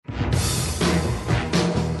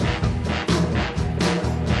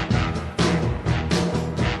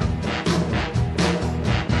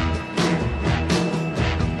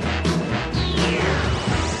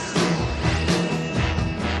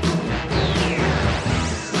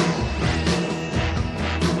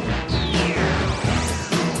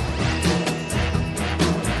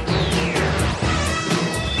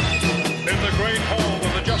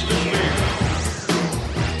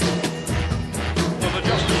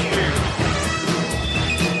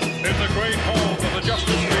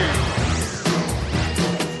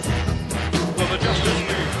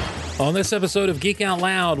On this episode of Geek Out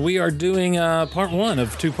Loud, we are doing part one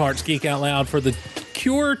of two parts Geek Out Loud for the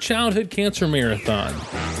Cure Childhood Cancer Marathon.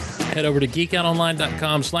 Head over to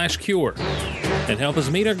geekoutonline.com/cure and help us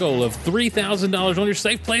meet our goal of $3,000 on your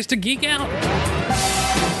safe place to geek out.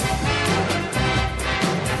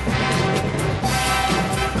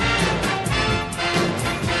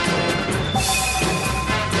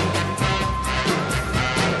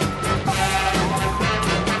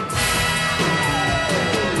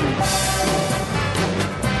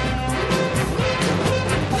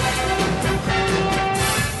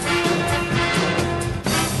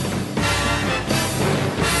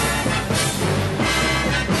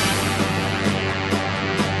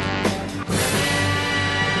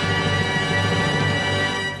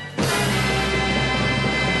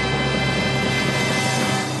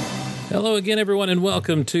 Hello again, everyone, and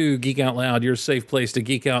welcome to Geek Out Loud, your safe place to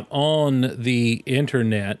geek out on the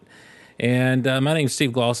internet. And my name's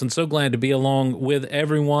Steve Glosson. So glad to be along with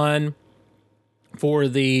everyone for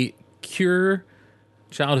the Cure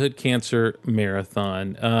Childhood Cancer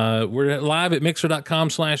Marathon. We're live at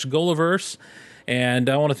mixer.com/GOLiverse. And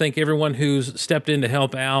I want to thank everyone who's stepped in to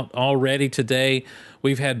help out already today.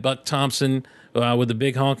 We've had Buck Thompson with the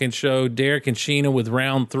Big Honkin' Show, Derek and Sheena with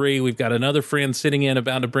round 3. We've got another friend sitting in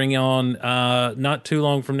about to bring on not too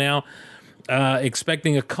long from now.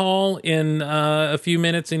 Expecting a call in a few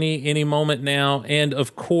minutes, any moment now. And,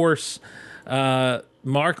 of course,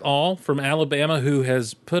 Mark All from Alabama, who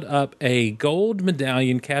has put up a gold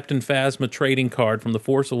medallion Captain Phasma trading card from the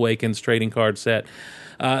Force Awakens trading card set.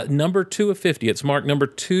 Number 2 of 50. It's marked number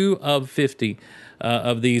 2 of 50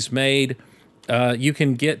 of these made. You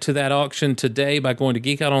can get to that auction today by going to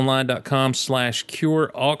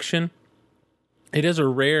geekoutonline.com/cure auction. It is a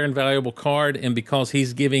rare and valuable card, and because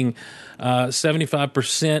he's giving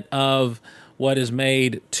 75% of what is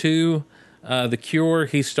made to the Cure,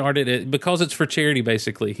 he started it because it's for charity.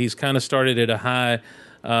 Basically, he's kind of started at a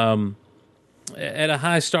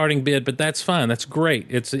high starting bid, but that's fine. That's great.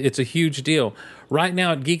 It's a huge deal. Right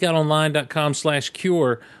now at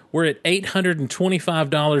geekoutonline.com/cure, we're at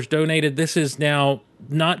 $825 donated. This is now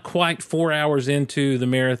not quite 4 hours into the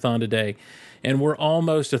marathon today, and we're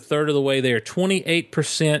almost a third of the way there.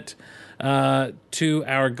 28% to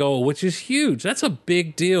our goal, which is huge. That's a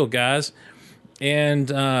big deal, guys. And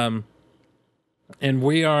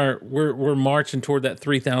we're marching toward that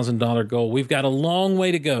 $3,000 goal. We've got a long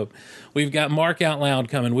way to go. We've got Mark Out Loud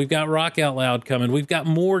coming. We've got Rock Out Loud coming. We've got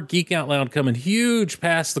more Geek Out Loud coming. Huge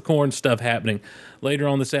Pass the Corn stuff happening later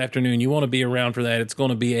on this afternoon. You want to be around for that. It's going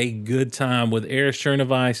to be a good time with Eris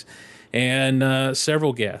Chernovice and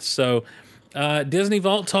several guests. So Disney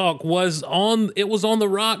Vault Talk was on the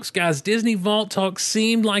rocks, guys. Disney Vault Talk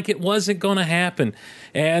seemed like it wasn't going to happen.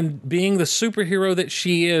 And being the superhero that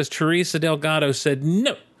she is, Teresa Delgado said,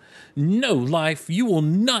 no, life, you will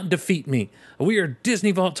not defeat me. We are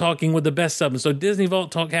Disney Vault Talking with the best of them. So Disney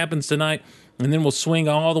Vault Talk happens tonight, and then we'll swing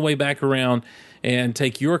all the way back around and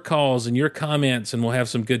take your calls and your comments, and we'll have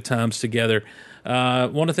some good times together.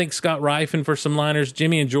 Want to thank Scott Rifen for some liners.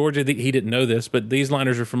 Jimmy in Georgia, he didn't know this, but these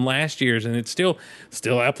liners are from last year's, and it's still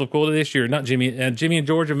applicable to this year. Not Jimmy. Jimmy in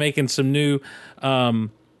Georgia making some new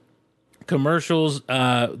commercials,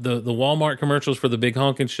 the Walmart commercials for the Big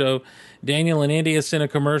Honkin' Show. Daniel in India sent a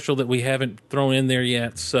commercial that we haven't thrown in there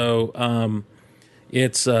yet, so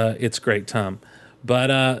it's great time.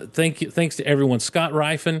 But thanks to everyone. Scott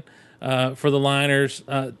Rifen for the liners,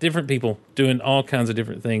 different people doing all kinds of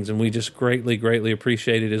different things, and we just greatly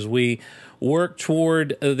appreciate it as we work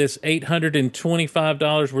toward this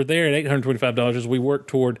 $825. We're there at $825 as we work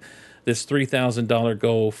toward this $3,000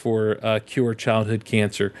 goal for Cure Childhood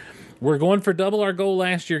Cancer. We're going for double our goal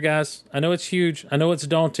last year, guys. I know it's huge. I know it's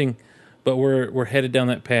daunting, but we're headed down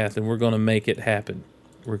that path, and we're going to make it happen.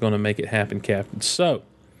 We're going to make it happen, Captain. So,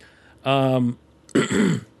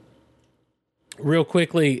 real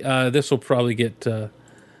quickly, this will probably get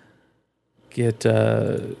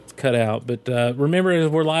cut out. But remember, as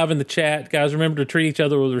we're live in the chat, guys, remember to treat each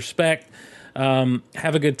other with respect.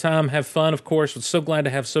 Have a good time. Have fun, of course. We're so glad to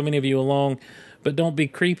have so many of you along. But don't be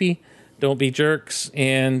creepy. Don't be jerks.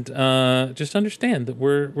 And just understand that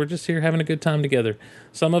we're just here having a good time together.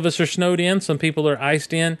 Some of us are snowed in. Some people are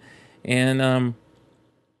iced in. And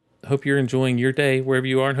hope you're enjoying your day wherever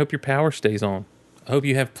you are, and hope your power stays on. I hope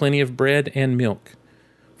you have plenty of bread and milk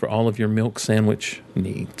for all of your milk sandwich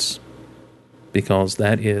needs, because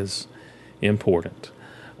that is important.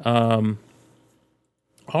 All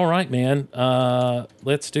right, man.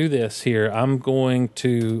 Let's do this here. I'm going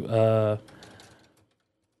to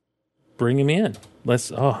bring him in.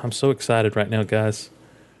 I'm so excited right now, guys.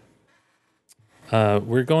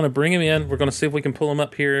 We're going to bring him in. We're going to see if we can pull him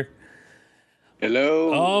up here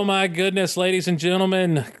Hello. Oh my goodness, ladies and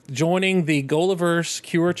gentlemen, joining the GOLiverse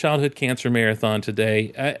Cure Childhood Cancer Marathon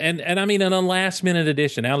today, and I mean in a last minute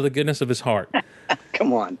edition, out of the goodness of his heart.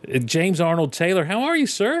 Come on. James Arnold Taylor, how are you,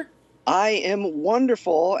 sir? I am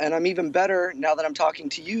wonderful, and I'm even better now that I'm talking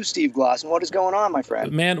to you, Steve Gloss. And what is going on, my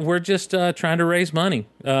friend? Man, we're just trying to raise money.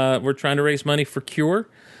 We're trying to raise money for Cure,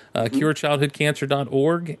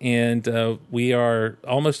 curechildhoodcancer.org, and we are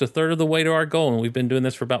almost a third of the way to our goal, and we've been doing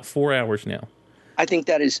this for about 4 hours now. I think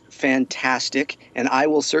that is fantastic, and I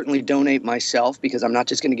will certainly donate myself because I'm not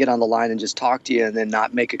just going to get on the line and just talk to you and then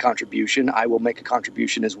not make a contribution. I will make a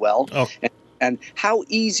contribution as well. Oh. And how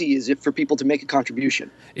easy is it for people to make a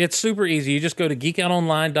contribution? It's super easy. You just go to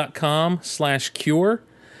geekoutonline.com/cure,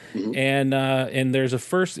 and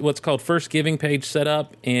there's what's called first giving page set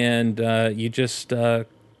up, and you just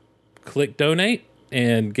click donate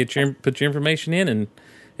and put your information in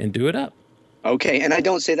and do it up. Okay, and I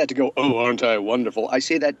don't say that to go, oh, aren't I wonderful? I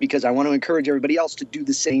say that because I want to encourage everybody else to do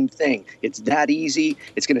the same thing. It's that easy.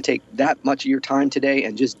 It's going to take that much of your time today,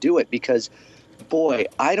 and just do it because, boy,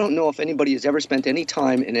 I don't know if anybody has ever spent any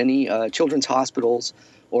time in any children's hospitals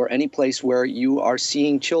or any place where you are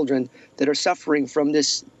seeing children that are suffering from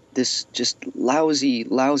this just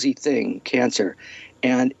lousy thing, cancer.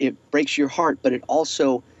 And it breaks your heart, but it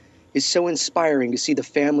also is so inspiring to see the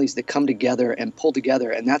families that come together and pull together.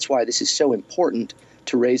 And that's why this is so important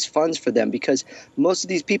to raise funds for them, because most of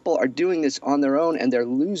these people are doing this on their own and they're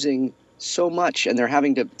losing so much and they're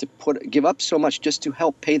having to give up so much just to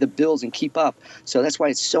help pay the bills and keep up. So that's why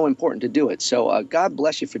it's so important to do it. So God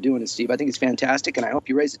bless you for doing it, Steve. I think it's fantastic, and I hope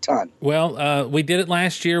you raise a ton. Well, we did it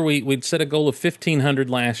last year. We'd set a goal of $1,500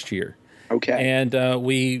 last year. Okay. And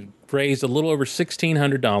we raised a little over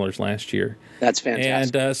 $1,600 last year. That's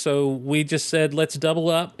fantastic. And so we just said, let's double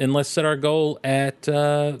up and let's set our goal at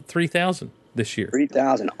 $3,000 this year.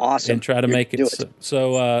 3,000, awesome. And try to make it.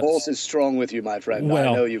 So Pulse is strong with you, my friend.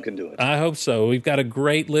 Well, I know you can do it. I hope so. We've got a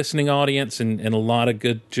great listening audience and a lot of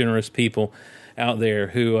good, generous people out there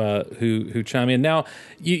who chime in. Now,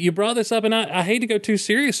 you brought this up, and I hate to go too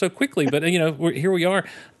serious so quickly, but here we are.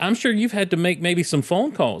 I'm sure you've had to make maybe some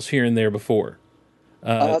phone calls here and there before.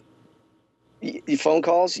 Phone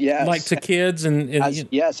calls, yes. Like to kids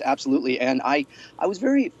yes, absolutely. And I was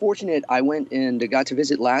very fortunate. I went and got to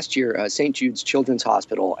visit last year St. Jude's Children's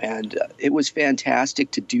Hospital, and it was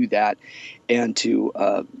fantastic to do that and to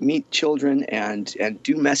meet children and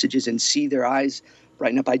do messages and see their eyes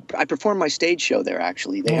brighten up. I performed my stage show there,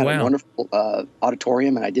 actually. They had a wonderful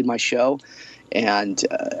auditorium, and I did my show. And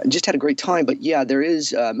just had a great time. But yeah, there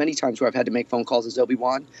is many times where I've had to make phone calls as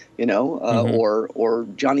Obi-Wan, or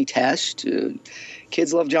Johnny Test.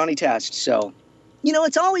 Kids love Johnny Test, so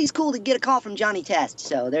it's always cool to get a call from Johnny Test.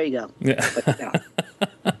 So there you go. Yeah.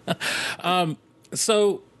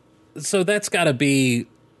 So that's got to be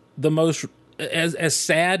the most as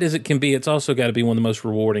sad as it can be. It's also got to be one of the most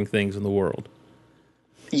rewarding things in the world.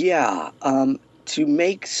 Yeah. To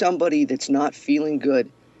make somebody that's not feeling good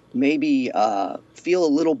maybe feel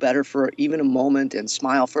a little better for even a moment and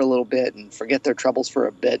smile for a little bit and forget their troubles for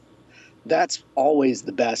a bit. That's always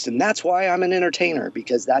the best. And that's why I'm an entertainer,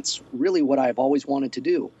 because that's really what I've always wanted to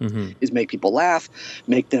do, is make people laugh,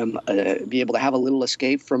 make them be able to have a little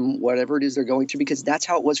escape from whatever it is they're going through, because that's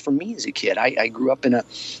how it was for me as a kid. I grew up in a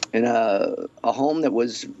home that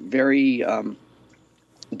was very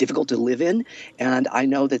difficult to live in, and I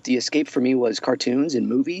know that the escape for me was cartoons and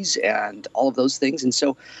movies and all of those things, and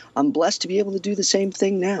so I'm blessed to be able to do the same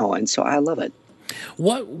thing now, and so I love it.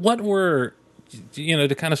 What were,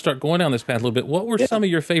 to kind of start going down this path a little bit, what were some of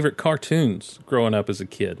your favorite cartoons growing up as a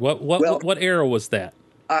kid? What era was that?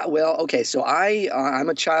 Okay, so I'm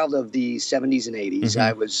a child of the 70s and 80s.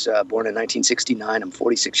 I was born in 1969. I'm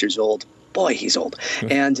 46 years old. Boy, he's old.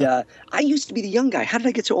 And I used to be the young guy. How did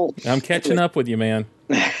I get so old? I'm catching up with you, man.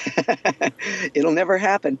 It'll never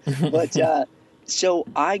happen. But so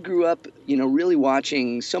I grew up, really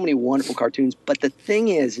watching so many wonderful cartoons. But the thing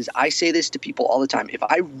is I say this to people all the time. If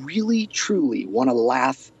I really, truly want to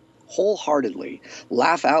laugh wholeheartedly,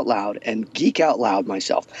 laugh out loud, and geek out loud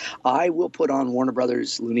myself, I will put on Warner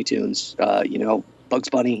Brothers Looney Tunes, Bugs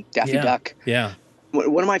Bunny, Daffy Duck. Yeah.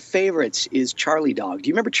 One of my favorites is Charlie Dog. Do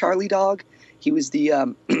you remember Charlie Dog? He was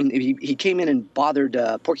the he came in and bothered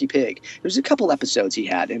Porky Pig. There was a couple episodes he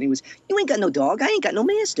had, and he was, "You ain't got no dog, I ain't got no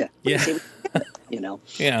master." Yeah.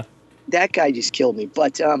 Yeah. That guy just killed me.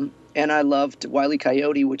 But and I loved Wile E.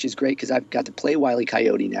 Coyote, which is great because I've got to play Wile E.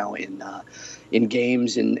 Coyote now in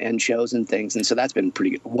games and shows and things, and so that's been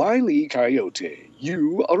pretty good. Wile E. Coyote,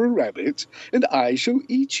 you are a rabbit, and I shall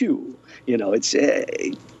eat you. It's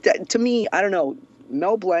to me, I don't know,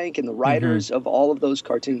 Mel Blanc and the writers of all of those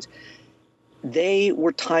cartoons, they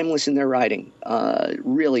were timeless in their writing,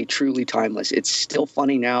 really, truly timeless. It's still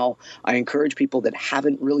funny now. I encourage people that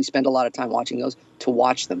haven't really spent a lot of time watching those to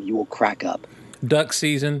watch them. You will crack up. Duck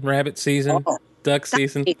season, rabbit season, duck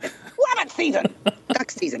season. Rabbit season,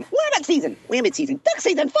 duck season, rabbit season, rabbit season, duck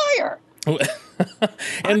season, fire.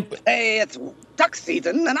 And I say it's duck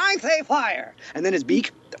season, and I say fire. And then his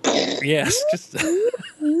beak. Yes, just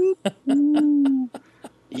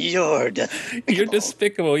You're despicable. You're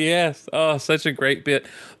despicable. Yes. Oh, such a great bit.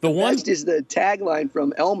 The one Best is the tagline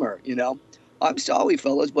from Elmer. I'm sorry,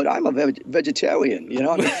 fellas, but I'm a vegetarian.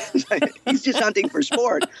 I mean, he's just hunting for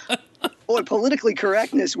sport. Boy, politically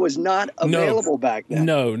correctness was not available back then.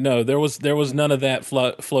 No, there was none of that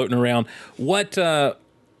floating around. What the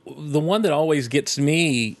one that always gets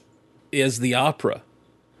me is the opera.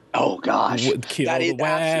 Oh gosh, that is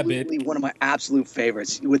absolutely one of my absolute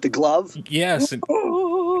favorites. With the glove. Yes.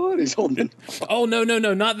 He's holding it. Oh no,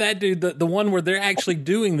 not that dude. The one where they're actually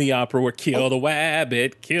doing the opera, where kill the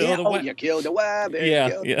wabbit, kill the wabbit. You killed the wabbit. Yeah.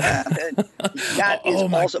 The wabbit. That is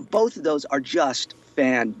also both of those are just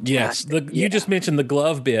fantastic. Yes, you just mentioned the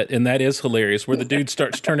glove bit, and that is hilarious. Where the dude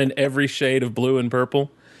starts turning every shade of blue and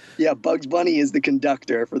purple. Yeah, Bugs Bunny is the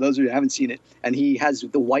conductor, for those of you who haven't seen it. And he has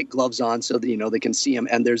the white gloves on so that, they can see him.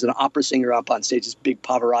 And there's an opera singer up on stage, this big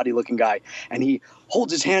Pavarotti-looking guy. And he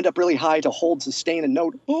holds his hand up really high to sustain a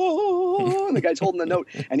note. Oh, and the guy's holding the note.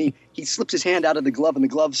 And he slips his hand out of the glove, and the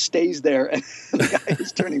glove stays there. And the guy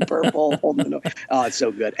is turning purple, holding the note. Oh, it's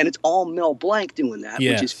so good. And it's all Mel Blanc doing that,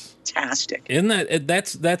 which is fantastic. Isn't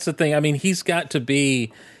that's the thing. I mean, he's got to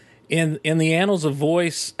be... In the annals of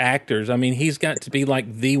voice actors, I mean, he's got to be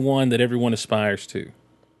like the one that everyone aspires to.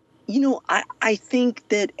 I think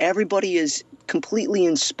that everybody is completely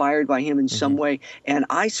inspired by him in some way, and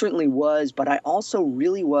I certainly was, but I also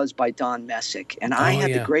really was by Don Messick. And I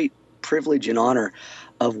had the great privilege and honor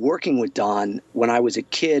of working with Don when I was a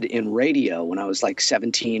kid in radio, when I was like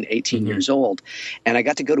 17, 18 years old. And I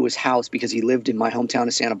got to go to his house because he lived in my hometown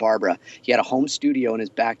of Santa Barbara. He had a home studio in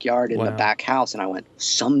his backyard in the back house. And I went,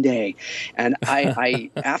 someday. And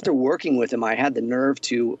I after working with him, I had the nerve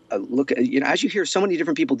to look at, as you hear so many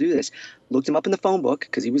different people do this, looked him up in the phone book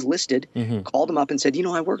because he was listed, called him up and said,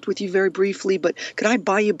 I worked with you very briefly, but could I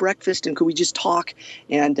buy you breakfast and could we just talk?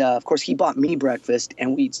 And of course, he bought me breakfast,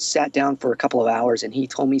 and we sat down for a couple of hours, and he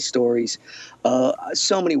told me stories,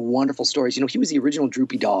 so many wonderful stories. He was the original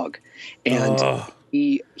Droopy Dog, and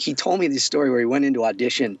he told me this story where he went into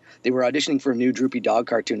audition. They were auditioning for a new Droopy Dog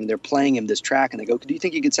cartoon, and they're playing him this track, and they go, "Do you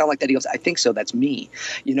think you could sound like that?" He goes, "I think so. That's me."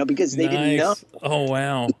 Because they didn't know. Oh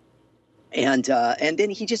wow. And then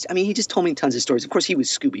he just told me tons of stories. Of course, he was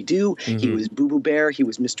Scooby-Doo. He was Boo Boo Bear. He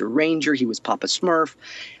was Mr. Ranger. He was Papa Smurf.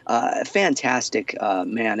 Fantastic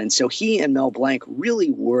man. And so he and Mel Blanc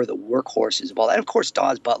really were the workhorses of all that. And of course,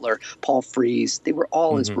 Dawes Butler, Paul Frees, they were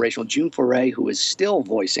all inspirational. June Foray, who is still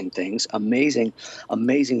voicing things. Amazing,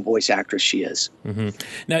 amazing voice actress she is.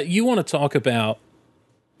 Now, you want to talk about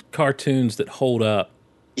cartoons that hold up,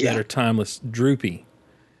 that are timeless. Droopy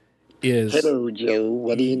is... Hello, Joe.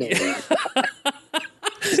 What do you know?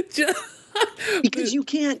 Because you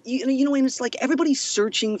can't, and it's like everybody's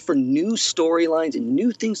searching for new storylines and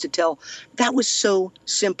new things to tell. That was so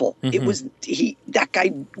simple. It was, that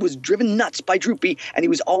guy was driven nuts by Droopy, and he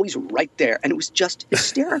was always right there, and it was just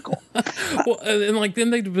hysterical. Well, and then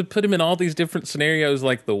they would put him in all these different scenarios,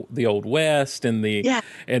 like the Old West and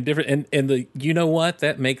and different, and the,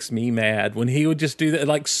 that makes me mad when he would just do that,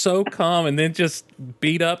 like so calm, and then just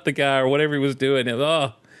beat up the guy or whatever he was doing.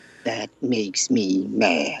 And, that makes me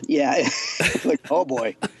mad. Yeah. Like, oh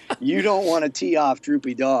boy, you don't want to tee off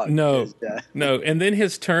Droopy Dog. No. And then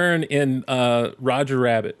his turn in Roger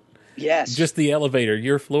Rabbit. Yes. Just the elevator.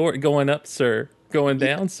 Your floor going up, sir. Going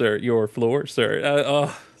down, sir. Your floor,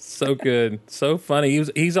 sir. So good. So funny.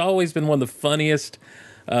 He's always been one of the funniest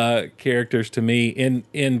characters to me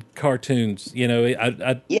in cartoons.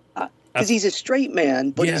 Because he's a straight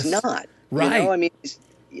man, but he's not. Right. I mean,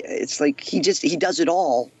 it's like he does it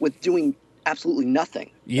all with doing absolutely nothing.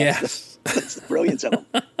 Yes. That's the brilliance of him.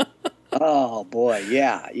 Oh boy,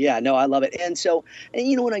 yeah. No, I love it. And so,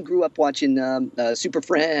 when I grew up watching Super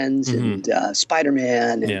Friends and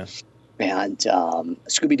Spider-Man and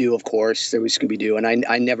Scooby-Doo, of course, there was Scooby-Doo, and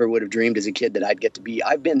I never would have dreamed as a kid that I'd get to be.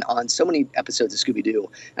 I've been on so many episodes of Scooby-Doo,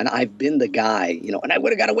 and I've been the guy, and I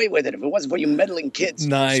would have got away with it if it wasn't for you meddling kids.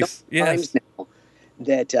 Nice. Sometimes now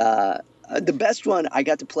that. The best one I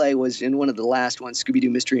got to play was in one of the last ones, Scooby-Doo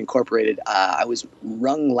Mystery Incorporated. I was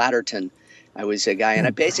Rung Latterton. I was a guy, and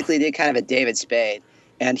I basically did kind of a David Spade.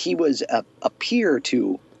 And he was a peer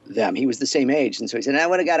to them. He was the same age, and so he said, "I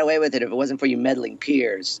would have got away with it if it wasn't for you meddling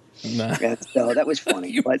peers." Nah. And so that was funny.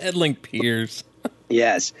 You meddling peers.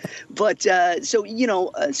 Yes. But so,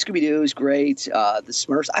 Scooby-Doo is great. The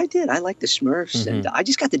Smurfs, I like the Smurfs. And I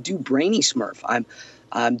just got to do Brainy Smurf.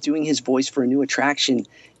 I'm doing his voice for a new attraction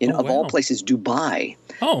in, of all places, Dubai.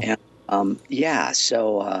 Oh. And,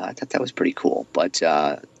 so I thought that was pretty cool. But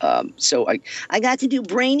so I got to do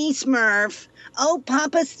Brainy Smurf. Oh,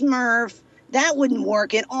 Papa Smurf. That wouldn't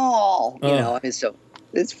work at all. So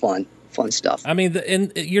it's fun stuff. I mean,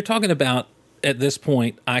 and you're talking about, at this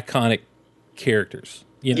point, iconic characters,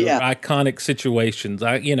 iconic situations,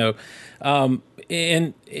 and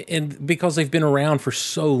because they've been around for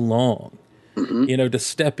so long, to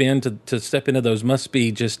step into those must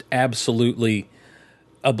be just absolutely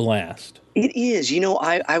a blast. It is.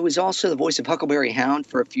 I was also the voice of Huckleberry Hound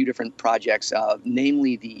for a few different projects,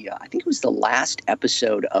 namely I think it was the last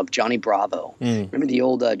episode of Johnny Bravo. Remember the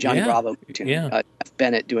old Johnny Bravo cartoon? Yeah. Jeff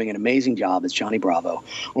Bennett doing an amazing job as Johnny Bravo.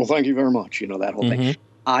 Well, thank you very much. That whole thing.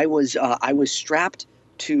 I was strapped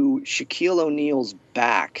to Shaquille O'Neal's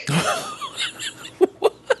back.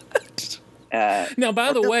 What? Now,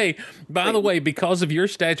 by the way, because of your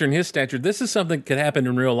stature and his stature, this is something that could happen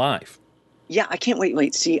in real life. Yeah, I can't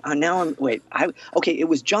wait. See, it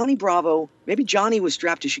was Johnny Bravo. Maybe Johnny was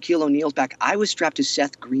strapped to Shaquille O'Neal's back. I was strapped to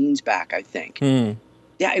Seth Green's back, I think.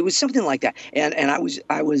 Yeah, it was something like that. And I was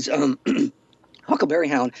Huckleberry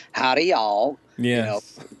Hound. Howdy, y'all.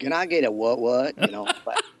 Yes. Can I get a what? And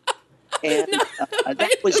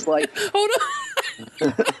that was like... Hold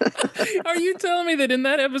on. Are you telling me that in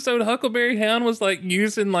that episode, Huckleberry Hound was like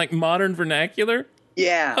using like modern vernacular?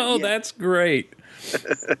 Yeah. Oh, yeah. That's great.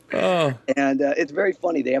 Oh. And it's very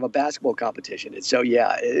funny. They have a basketball competition. And so,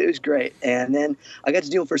 it was great. And then I got to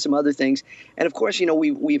do it for some other things. And of course,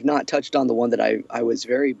 we've not touched on the one that I was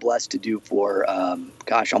very blessed to do for,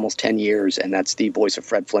 almost 10 years. And that's the voice of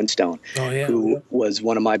Fred Flintstone, who was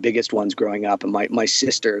one of my biggest ones growing up. And my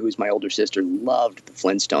sister, who's my older sister, loved the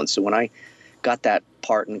Flintstones. So when I got that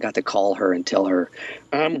part and got to call her and tell her,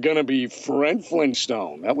 I'm going to be Fred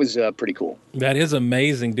Flintstone, that was pretty cool. That is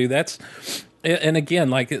amazing, dude. And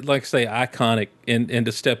again, like say, iconic, and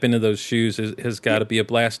to step into those shoes has got to be a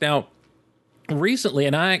blast. Now, recently,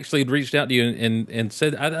 and I actually had reached out to you and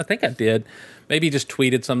said, I think I did, maybe just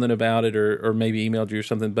tweeted something about it or maybe emailed you or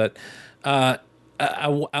something, but I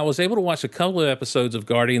was able to watch a couple of episodes of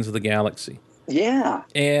Guardians of the Galaxy. Yeah.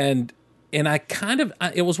 And I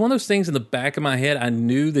it was one of those things in the back of my head. I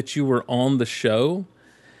knew that you were on the show.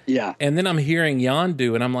 Yeah. And then I'm hearing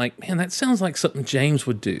Yondu, and I'm like, man, that sounds like something James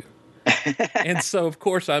would do. And so, of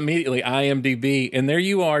course, I immediately IMDb, and there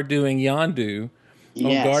you are doing Yondu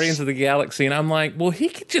on Guardians of the Galaxy, and I'm like, well, he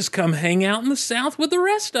could just come hang out in the South with the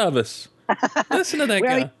rest of us. Listen to that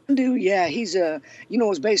guy. Yondu, he's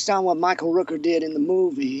it's based on what Michael Rooker did in the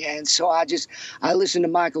movie, and so I listen to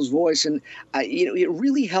Michael's voice, and it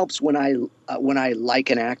really helps when I like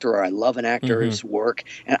an actor or I love an actor's work,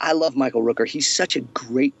 and I love Michael Rooker. He's such a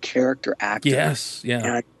great character actor. Yes,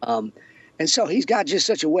 yeah. And so he's got just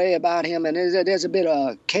such a way about him, and there's a bit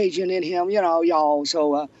of Cajun in him, y'all.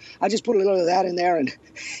 So I just put a little of that in there, and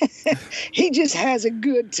he just has a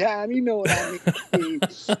good time. You know what I mean?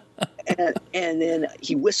 and then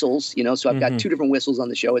he whistles, so I've got two different whistles on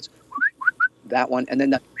the show. It's that one, and then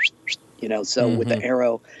the, with the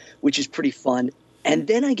arrow, which is pretty fun. And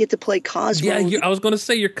then I get to play Cosmo. Yeah, I was going to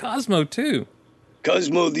say you're Cosmo, too.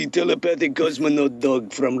 Cosmo, the telepathic cosmonaut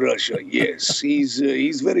dog from Russia. Yes, he's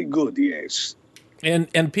very good. Yes,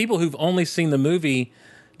 and people who've only seen the movie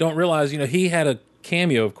don't realize, he had a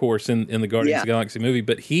cameo, of course, in the Guardians of the Galaxy movie,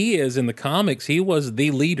 but he is in the comics. He was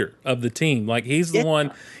the leader of the team. Like he's the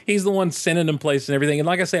one. He's the one sending them places and everything. And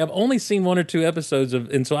like I say, I've only seen one or two episodes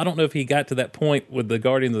and so I don't know if he got to that point with the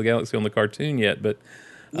Guardians of the Galaxy on the cartoon yet, but.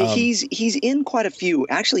 He's in quite a few.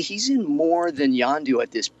 Actually, he's in more than Yondu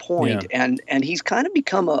at this point, and he's kind of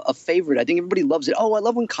become a favorite. I think everybody loves it. Oh, I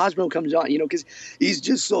love when Cosmo comes on, because he's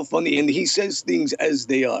just so funny and he says things as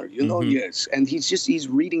they are, Yes, and he's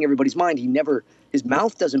reading everybody's mind. His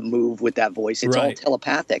mouth doesn't move with that voice. It's all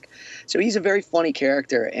telepathic. So he's a very funny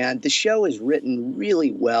character, and the show is written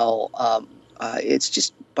really well. It's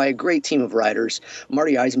just by a great team of writers.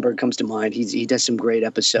 Marty Eisenberg comes to mind. He does some great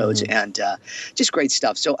episodes and just great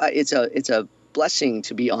stuff. So it's a blessing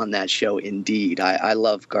to be on that show indeed. I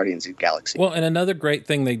love Guardians of the Galaxy. Well, and another great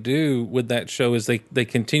thing they do with that show is they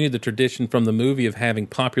continue the tradition from the movie of having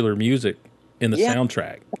popular music in the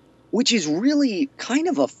soundtrack. Which is really kind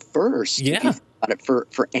of a first. Yeah. about it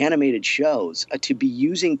for animated shows to be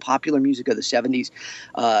using popular music of the 70s,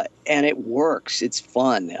 and it works. It's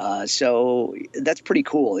fun. So that's pretty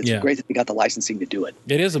cool. It's great that they got the licensing to do it.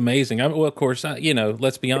 It is amazing. Well, of course,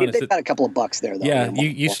 let's be honest. They've got a couple of bucks there, though. Yeah,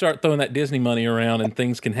 you start throwing that Disney money around and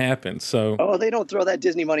things can happen. So they don't throw that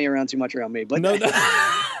Disney money around too much around me. But no.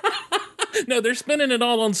 No, they're spending it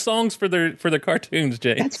all on songs for their cartoons,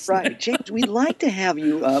 James. That's right, James. We'd like to have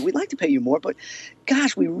you. We'd like to pay you more, but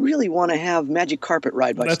gosh, we really want to have Magic Carpet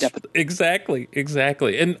Ride by Step. Exactly.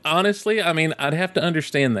 And honestly, I mean, I'd have to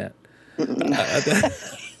understand that.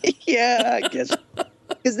 Yeah, I guess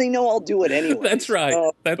because they know I'll do it anyway. That's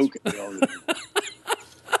right. That's okay.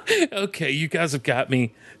 Okay. You guys have got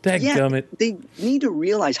me. Dadgummit. They need to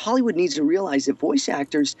realize. Hollywood needs to realize that voice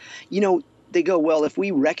actors, they go, well, if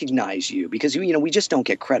we recognize you, because, we just don't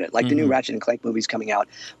get credit. Like the new Ratchet and Clank movie's coming out.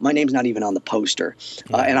 My name's not even on the poster,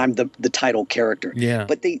 and I'm the title character. Yeah.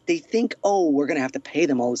 But they think, we're going to have to pay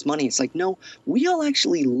them all this money. It's like, no, we all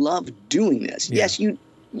actually love doing this. Yeah. Yes,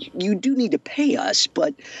 you do need to pay us,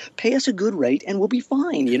 but pay us a good rate and we'll be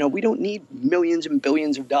fine. We don't need millions and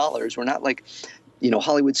billions of dollars. We're not like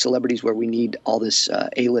Hollywood celebrities where we need all this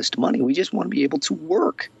A-list money. We just want to be able to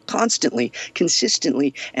work constantly,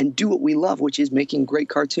 consistently, and do what we love, which is making great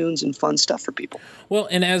cartoons and fun stuff for people. Well,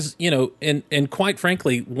 and as and quite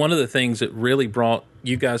frankly, one of the things that really brought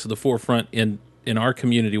you guys to the forefront in our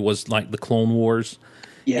community was like the Clone Wars.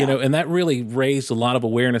 Yeah. And that really raised a lot of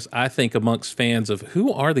awareness, I think, amongst fans of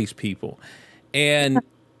who are these people. And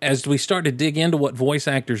as we start to dig into what voice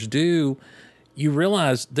actors do, you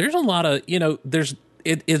realize there's a lot of,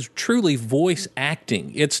 it is truly voice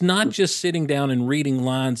acting. It's not just sitting down and reading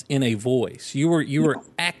lines in a voice. You were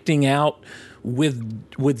acting out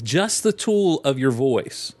with just the tool of your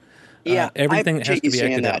voice. Yeah, everything I has to be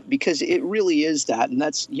saying acted that out. because it really is that, and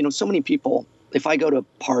that's so many people. If I go to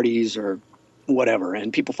parties or whatever,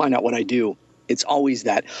 and people find out what I do, it's always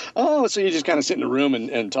that, so you just kind of sit in a room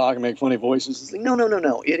and talk and make funny voices. It's like,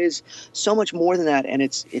 no. It is so much more than that. And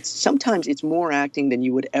it's sometimes it's more acting than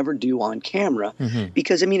you would ever do on camera. Mm-hmm.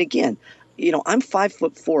 Because, I mean, again, I'm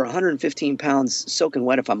 5'4", 115 pounds, soaking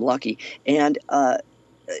wet if I'm lucky. And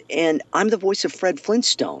I'm the voice of Fred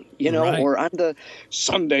Flintstone, Right. or I'm the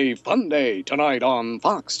Sunday Fun Day tonight on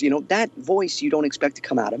Fox. That voice you don't expect to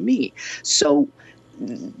come out of me. So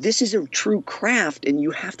this is a true craft, and you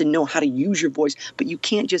have to know how to use your voice, but you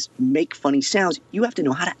can't just make funny sounds. You have to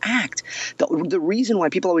know how to act. The reason why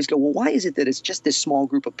people always go, well, why is it that it's just this small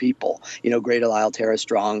group of people? Grey DeLisle, Tara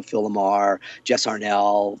Strong, Phil Lamar, Jess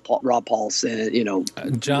Arnell, Rob Paulson,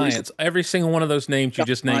 Giants. Every single one of those names you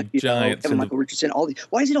just named, Giants. Kevin Michael Richardson, all these.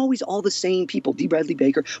 Why is it always all the same people? D. Bradley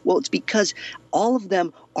Baker. Well, it's because all of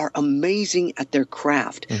them are amazing at their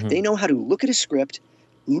craft. Mm-hmm. They know how to look at a script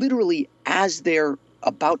literally as they're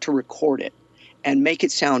about to record it and make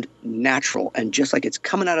it sound natural and just like it's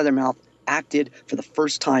coming out of their mouth, acted for the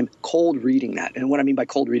first time, cold reading that. And what I mean by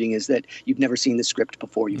cold reading is that you've never seen the script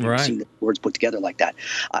before. You've never seen the words put together like that.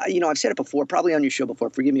 I've said it before, probably on your show before.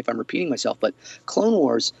 Forgive me if I'm repeating myself, but Clone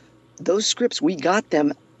Wars, those scripts, we got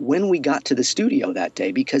them when we got to the studio that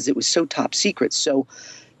day because it was so top secret. So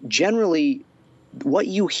generally, what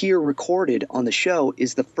you hear recorded on the show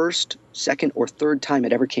is the first, second, or third time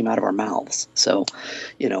it ever came out of our mouths. So,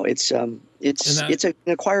 it's an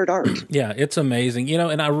acquired art. Yeah, it's amazing.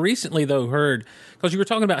 And I recently though heard, because you were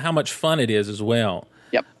talking about how much fun it is as well.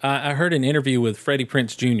 Yep. I heard an interview with Freddie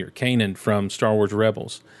Prinze Jr., Kanan from Star Wars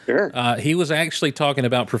Rebels. Sure. He was actually talking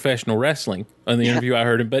about professional wrestling in the interview I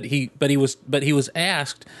heard him, but he was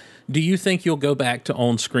asked, "Do you think you'll go back to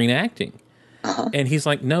on-screen acting?" Uh-huh. And he's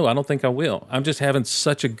like, "No, I don't think I will. I'm just having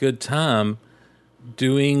such a good time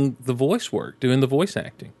doing the voice work, doing the voice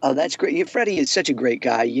acting." Oh, that's great. Freddie is such a great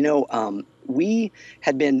guy. We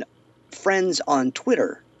had been friends on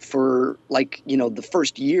Twitter for the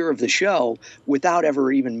first year of the show without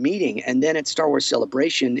ever even meeting. And then at Star Wars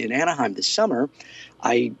Celebration in Anaheim this summer,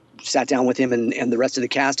 I sat down with him and the rest of the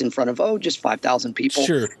cast in front of, just 5,000 people.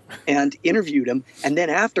 Sure. And interviewed him. And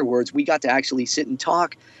then afterwards, we got to actually sit and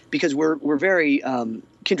talk because we're very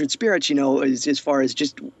kindred spirits, as far as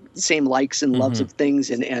just same likes and loves of things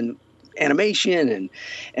and animation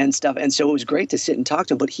and stuff. And so it was great to sit and talk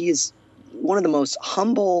to him. But he is one of the most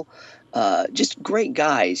humble, just great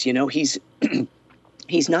guys. He's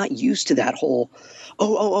not used to that whole,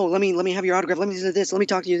 let me have your autograph. Let me do this. Let me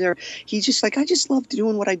talk to you there. He's just like, I just love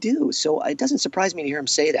doing what I do. So it doesn't surprise me to hear him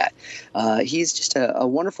say that. He's just a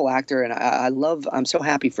wonderful actor, and I'm so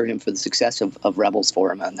happy for him for the success of Rebels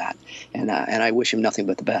for him on that. And I wish him nothing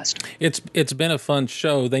but the best. It's been a fun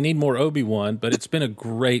show. They need more Obi-Wan, but it's been a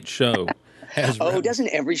great show. Doesn't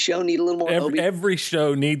every show need a little more Obi-Wan? Every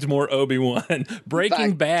show needs more Obi-Wan.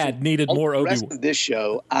 Breaking Bad needed more Obi-Wan. The Obi-Wan. rest of this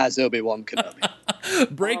show as Obi-Wan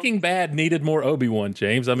Kenobi. Breaking Bad needed more Obi-Wan,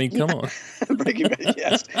 James. I mean, come on. Breaking Bad,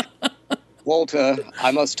 yes. Walter,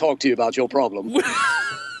 I must talk to you about your problem.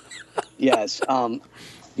 Yes.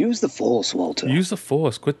 Use the Force, Walter. Use the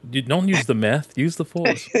Force. Quit. Don't use the meth. Use the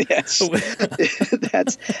Force. Yes.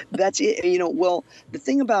 That's it. Well, the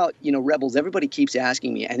thing about, Rebels, everybody keeps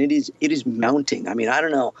asking me, and it is mounting. I mean, I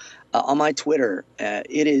don't know. On my Twitter,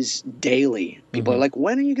 it is daily. People are like,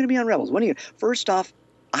 when are you going to be on Rebels? When are you? First off,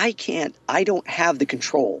 I don't have the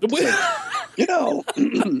control to say,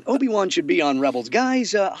 Obi-Wan should be on Rebels.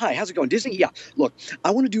 Guys, hi, how's it going? Disney? Yeah, look,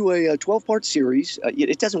 I want to do a 12-part series.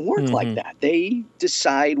 It doesn't work like that. They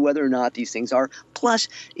decide whether or not these things are. Plus,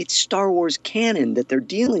 it's Star Wars canon that they're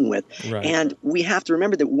dealing with. Right. And we have to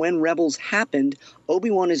remember that when Rebels happened,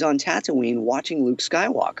 Obi-Wan is on Tatooine watching Luke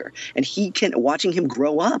Skywalker, and watching him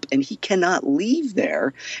grow up, and he cannot leave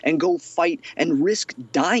there and go fight and risk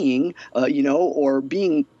dying, or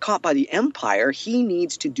being caught by the Empire. He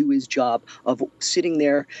needs to do his job of sitting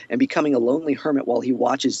there and becoming a lonely hermit while he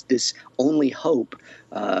watches this only hope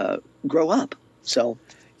grow up. So,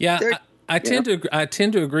 yeah. I tend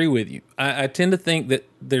to agree with you. I tend to think that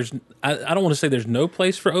I don't want to say there's no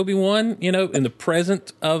place for Obi-Wan, in the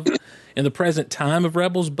present time of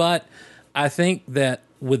Rebels, but I think that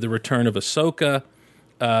with the return of Ahsoka,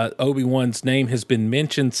 Obi-Wan's name has been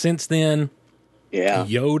mentioned since then. Yeah.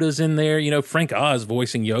 Yoda's in there, Frank Oz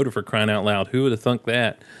voicing Yoda, for crying out loud. Who would have thunk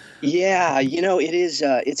that? Yeah, it is.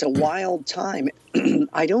 It's a wild time.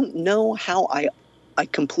 I don't know how I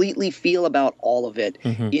completely feel about all of it,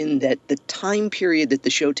 in that the time period that the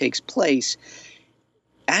show takes place,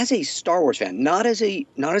 as a Star Wars fan, not as an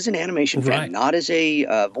animation fan, not as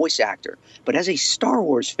a voice actor, but as a Star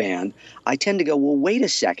Wars fan, I tend to go, well, wait a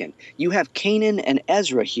second. You have Kanan and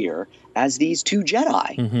Ezra here as these two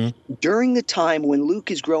Jedi during the time when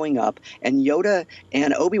Luke is growing up and Yoda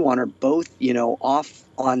and Obi-Wan are both, off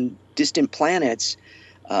on distant planets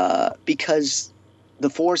because the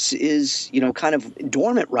Force is, kind of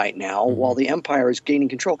dormant right now while the Empire is gaining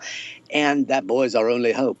control. And that boy's our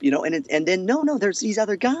only hope, and then no, there's these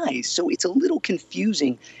other guys. So it's a little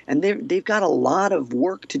confusing, and they've got a lot of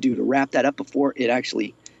work to do to wrap that up before it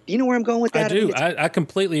actually. Do you know where I'm going with that? I do. I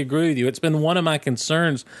completely agree with you. It's been one of my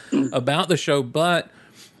concerns about the show, but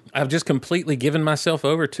I've just completely given myself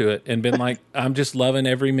over to it and been like, I'm just loving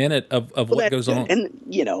every minute of what goes on. And,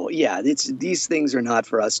 these things are not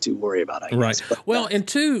for us to worry about, I guess. Right. But, well, and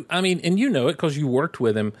two, I mean, and you know it because you worked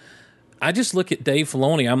with him. I just look at Dave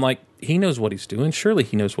Filoni. I'm like, he knows what he's doing. Surely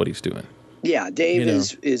he knows what he's doing. Yeah, Dave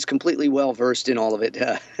is completely well-versed in all of it,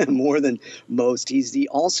 more than most. He's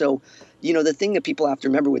also, the thing that people have to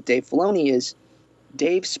remember with Dave Filoni is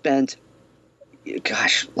Dave spent,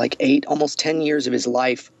 like 8, almost 10 years of his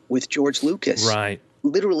life with George Lucas. Right.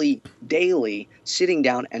 Literally daily sitting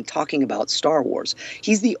down and talking about Star Wars.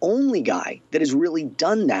 He's the only guy that has really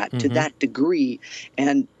done that to that degree.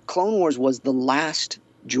 And Clone Wars was the last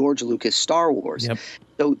George Lucas Star Wars. Yep.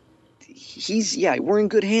 So we're in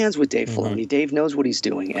good hands with Dave Filoni. Dave knows what he's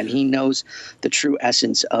doing, and he knows the true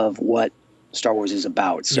essence of what Star Wars is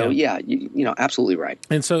about. So absolutely right.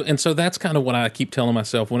 And so that's kind of what I keep telling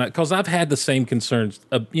myself because I've had the same concerns,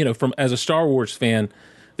 from as a Star Wars fan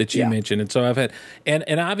that you mentioned. And so I've had,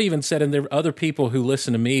 and I've even said, and there are other people who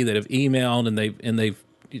listen to me that have emailed and they've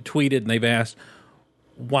tweeted and they've asked,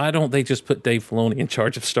 why don't they just put Dave Filoni in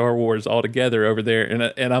charge of Star Wars altogether over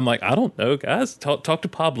there? And I'm like, I don't know, guys. Talk to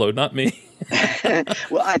Pablo, not me.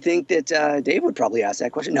 Well, I think that Dave would probably ask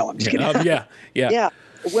that question. No, I'm just kidding. Yeah.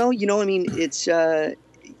 Well, it's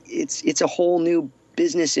a whole new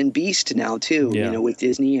business and beast now too. With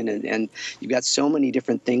Disney and you've got so many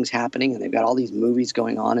different things happening, and they've got all these movies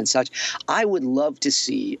going on and such. I would love to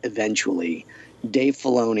see eventually Dave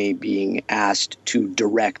Filoni being asked to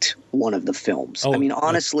direct one of the films. I mean,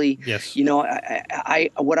 honestly, yes.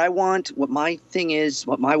 What my thing is,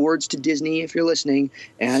 what my words to Disney, if you're listening,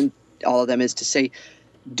 and all of them, is to say,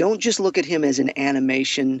 don't just look at him as an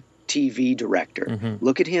animation TV director.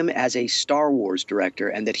 Look at him as a Star Wars director,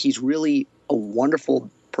 and that he's really a wonderful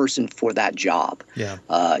person for that job. Yeah.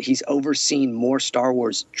 He's overseen more Star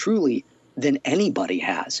Wars truly than anybody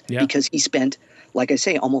has, because he spent, like I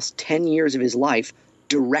say, almost 10 years of his life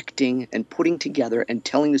directing and putting together and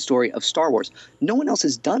telling the story of Star Wars. No one else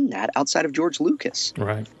has done that outside of George Lucas.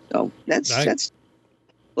 Right. So that's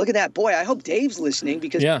look at that. Boy, I hope Dave's listening,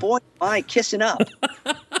 because boy, am I kissing up.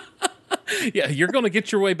 Yeah, you're going to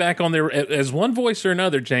get your way back on there as one voice or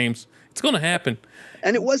another, James. It's going to happen.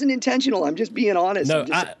 And it wasn't intentional. I'm just being honest. No, I'm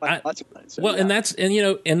just saying my thoughts about it. So, well,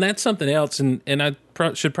 yeah. and that's something else. And I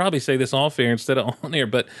should probably say this off air instead of on air.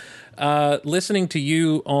 But listening to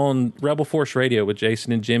you on Rebel Force Radio with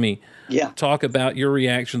Jason and Jimmy, talk about your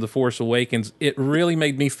reaction to The Force Awakens, it really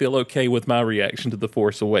made me feel okay with my reaction to The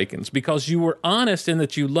Force Awakens, because you were honest in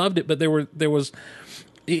that you loved it, but there was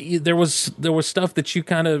stuff that you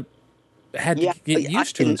kind of had to get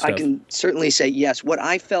used to. I can certainly say yes. What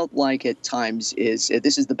I felt like at times is,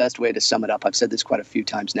 this is the best way to sum it up, I've said this quite a few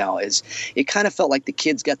times now, is it kind of felt like the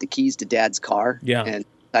kids got the keys to Dad's car and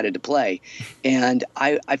decided to play. And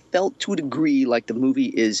I felt to a degree like the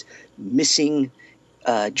movie is missing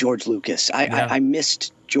George Lucas. I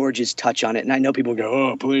missed George's touch on it. And I know people go,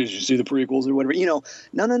 oh, please, you see the prequels or whatever.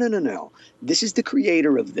 No. This is the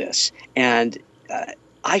creator of this. And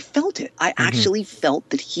I felt it. I actually felt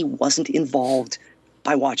that he wasn't involved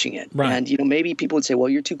by watching it. Right. And, maybe people would say, well,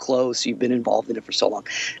 you're too close. You've been involved in it for so long.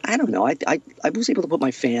 I don't know. I was able to put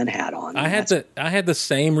my fan hat on. I had the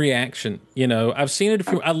same reaction. I've seen it.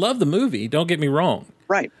 I love the movie. Don't get me wrong.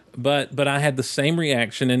 Right. But I had the same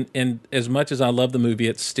reaction. And as much as I love the movie,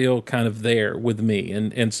 it's still kind of there with me.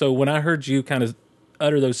 And so when I heard you kind of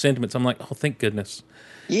utter those sentiments, I'm like, oh, thank goodness.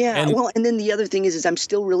 Yeah, and then the other thing is I'm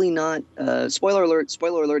still really not, spoiler alert,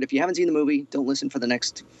 if you haven't seen the movie, don't listen for the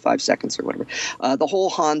next 5 seconds or whatever. The whole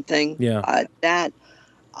Han thing, that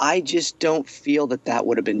I just don't feel that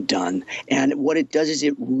would have been done. And what it does is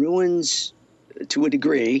it ruins, to a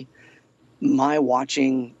degree, my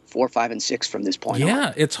watching 4, 5, and 6 from this point on.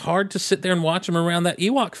 Yeah, it's hard to sit there and watch them around that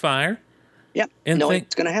Ewok fire. Yeah, and knowing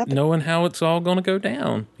it's going to happen. Knowing how it's all going to go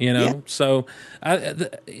down, Yeah. So,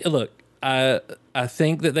 look, I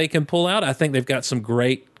think that they can pull out. I think they've got some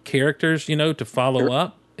great characters, to follow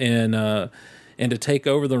up and to take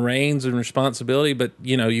over the reins and responsibility. But,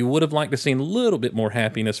 you would have liked to see a little bit more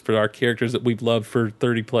happiness for our characters that we've loved for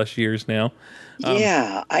 30 plus years now.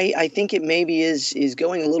 I think it maybe is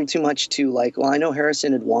going a little too much to I know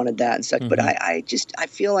Harrison had wanted that and such, but I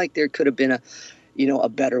feel like there could have been a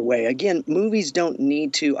better way. Again, movies don't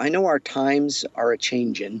need to. I know our times are a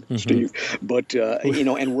changing, Steve, but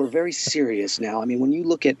and we're very serious now. I mean, when you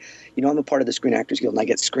look at, I'm a part of the Screen Actors Guild, and I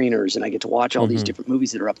get screeners, and I get to watch all these different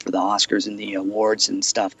movies that are up for the Oscars and the awards and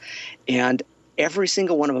stuff, and every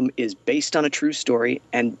single one of them is based on a true story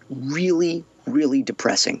and really, really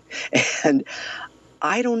depressing. And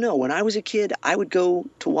I don't know. When I was a kid, I would go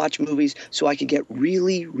to watch movies so I could get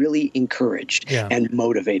really, really encouraged and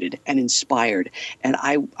motivated and inspired. And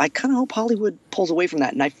I kind of hope Hollywood pulls away from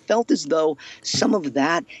that. And I felt as though some of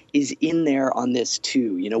that is in there on this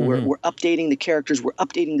too. We're updating the characters, we're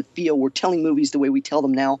updating the feel, we're telling movies the way we tell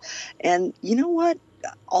them now. And you know what?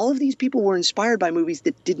 All of these people were inspired by movies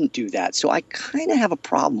that didn't do that. So I kind of have a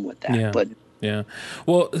problem with that. Yeah.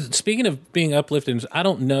 Well, speaking of being uplifted, I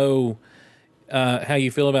don't know how you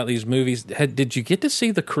feel about these movies. Did you get to see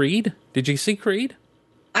the Creed? Did you see Creed?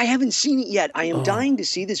 I haven't seen it yet. I am dying to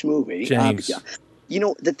see this movie. James.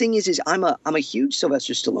 The thing is I'm a huge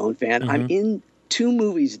Sylvester Stallone fan. I'm in 2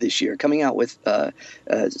 movies this year coming out with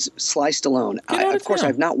Sly Stallone. Of course,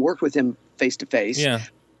 I've not worked with him face to face,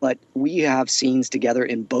 but we have scenes together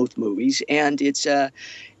in both movies, and it's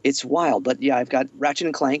wild. But I've got Ratchet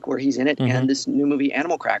and Clank where he's in it, and this new movie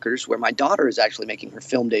Animal Crackers where my daughter is actually making her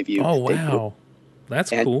film debut. Oh, wow. That's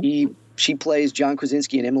cool. She plays John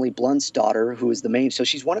Krasinski and Emily Blunt's daughter, who is the main. So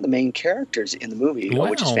she's one of the main characters in the movie,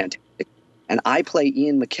 which is fantastic. And I play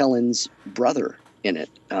Ian McKellen's brother in it.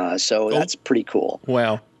 So that's pretty cool.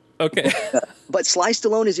 Wow. Okay. But Sly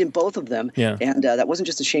Stallone is in both of them. Yeah. And that wasn't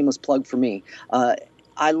just a shameless plug for me.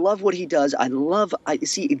 I love what he does.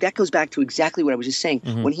 See, that goes back to exactly what I was just saying.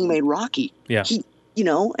 When he made Rocky, and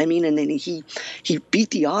then he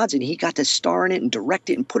beat the odds, and he got to star in it and direct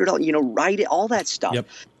it and put it all, write it, all that stuff. Yep.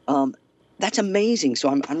 That's amazing. So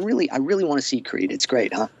I really want to see Creed. It's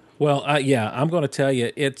great, huh? Well, I'm going to tell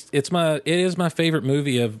you, it is my favorite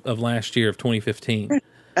movie of last year, of 2015.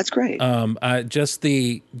 That's great. Just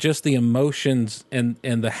the emotions and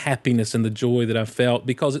the happiness and the joy that I felt,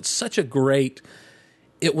 because it's such a great.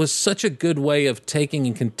 It was such a good way of taking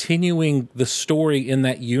and continuing the story in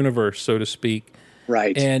that universe, so to speak.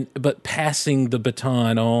 Right. But passing the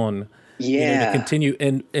baton on. Yeah. To continue.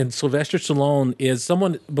 And Sylvester Stallone is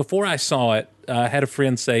someone, before I saw it, I had a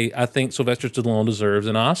friend say, I think Sylvester Stallone deserves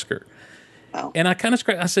an Oscar. Wow. And I kind of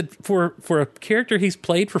scratched. I said, for a character he's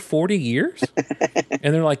played for 40 years?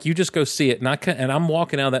 And they're like, you just go see it. And I'm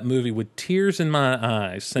walking out of that movie with tears in my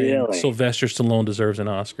eyes saying, Sylvester Stallone deserves an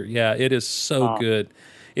Oscar. Yeah, it is so good.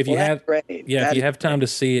 If you have time to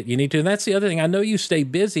see it, you need to. And that's the other thing. I know you stay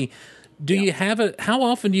busy, Do you have how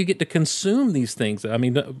often do you get to consume these things? I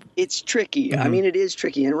mean, it's tricky. Mm-hmm. I mean, it is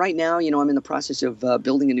tricky. And right now, I'm in the process of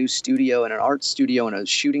building a new studio and an art studio and a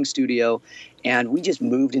shooting studio. And we just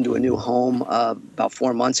moved into a new home about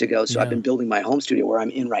 4 months ago. So I've been building my home studio where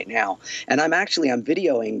I'm in right now. And I'm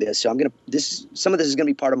videoing this. So some of this is going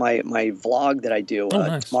to be part of my vlog that I do.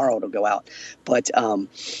 Nice. Tomorrow it'll go out. But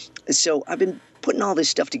so I've been putting all this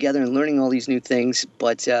stuff together and learning all these new things.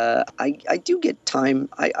 But I do get time.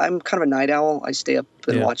 I'm kind of a night owl. I stay up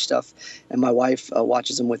and watch stuff. And my wife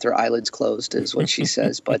watches them with her eyelids closed, is what she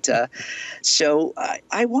says. But so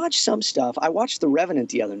I watch some stuff. I watched The Revenant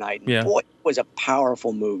the other night. And boy, it was a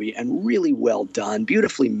powerful movie and really well done,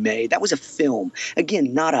 beautifully made. That was a film.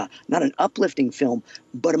 Again, not an uplifting film,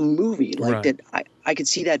 but a movie like that. I could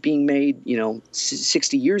see that being made,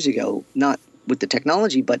 60 years ago, not with the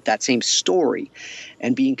technology, but that same story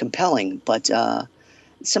and being compelling. But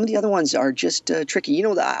some of the other ones are just tricky.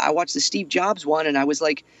 I watched the Steve Jobs one and I was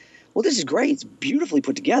like, well, this is great. It's beautifully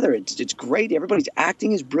put together. It's great. Everybody's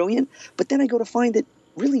acting is brilliant. But then I go to find that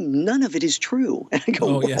really none of it is true. And I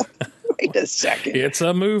go, wait a second. It's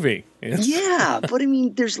a movie. Yeah. But I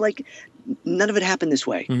mean, there's like, none of it happened this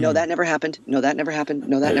way. No, that never happened. No, that never happened.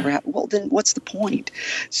 No, that never happened. Well, then what's the point?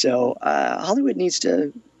 So Hollywood needs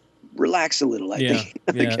to relax a little, I think.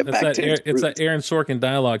 It's that Aaron Sorkin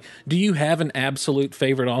dialogue. Do you have an absolute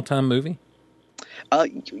favorite all-time movie?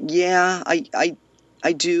 Yeah,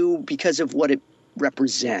 I do, because of what it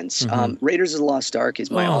represents. Raiders of the Lost Ark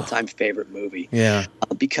is my all-time favorite movie. Yeah.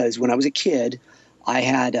 Because when I was a kid, I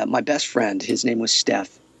had my best friend, his name was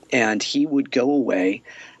Steph, and he would go away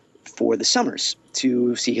for the summers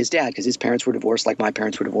to see his dad, because his parents were divorced like my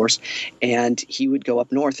parents were divorced, and he would go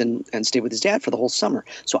up north and stay with his dad for the whole summer.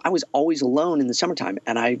 So I was always alone in the summertime,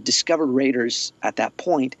 and I discovered Raiders at that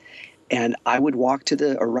point, and I would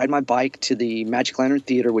ride my bike to the Magic Lantern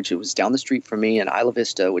Theater, which was down the street from me, in Isla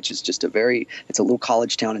Vista, which is just it's a little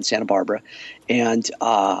college town in Santa Barbara, and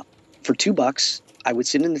for $2, I would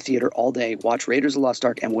sit in the theater all day, watch Raiders of the Lost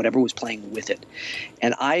Ark and whatever was playing with it.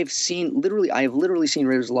 And I have literally seen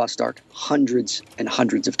Raiders of the Lost Ark hundreds and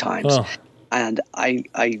hundreds of times. Oh. And I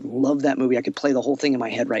love that movie. I could play the whole thing in my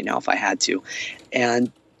head right now if I had to.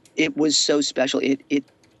 And it was so special. It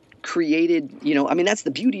created, that's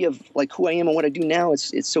the beauty of like who I am and what I do now.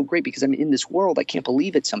 It's so great because I'm in this world. I can't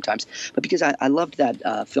believe it sometimes, but because I loved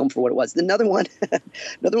that film for what it was. Another one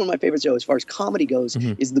of my favorites, Joe, as far as comedy goes,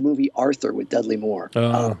 is the movie Arthur with Dudley Moore.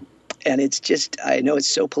 And it's just, I know it's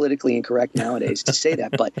so politically incorrect nowadays to say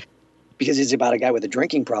that, but because it's about a guy with a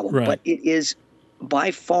drinking problem, but it is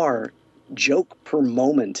by far joke per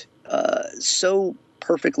moment, so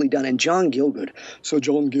perfectly done. And John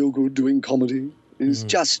Gielgud doing comedy is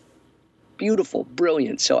just beautiful,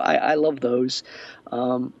 brilliant. So I love those.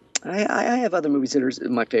 I have other movies that are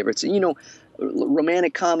my favorites.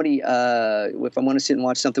 Romantic comedy, if I want to sit and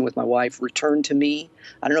watch something with my wife, Return to Me.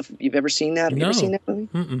 I don't know if you've ever seen that. Have you ever seen that movie?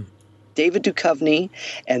 Mm-mm. David Duchovny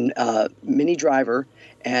and Minnie Driver.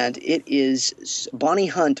 And it is, Bonnie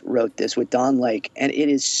Hunt wrote this with Don Lake, and it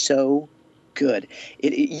is so good.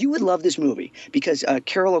 You would love this movie because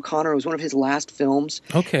Carroll O'Connor was one of his last films.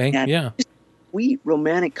 Okay, yeah. Sweet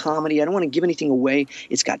romantic comedy. I don't want to give anything away.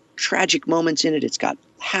 It's got tragic moments in it. It's got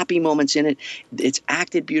happy moments in it. It's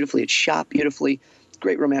acted beautifully. It's shot beautifully.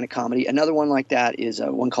 Great romantic comedy. Another one like that is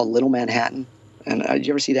one called Little Manhattan. And did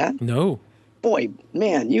you ever see that? No. Boy,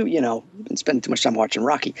 man, you've been spending too much time watching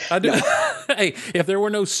Rocky. I do. Hey, if there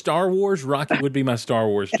were no Star Wars, Rocky would be my Star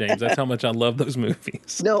Wars, James. That's how much I love those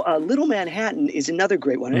movies. No, Little Manhattan is another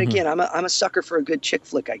great one. And again, I'm a sucker for a good chick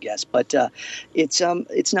flick, I guess. But it's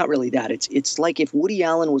not really that. It's like if Woody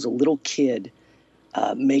Allen was a little kid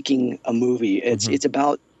making a movie. It's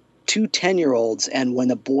about two 10-year-olds, and when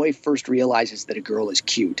the boy first realizes that a girl is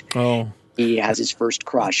cute, he has his first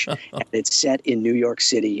crush. And it's set in New York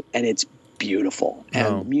City, and it's beautiful,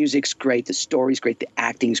 and music's great, the story's great, the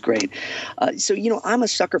acting's great. So I'm a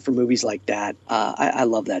sucker for movies like that. I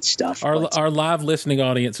love that stuff. Our live listening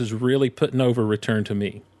audience is really putting over Return to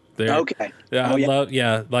Me. Okay.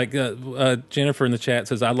 Yeah, like Jennifer in the chat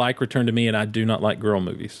says, I like Return to Me, and I do not like girl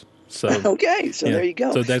movies. So there you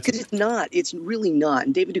go. So that's because it's really not.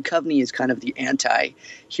 And David Duchovny is kind of the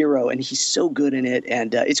anti-hero, and he's so good in it,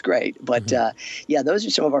 and it's great. But those are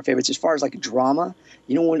some of our favorites. As far as like drama,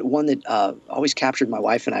 one that always captured my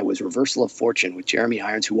wife and I was Reversal of Fortune with Jeremy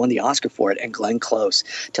Irons, who won the Oscar for it, and Glenn Close,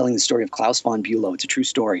 telling the story of Klaus von Bülow. It's a true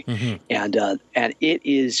story, and it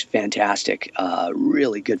is fantastic.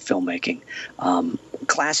 Really good filmmaking.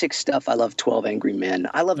 Classic stuff. I love 12 Angry Men.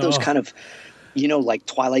 I love those kind of like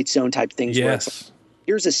Twilight Zone type things. Yes.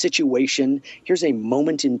 here's a situation, here's a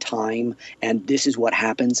moment in time, and this is what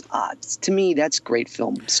happens. To me, that's great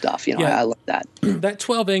film stuff. You know, I love that. That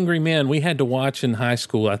 12 Angry Men we had to watch in high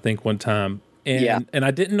school, I think, one time. And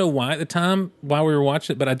I didn't know why at the time, why we were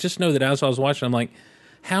watching it, but I just know that as I was watching, I'm like,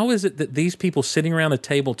 how is it that these people sitting around a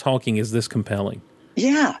table talking is this compelling?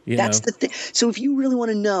 Yeah, that's the thing. So if you really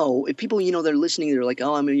want to know, if people, they're listening, they're like,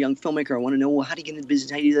 oh, I'm a young filmmaker. I want to know, well, how do you get into business?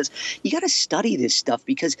 How do you do this? You got to study this stuff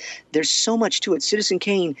because there's so much to it. Citizen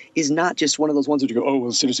Kane is not just one of those ones that you go, oh,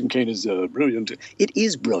 well, Citizen Kane is brilliant. It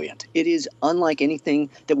is brilliant. It is unlike anything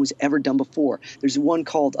that was ever done before. There's one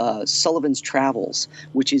called Sullivan's Travels,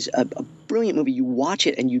 which is a brilliant movie. You watch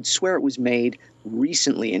it and you'd swear it was made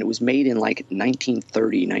recently, and it was made in like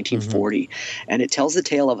 1930, 1940, and it tells the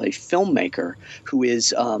tale of a filmmaker who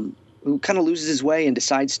is who kind of loses his way and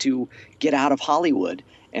decides to get out of Hollywood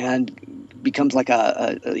and becomes like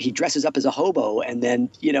he dresses up as a hobo, and then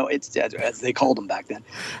it's as they called him back then.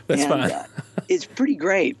 That's fine. It's pretty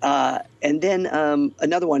great. And then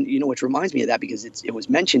another one, which reminds me of that because it was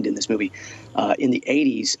mentioned in this movie in the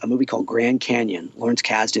 80s, a movie called Grand Canyon, Lawrence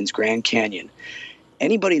Kasdan's Grand Canyon.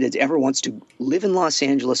 Anybody that ever wants to live in Los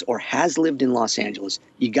Angeles or has lived in Los Angeles,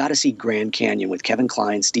 you got to see Grand Canyon with Kevin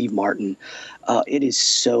Kline, Steve Martin. It is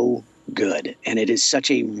so good, and it is such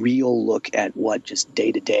a real look at what just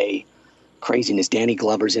day-to-day craziness. Danny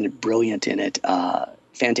Glover's in it, brilliant in it.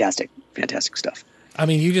 Fantastic stuff. I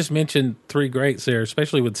mean, you just mentioned three greats there,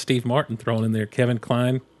 especially with Steve Martin thrown in there. Kevin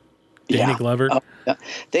Kline, Danny Glover.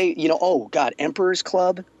 They, Emperor's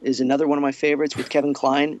Club is another one of my favorites with Kevin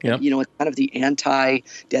Kline. Yep. It's kind of the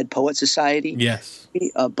anti-Dead Poet Society. Yes.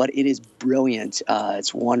 But it is brilliant.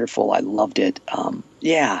 It's wonderful. I loved it. I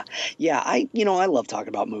love talking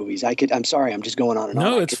about movies. I'm sorry, I'm just going on and on.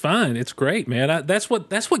 No, it's fine. It's great, man. That's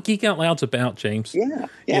what Geek Out Loud's about, James.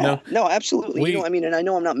 Yeah. No, absolutely. And I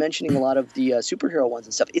know I'm not mentioning a lot of the superhero ones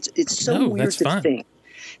and stuff. It's so weird to think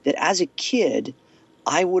that as a kid,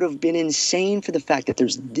 I would have been insane for the fact that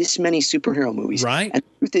there's this many superhero movies. Right. And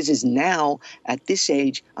the truth is now at this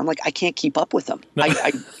age, I'm like, I can't keep up with them. No.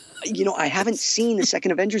 I haven't seen the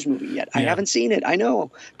second Avengers movie yet. I haven't seen it. I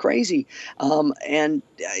know, crazy. And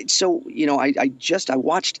so, I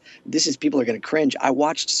watched, people are going to cringe. I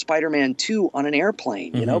watched Spider-Man 2 on an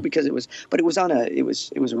airplane, because it was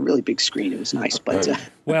a really big screen. It was nice. But,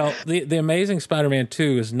 well, the Amazing Spider-Man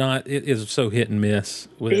 2 is so hit and miss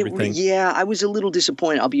with everything. Yeah, I was a little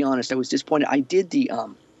disappointed. I'll be honest. I was disappointed. I did the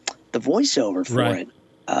voiceover for it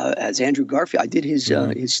as Andrew Garfield. I did his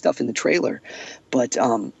stuff in the trailer, but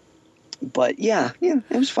yeah, it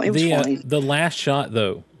was fine. It was fine. The last shot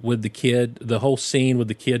though, with the kid, the whole scene with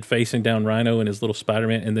the kid facing down Rhino and his little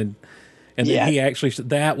Spider-Man, and then he actually,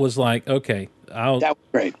 that was like, okay, that was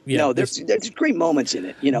great. Yeah, no, there's great moments in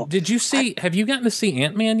it. Did you see? Have you gotten to see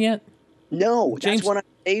Ant-Man yet? No, James, that's what I'm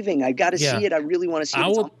saving. I got to see it. I really want to see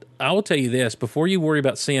it. I will tell you this: before you worry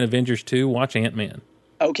about seeing Avengers 2, watch Ant-Man.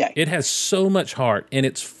 Okay. It has so much heart, and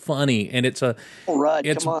it's funny, and it's a Paul Rudd.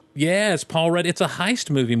 Come on. Yeah, it's Paul Rudd. It's a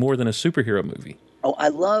heist movie more than a superhero movie. Oh, I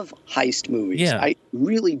love heist movies. Yeah. I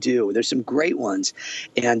really do. There's some great ones,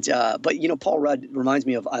 and but Paul Rudd reminds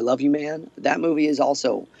me of I Love You, Man. That movie is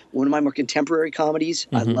also one of my more contemporary comedies.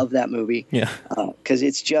 I love that movie. Yeah, because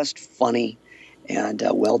it's just funny and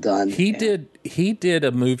well done. He did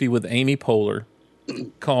a movie with Amy Poehler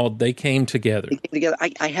called They Came Together.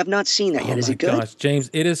 I have not seen that yet. Is it good? Gosh, James,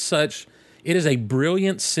 it is a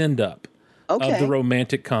brilliant send-up of the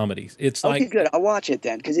romantic comedies. It's like, okay, good. I'll watch it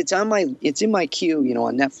then because it's in my queue,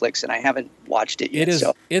 on Netflix, and I haven't watched it yet.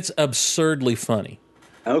 It's absurdly funny.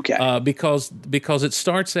 Okay. Because it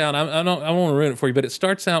starts out. I don't want to ruin it for you, but it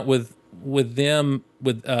starts out with them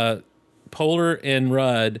with Poehler and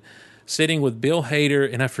Rudd sitting with Bill Hader,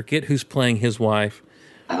 and I forget who's playing his wife.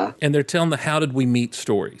 And they're telling the "How did we meet?"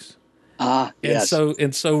 stories. Yes.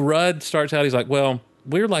 And so Rudd starts out. He's like, "Well,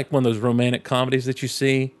 we're like one of those romantic comedies that you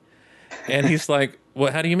see," and he's like,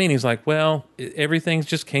 "Well, how do you mean?" He's like, "Well, everything's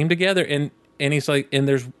just came together." And he's like, "And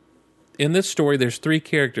there's in this story, there's three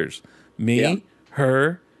characters: me,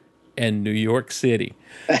 her, and New York City."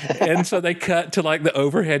 And so they cut to like the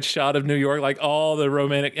overhead shot of New York, like all the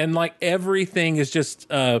romantic, and like everything is just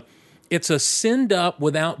it's a send up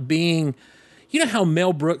without being. You know how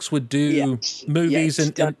Mel Brooks would do movies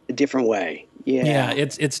and a different way. Yeah,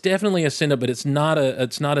 it's definitely a send up, but it's not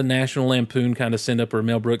a National Lampoon kind of send up or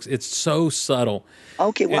Mel Brooks. It's so subtle.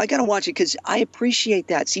 Okay, well, I got to watch it because I appreciate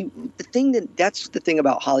that. See, that's the thing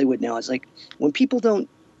about Hollywood now is like when people don't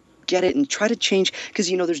get it and try to change, because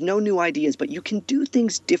there's no new ideas, but you can do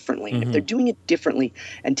things differently. If they're doing it differently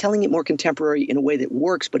and telling it more contemporary in a way that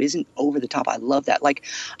works but isn't over the top, I love that. Like,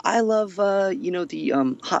 I love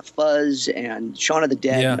the Hot Fuzz and Shaun of the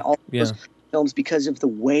Dead and all those films, because of the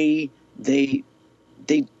way they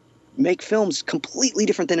make films completely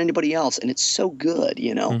different than anybody else, and it's so good.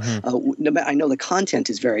 I know the content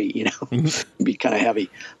is very be kind of heavy,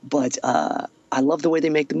 but I love the way they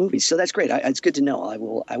make the movies, so that's great. It's good to know. I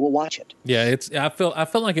will watch it. Yeah, I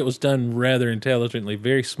felt like it was done rather intelligently,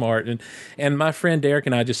 very smart, and my friend Derek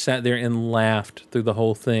and I just sat there and laughed through the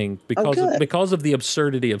whole thing because of the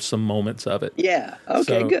absurdity of some moments of it. Yeah. Okay.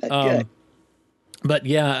 So, good. But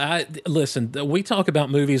yeah, listen. We talk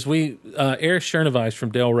about movies. Eric Chernovich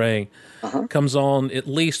from Del Rey comes on at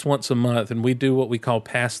least once a month, and we do what we call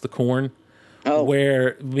Pass the Corn.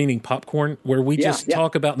 Meaning popcorn, where we just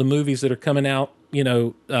talk about the movies that are coming out, in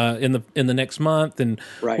the next month, and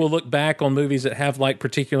we'll look back on movies that have like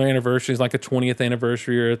particular anniversaries, like a 20th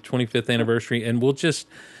anniversary or a 25th anniversary, and we'll just.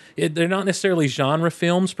 They're not necessarily genre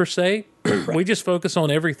films per se. We just focus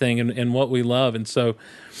on everything and what we love, and so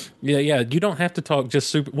you don't have to talk just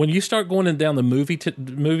super. When you start going down the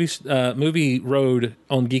movie road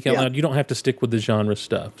on Geek Out Loud, you don't have to stick with the genre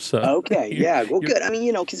stuff. So good. I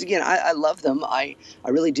mean, because again, I love them. I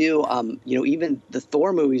really do. Even the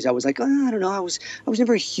Thor movies, I was like, I don't know. I was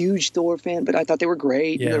never a huge Thor fan, but I thought they were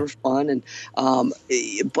great and they were fun. And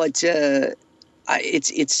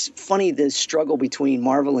it's funny, the struggle between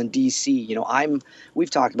Marvel and DC. We've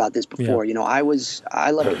talked about this before.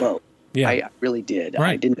 I loved both. Yeah. I really did. Right.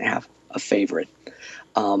 I didn't have a favorite.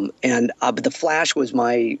 But the Flash was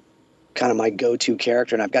my go-to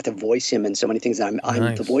character, and I've got to voice him in so many things. I'm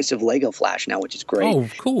the voice of Lego Flash now, which is great. Oh,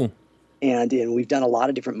 cool. And we've done a lot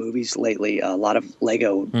of different movies lately. A lot of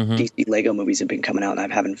DC Lego movies have been coming out, and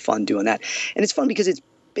I'm having fun doing that. And it's fun because it's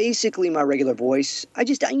basically my regular voice. I'm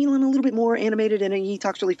a little bit more animated, and he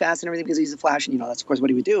talks really fast and everything because he's the Flash, and that's of course what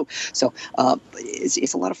he would do. So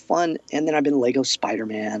it's a lot of fun. And then I've been Lego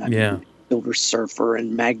Spider-Man. I've been Silver Surfer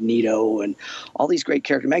and Magneto and all these great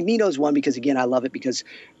characters. Magneto's one because again I love it because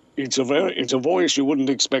it's a voice you wouldn't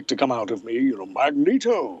expect to come out of me.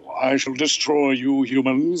 Magneto, I shall destroy you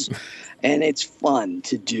humans, and it's fun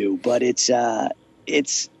to do. But it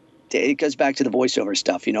goes back to the voiceover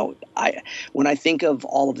stuff. When I think of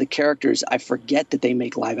all of the characters, I forget that they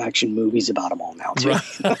make live action movies about them all now too.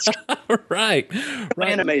 Right.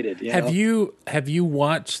 Animated. Have you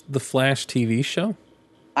watched the Flash TV show?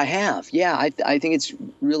 I have. Yeah, I think it's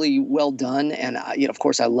really well done, and of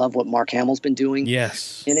course I love what Mark Hamill's been doing.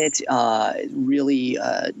 Yes, and it's really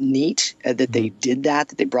neat that they did that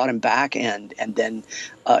they brought him back and then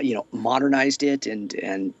modernized it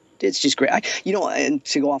and. It's just great. And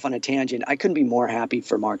to go off on a tangent, I couldn't be more happy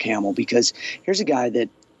for Mark Hamill because here's a guy that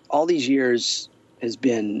all these years has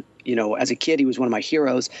been, as a kid, he was one of my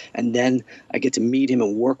heroes. And then I get to meet him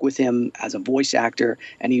and work with him as a voice actor.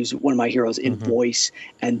 And he was one of my heroes in voice.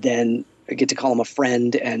 And then I get to call him a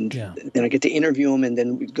friend. And then I get to interview him. And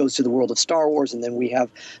then it goes to the world of Star Wars. And then we have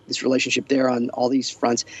this relationship there on all these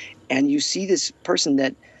fronts. And you see this person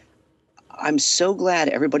that I'm so glad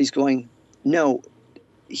everybody's going, no,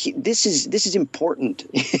 this is important,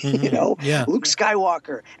 Luke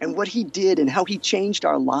Skywalker and what he did and how he changed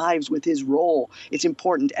our lives with his role. It's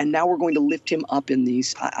important. And now we're going to lift him up in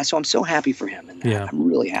these. So I'm so happy for him. And I'm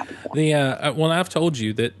really happy for him. Well, I've told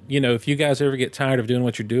you that, if you guys ever get tired of doing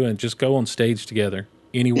what you're doing, just go on stage together.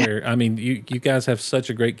 Anywhere. I mean, you guys have such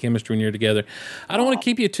a great chemistry when you're together. I don't want to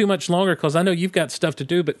keep you too much longer because I know you've got stuff to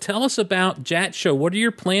do, but tell us about Jat Show. What are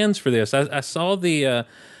your plans for this? I saw the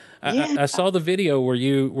I saw the video where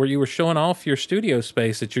you were showing off your studio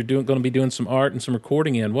space that you're going to be doing some art and some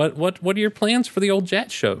recording in. What are your plans for the old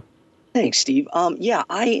Jat Show? Thanks, Steve. I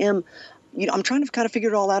am. I'm trying to kind of figure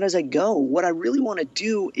it all out as I go. What I really want to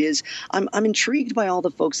do is I'm intrigued by all the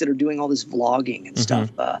folks that are doing all this vlogging and stuff.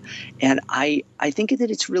 And I think that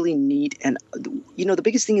it's really neat. And, the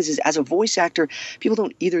biggest thing is as a voice actor, people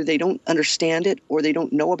they don't understand it or they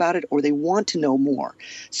don't know about it or they want to know more.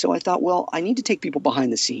 So I thought, well, I need to take people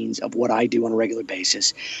behind the scenes of what I do on a regular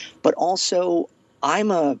basis. But also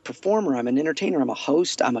I'm a performer. I'm an entertainer. I'm a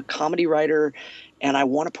host. I'm a comedy writer. And I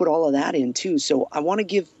want to put all of that in too. So I want to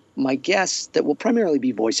give my guests that will primarily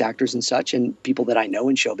be voice actors and such and people that I know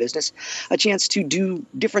in show business a chance to do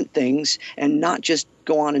different things and not just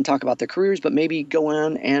go on and talk about their careers, but maybe go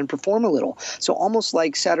on and perform a little. So almost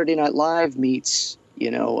like Saturday Night Live meets,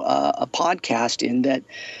 a podcast in that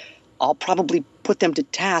I'll probably put them to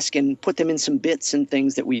task and put them in some bits and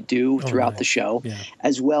things that we do throughout the show,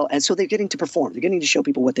 as well. And so they're getting to perform. They're getting to show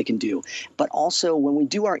people what they can do. But also when we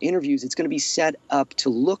do our interviews, it's going to be set up to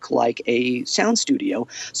look like a sound studio.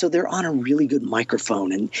 So they're on a really good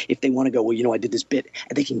microphone. And if they want to go, well, I did this bit,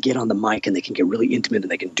 and they can get on the mic and they can get really intimate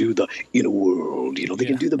and they can do the inner world, they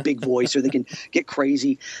can do the big voice or they can get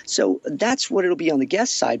crazy. So that's what it'll be on the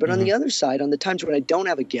guest side. But on the other side, on the times when I don't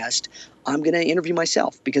have a guest, I'm going to interview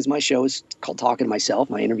myself because my show is called Talking to Myself,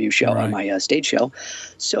 my interview show, my stage show.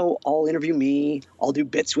 So I'll interview me. I'll do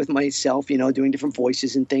bits with myself, doing different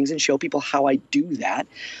voices and things and show people how I do that.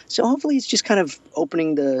 So hopefully it's just kind of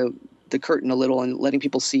opening the curtain a little and letting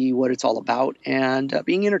people see what it's all about and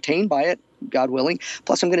being entertained by it, God willing.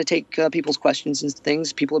 Plus, I'm going to take people's questions and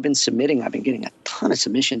things people have been submitting. I've been getting a ton of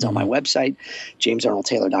submissions on my website,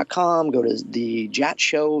 jamesarnoldtaylor.com. Go to the Jat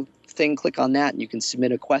Show thing, click on that, and you can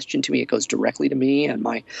submit a question to me. It goes directly to me and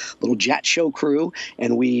my little Jat Show crew,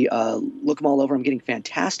 and we look them all over. I'm getting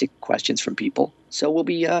fantastic questions from people. So we'll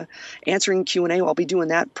be answering Q&A. I'll be doing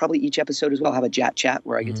that probably each episode as well. I'll have a chat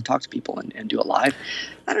where I get to talk to people and do it live.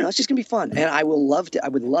 I don't know. It's just going to be fun. And I would love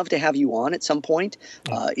to have you on at some point,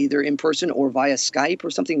 either in person or via Skype or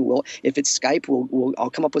something. If it's Skype, I'll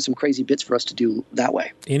come up with some crazy bits for us to do that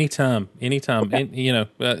way. Anytime. Okay.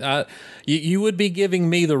 And, you would be giving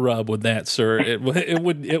me the rub with that, sir. It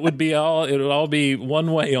would all be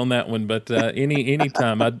one way on that one. But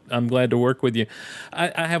anytime, I'm glad to work with you.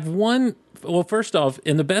 I have one. Well, first off,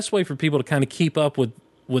 and the best way for people to kind of keep up with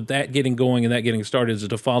that getting going and that getting started is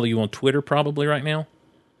to follow you on Twitter probably right now?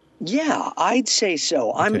 Yeah, I'd say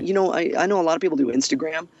so. Okay. I know a lot of people do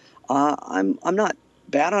Instagram. I'm not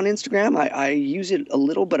bad on Instagram. I use it a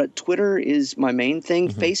little, but Twitter is my main thing.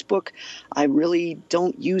 Facebook, I really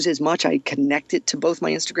don't use as much. I connect it to both my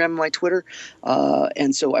Instagram and my Twitter.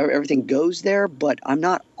 And so everything goes there, but I'm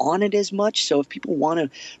not on it as much. So if people want to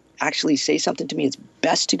actually say something to me, it's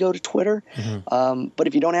best to go to Twitter. But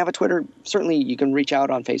if you don't have a Twitter, certainly you can reach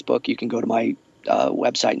out on Facebook. You can go to my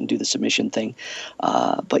website and do the submission thing.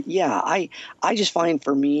 But yeah, I just find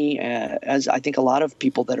for me, as I think a lot of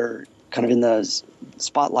people that are kind of in the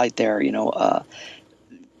spotlight there,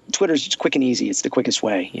 Twitter's just quick and easy. It's the quickest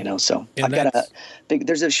way, So and I've got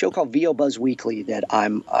there's a show called VO Buzz Weekly that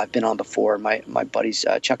I've been on before. My buddies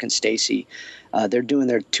Chuck and Stacy, they're doing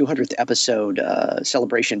their 200th episode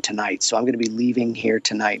celebration tonight. So I'm going to be leaving here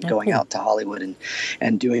tonight, going out to Hollywood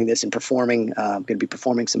and doing this and performing. I'm going to be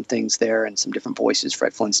performing some things there and some different voices,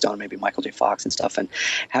 Fred Flintstone, maybe Michael J. Fox and stuff, and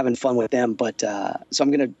having fun with them. But so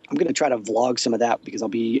I'm going to try to vlog some of that because I'll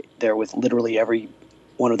be there with literally every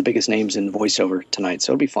one of the biggest names in voiceover tonight,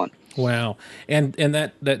 so it'll be fun. Wow. And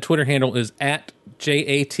that Twitter handle is at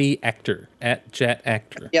JATactor, at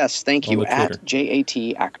JatActor. Yes, thank you, at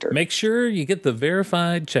JATactor. Make sure you get the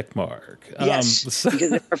verified check mark. Yes,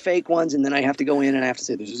 because there are fake ones, and then I have to go in and I have to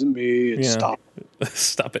say, this isn't me, and stop.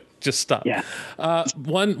 Stop it. Just stop. Yeah.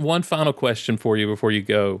 One final question for you before you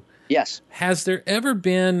go. Yes. Has there ever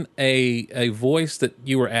been a voice that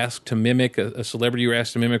you were asked to mimic, a celebrity you were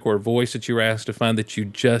asked to mimic, or a voice that you were asked to find that you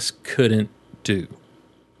just couldn't do?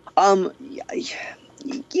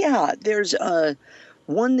 Yeah, there's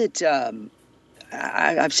one that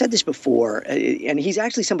I've said this before, and he's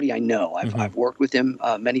actually somebody I know. I've worked with him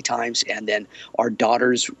many times, and then our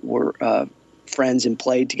daughters were friends and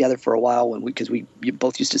played together for a while because we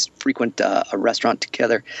both used to frequent a restaurant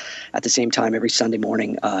together at the same time every Sunday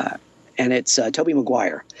morning. And it's Tobey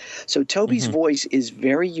Maguire. So Toby's voice is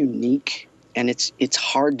very unique, and it's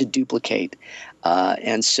hard to duplicate.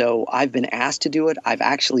 And so I've been asked to do it. I've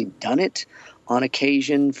actually done it on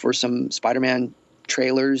occasion for some Spider-Man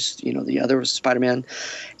trailers, the other Spider-Man.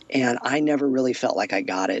 And I never really felt like I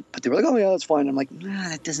got it. But they were like, oh, yeah, that's fine. I'm like,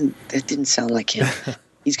 nah, that didn't sound like him.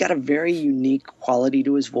 He's got a very unique quality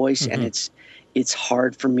to his voice, and it's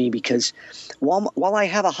hard for me because while I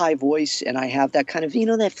have a high voice and I have that kind of,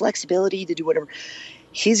 that flexibility to do whatever,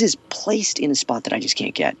 his is placed in a spot that I just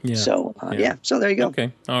can't get. Yeah. So, so there you go.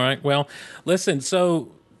 Okay. All right. Well, listen,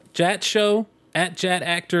 so Jat Show, at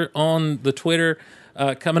JatActor on the Twitter,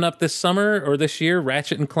 coming up this summer or this year,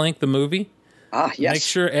 Ratchet and Clank, the movie. Yes. Make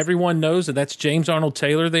sure everyone knows that's James Arnold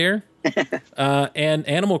Taylor there. And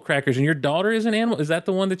Animal Crackers. And your daughter is an animal. Is that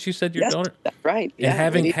the one that you said your daughter? That's right. Yeah,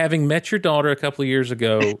 and having met your daughter a couple of years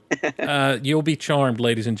ago, you'll be charmed,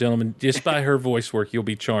 ladies and gentlemen. Just by her voice work, you'll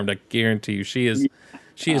be charmed. I guarantee you. She is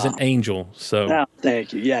an angel. So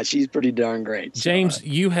thank you. Yeah, she's pretty darn great. James,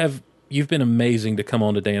 you've been amazing to come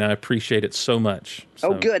on today, and I appreciate it so much. So.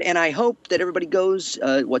 Oh, good. And I hope that everybody goes,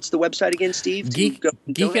 what's the website again, Steve?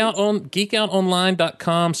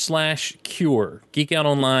 Geekoutonline.com/cure.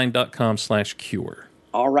 Geekoutonline.com/cure.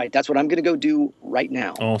 All right. That's what I'm going to go do right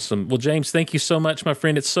now. Awesome. Well, James, thank you so much, my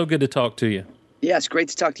friend. It's so good to talk to you. Yes, great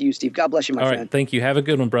to talk to you, Steve. God bless you, my friend. All right. Thank you. Have a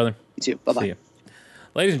good one, brother. You too. Bye-bye. See ya.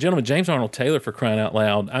 Ladies and gentlemen, James Arnold Taylor, for crying out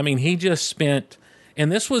loud. I mean, he just spent,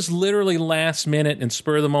 and this was literally last minute and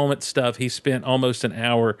spur of the moment stuff. He spent almost an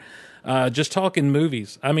hour just talking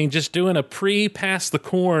movies. I mean, just doing a pass the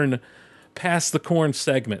corn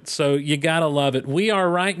segment. So you gotta love it. We are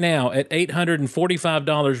right now at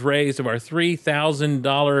 $845 raised of our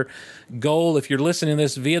 $3,000 goal. If you're listening to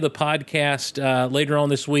this via the podcast later on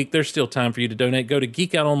this week, there's still time for you to donate. Go to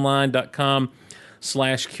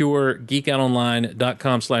geekoutonline.com/cure.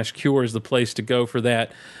 geekoutonline.com/cure is the place to go for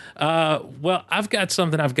that. Well, I've got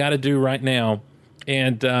something I've got to do right now.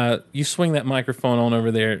 And you swing that microphone on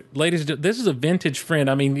over there. Ladies, this is a vintage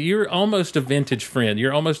friend. I mean, you're almost a vintage friend.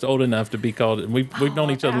 You're almost old enough to be called. We've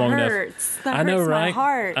known each other long enough. That hurts my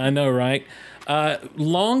heart. I know, right?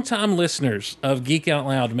 Longtime listeners of Geek Out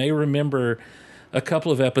Loud may remember a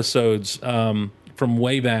couple of episodes from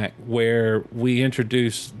way back where we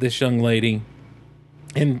introduced this young lady.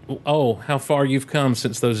 And, how far you've come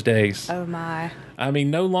since those days. Oh, my. I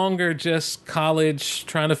mean, no longer just college,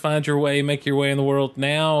 trying to find your way, make your way in the world.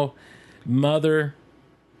 Now, mother,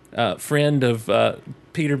 friend of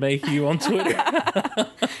Peter Mayhew on Twitter.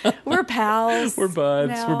 We're pals. We're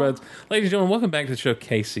buds. Now. We're buds. Ladies and gentlemen, welcome back to the show,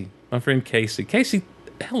 Casey. My friend Casey. Casey,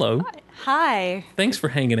 hello. Hi. Thanks for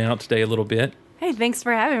hanging out today a little bit. Hey, thanks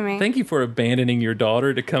for having me. Thank you for abandoning your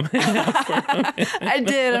daughter to come hang out for me. I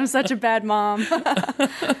did. I'm such a bad mom.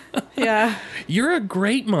 Yeah. You're a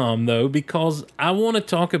great mom, though, because I want to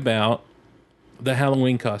talk about the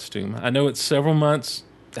Halloween costume. I know it's several months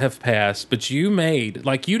have passed, but you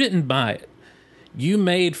didn't buy it. You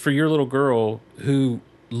made for your little girl who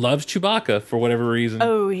loves Chewbacca for whatever reason.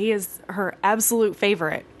 Oh, he is her absolute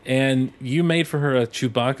favorite. And you made for her a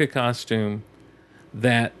Chewbacca costume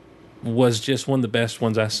that was just one of the best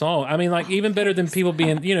ones I saw. I mean, like, even better than people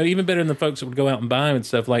being, even better than the folks that would go out and buy them and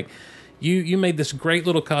stuff. Like, you made this great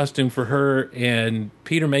little costume for her, and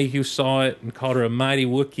Peter Mayhew saw it and called her a mighty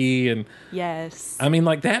Wookiee. And yes. I mean,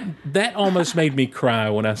 like, that almost made me cry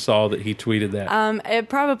when I saw that he tweeted that. It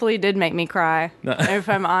probably did make me cry, if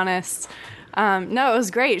I'm honest. No, it was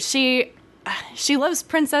great. She loves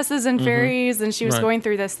princesses and fairies, and she was going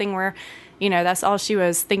through this thing where, that's all she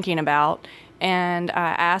was thinking about. And I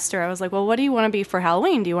asked her, I was like, well, what do you want to be for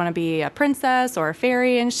Halloween? Do you want to be a princess or a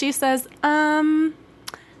fairy? And she says, no,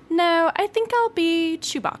 I think I'll be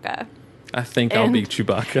Chewbacca. I'll be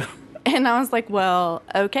Chewbacca. And I was like, well,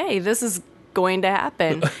 okay, this is going to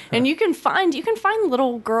happen. And you can find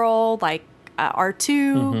little girl, like,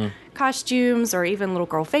 R2 costumes, or even little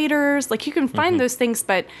girl faders. Like, you can find those things,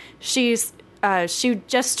 but she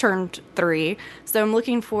just turned 3. So I'm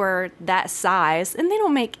looking for that size, and they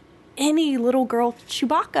don't make any little girl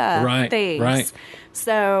Chewbacca things. Right.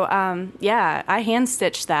 So, I hand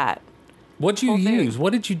stitched that. What'd you use?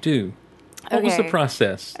 What did you do? What was the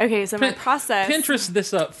process? Okay, so my process. Pinterest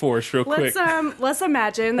this up for us real quick. Let's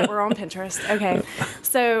imagine that we're on Pinterest. Okay,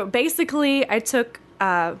 so basically, I took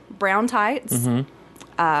brown tights,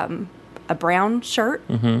 a brown shirt,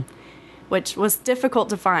 which was difficult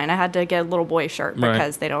to find. I had to get a little boy shirt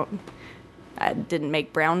because I didn't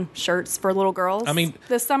make brown shirts for little girls. I mean,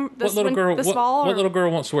 this fall. What little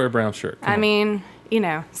girl wants to wear a brown shirt?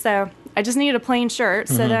 So I just needed a plain shirt.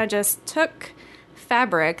 So then I just took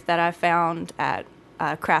fabric that I found at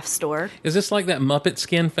a craft store. Is this like that Muppet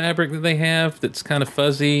skin fabric that they have that's kind of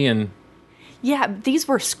fuzzy and? Yeah, these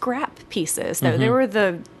were scrap pieces. So they were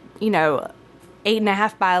the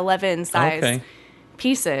 8.5 by 11 size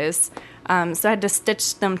pieces. So I had to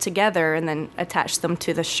stitch them together and then attach them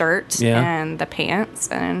to the shirt and the pants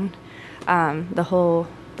and the whole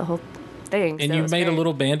thing. And you made a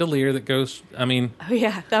little bandolier that goes, Oh,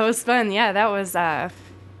 yeah, that was fun. Yeah, that was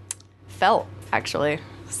felt, actually.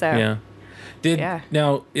 So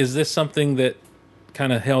Now, is this something that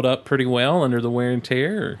kind of held up pretty well under the wear and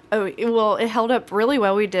tear? Or? Oh, well, it held up really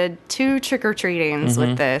well. We did 2 trick-or-treatings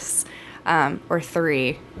with this, or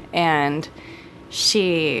 3, and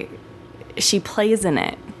she plays in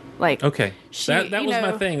it. Like, okay, that was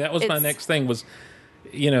my thing. That was my next thing was,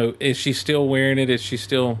 is she still wearing it? Is she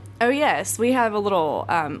still? Oh yes, we have a little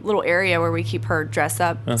area where we keep her dress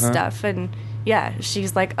up stuff, and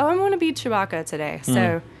she's like, oh, I'm going to be Chewbacca today.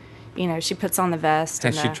 So, she puts on the vest.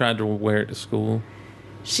 Has she tried to wear it to school?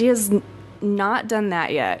 She has not done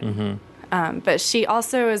that yet. But she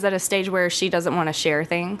also is at a stage where she doesn't want to share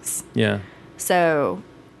things. Yeah. So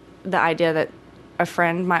the idea that a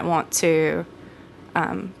friend might want to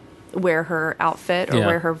wear her outfit or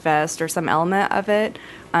wear her vest or some element of it.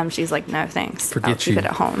 She's like, no, thanks. I'll keep it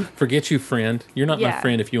at home. Forget you, friend. You're not my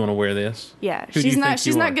friend if you want to wear this. Yeah, she's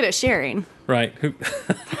not good at sharing. Right.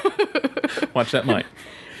 Watch that mic.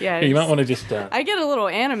 Yeah, you might want to just. I get a little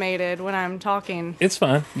animated when I'm talking. It's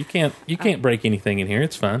fine. You can't break anything in here.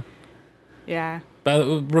 It's fine. Yeah.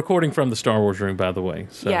 Recording from the Star Wars room, by the way.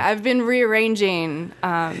 So. Yeah, I've been rearranging.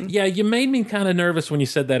 Yeah, you made me kind of nervous when you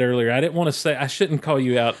said that earlier. I didn't want to say, I shouldn't call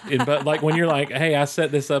you out, but like when you're like, "Hey, I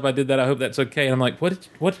set this up, I did that. I hope that's okay." And I'm like,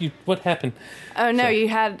 "What happened?" Oh no, you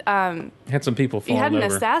had some people fall over. You had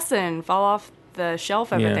an assassin fall off the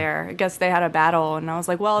shelf over there. I guess they had a battle, and I was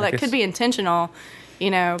like, "Well, that could be intentional."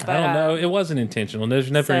 But I don't know. It wasn't intentional. There's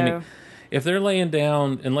never any. If they're laying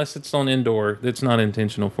down, unless it's on indoor, it's not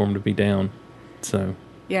intentional for them to be down. So.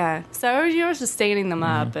 Yeah. So you was just standing them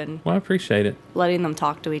up and. Well, I appreciate it. Letting them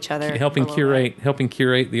talk to each other. Helping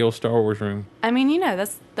curate the old Star Wars room. I mean,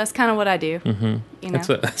 that's kind of what I do. Mm-hmm.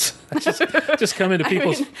 That's just come into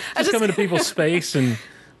people's come into people's space and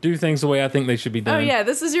do things the way I think they should be done. Oh yeah,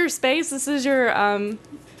 this is your space. This is your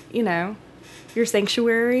your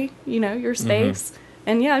sanctuary. Your space.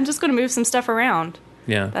 And yeah, I'm just going to move some stuff around.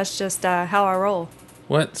 Yeah. That's just how I roll.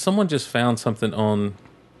 What? Someone just found something on...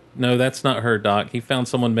 No, that's not her, Doc. He found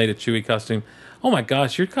someone made a Chewie costume. Oh my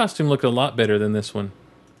gosh, your costume looked a lot better than this one.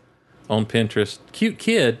 On Pinterest. Cute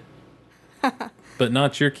kid. But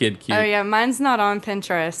not your kid cute. Oh yeah, mine's not on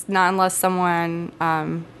Pinterest. Not unless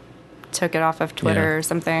someone took it off of Twitter or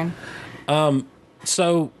something.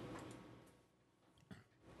 So...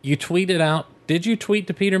 You tweeted out... Did you tweet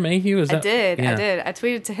to Peter Mayhew? I did. I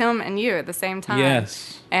tweeted to him and you at the same time.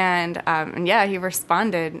 Yes. And yeah, he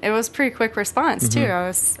responded. It was a pretty quick response too. I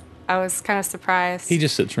was kind of surprised. He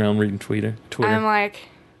just sits around reading Twitter. I'm like,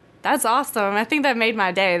 that's awesome. I think that made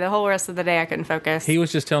my day. The whole rest of the day I couldn't focus. He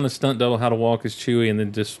was just telling his stunt double how to walk as Chewie and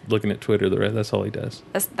then just looking at Twitter. That's all he does.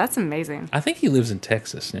 That's amazing. I think he lives in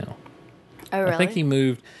Texas now. Oh, really? I think he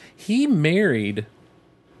moved. He married...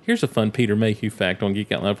 Here's a fun Peter Mayhew fact on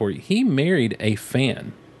Geek Out Loud for you. He married a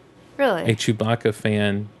fan. Really? A Chewbacca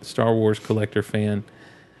fan, Star Wars collector fan.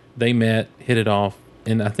 They met, hit it off,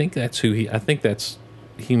 and I think that's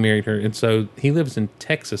he married her. And so he lives in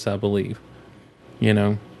Texas, I believe.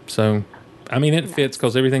 So, I mean, it fits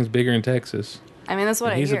because everything's bigger in Texas. I mean, that's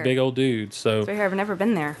what I hear. He's a big old dude. So I've never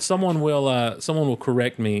been there. Someone will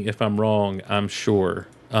correct me if I'm wrong, I'm sure.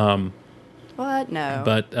 What? No.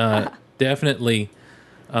 But definitely...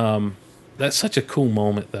 that's such a cool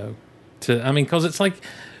moment, though. Because it's like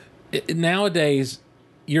nowadays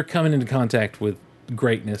you're coming into contact with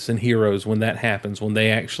greatness and heroes when that happens, when they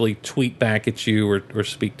actually tweet back at you or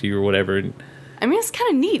speak to you or whatever. I mean, it's kind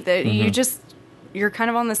of neat that you're kind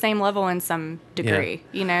of on the same level in some degree,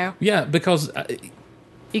 Yeah, because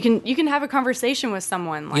you can have a conversation with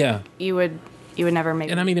someone like you would never make.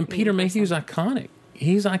 And I mean, and Peter Mayhew's iconic.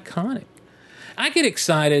 He's iconic. I get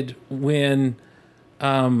excited when.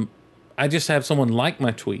 I just have someone like my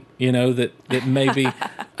tweet, that maybe,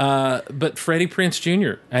 but Freddie Prinze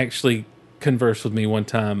Jr. actually conversed with me one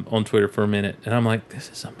time on Twitter for a minute, and I'm like, this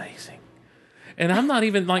is amazing. And I'm not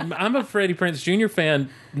even I'm a Freddie Prinze Jr. fan,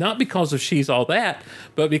 not because of She's All That,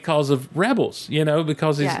 but because of Rebels,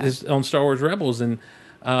 because he's on Star Wars Rebels. And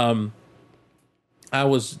I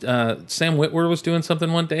was, Sam Witwer was doing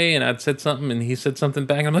something one day, and I'd said something, and he said something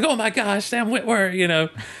back, and I'm like, oh my gosh, Sam Witwer,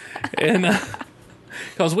 and,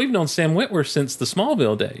 because we've known Sam Witwer since the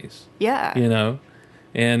Smallville days. Yeah.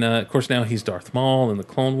 And of course now he's Darth Maul and the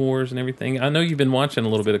Clone Wars and everything. I know you've been watching a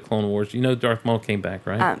little bit of Clone Wars. Darth Maul came back,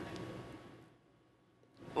 right?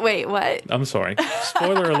 Wait, what? I'm sorry.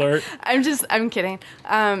 Spoiler alert. I'm kidding.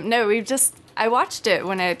 No, I watched it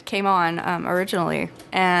when it came on originally,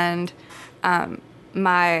 and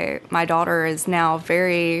my daughter is now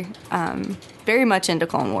very, very much into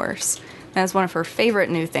Clone Wars. That's one of her favorite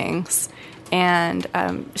new things. And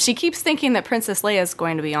she keeps thinking that Princess Leia is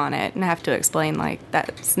going to be on it, and I have to explain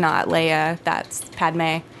that's not Leia, that's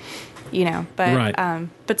Padme, But right.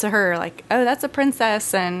 But to her, oh, that's a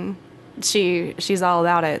princess, and she's all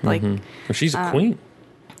about it. Well, she's a queen.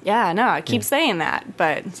 Yeah, no, I keep saying that,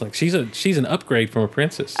 but it's like she's an upgrade from a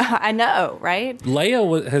princess. I know, right?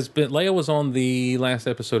 Leia was on the last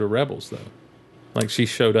episode of Rebels though. She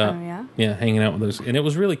showed up. Oh, yeah, hanging out with those, and it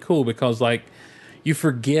was really cool because you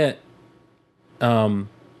forget.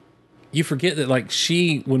 You forget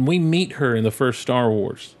that when we meet her in the first Star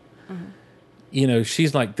Wars,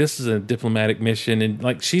 she's like, this is a diplomatic mission,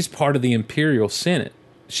 and she's part of the Imperial Senate.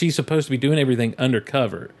 She's supposed to be doing everything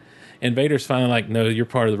undercover, and Vader's finally like, no, you're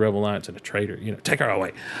part of the Rebel Alliance and a traitor. Take her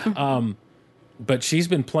away. But she's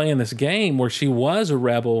been playing this game where she was a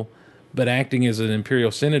rebel, but acting as an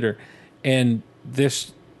Imperial senator. And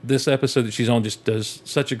this episode that she's on just does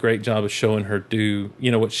such a great job of showing her do,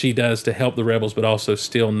 what she does to help the rebels, but also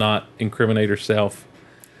still not incriminate herself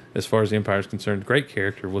as far as the Empire is concerned. Great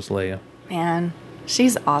character was Leia. Man,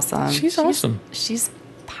 she's awesome. She's awesome. She's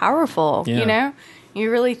powerful, Yeah.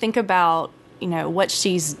 You really think about, what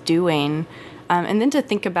she's doing. And then to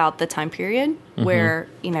think about the time period where,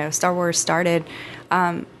 Star Wars started,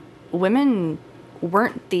 women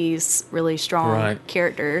weren't these really strong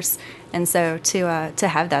characters. And so to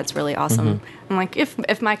have that's really awesome. I'm like,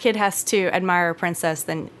 if my kid has to admire a princess,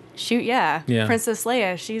 then shoot, yeah. Princess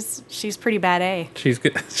Leia, she's pretty bad A. She's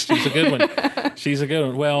good. She's a good one. She's a good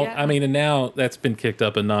one. Well, Yeah. I mean, and now that's been kicked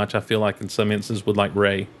up a notch, I feel like, in some instances with like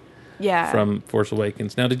Rey. Yeah. From Force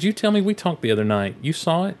Awakens. Now, did you tell me we talked the other night? You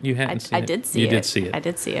saw it? You hadn't seen it? I did see it. You did see it. I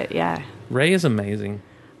did see it, yeah. Rey is amazing.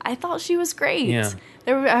 I thought she was great. Yeah.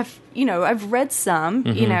 I've read some,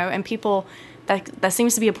 and people, that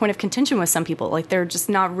seems to be a point of contention with some people. Like, they're just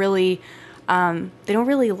not really, they don't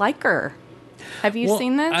really like her. Have you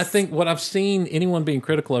seen this? I think what I've seen, anyone being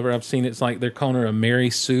critical of her, I've seen it's like they're calling her a Mary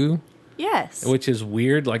Sue. Yes. Which is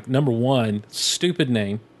weird. Like, number one, stupid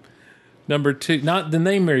name. Number two, not the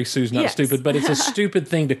name Mary Sue's not stupid, but it's a stupid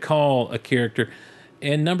thing to call a character.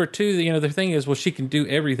 And number two, the thing is, well, she can do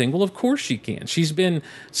everything. Well, of course she can. She's been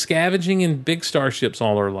scavenging in big starships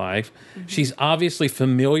all her life. Mm-hmm. She's obviously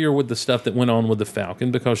familiar with the stuff that went on with the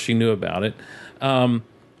Falcon because she knew about it.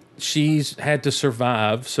 She's had to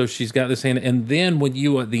survive, so she's got this hand. And then when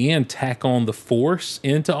you, at the end, tack on the Force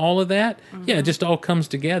into all of that, it just all comes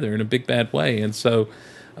together in a big, bad way. And so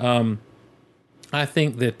I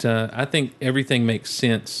think that everything makes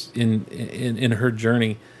sense in her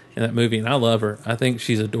journey in that movie, and I love her. I think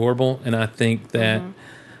she's adorable, and I think that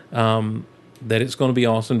that it's going to be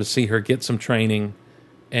awesome to see her get some training.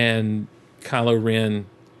 And Kylo Ren,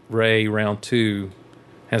 Rey, round 2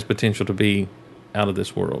 has potential to be out of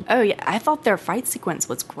this world. Oh yeah, I thought their fight sequence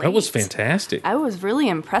was great. That was fantastic. I was really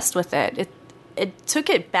impressed with it. It took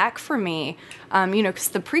it back for me, because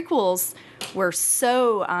the prequels were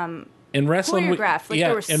so. In wrestling, choreographed.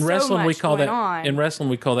 there was in wrestling, we call that. In wrestling,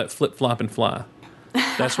 we call that flip, flop, and fly.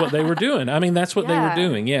 That's what they were doing. I mean, that's what they were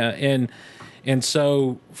doing. Yeah, and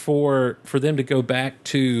so for them to go back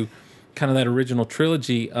to kind of that original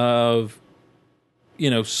trilogy of,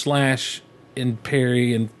 Slash and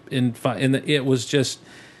Perry and it was just.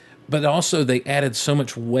 But also, they added so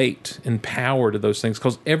much weight and power to those things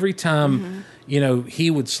because every time, he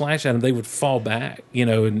would slash at them, they would fall back,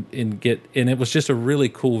 and get. And it was just a really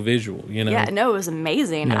cool visual, Yeah, no, it was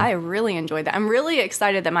amazing. Yeah. I really enjoyed that. I'm really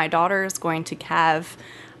excited that my daughter is going to have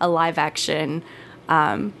a live action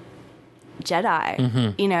Jedi.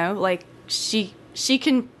 Like she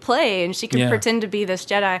can play and she can pretend to be this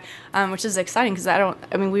Jedi, which is exciting because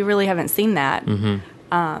we really haven't seen that.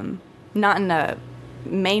 Not in a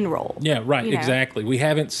main role. Yeah, right, exactly. We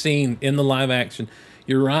haven't seen in the live action.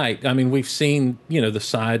 You're right. I mean, we've seen, the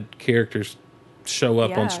side characters show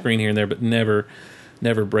up on screen here and there, but never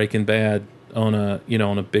Breaking Bad on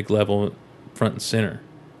a big level front and center.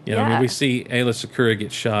 I mean, we see Ayla Secura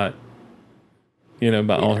get shot,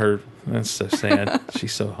 by all her, that's so sad.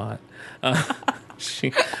 She's so hot.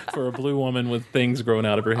 For a blue woman with things growing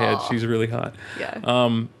out of her head, she's really hot.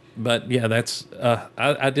 Yeah. But yeah, that's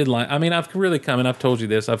I did like. I mean, I've really come, and I've told you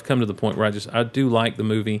this. I've come to the point where I do like the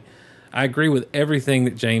movie. I agree with everything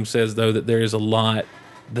that James says, though, that there is a lot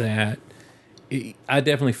that I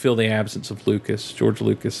definitely feel the absence of George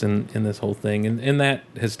Lucas, in this whole thing, and that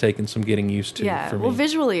has taken some getting used to. Yeah. For me. Well,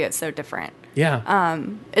 visually, it's so different. Yeah.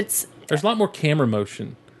 There's a lot more camera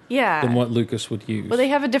motion. Yeah. Than what Lucas would use. Well, they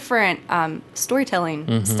have a different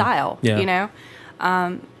storytelling style. Yeah.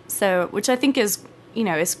 So, which I think is.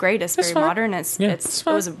 It's great. It's very modern. It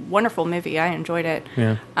was a wonderful movie. I enjoyed it.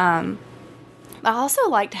 Yeah. I also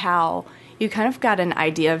liked how you kind of got an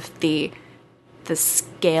idea of the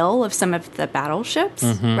scale of some of the battleships,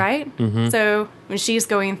 right? Mm-hmm. So when she's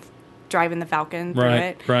driving the Falcon through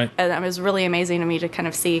it, and it was really amazing to me to kind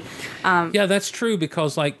of see. Yeah, that's true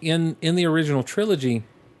because like in the original trilogy,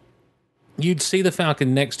 you'd see the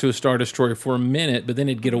Falcon next to a Star Destroyer for a minute, but then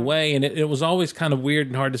it'd get away, and it was always kind of weird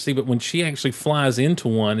and hard to see. But when she actually flies into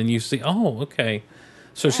one, and you see, oh, okay,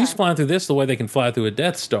 so she's flying through this the way they can fly through a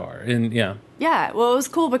Death Star, and yeah. Well, it was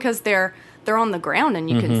cool because they're on the ground, and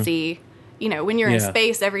you can see, when you're in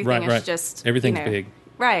space, everything is just everything's big,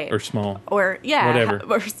 right, or small, or whatever,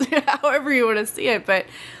 or however you want to see it. But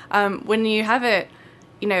when you have it,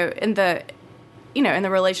 in the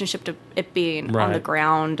relationship to it being on the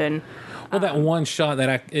ground and. Well, that one shot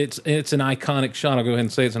it's an iconic shot. I'll go ahead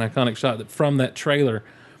and say it's an iconic shot from that trailer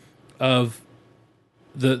of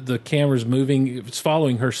the camera's moving, it's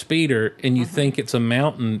following her speeder, and you think it's a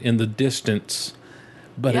mountain in the distance,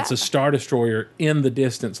 but it's a Star Destroyer in the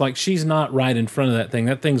distance. Like, she's not right in front of that thing.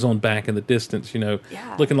 That thing's on back in the distance,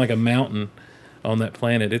 looking like a mountain on that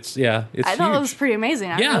planet. It's I thought huge. it was pretty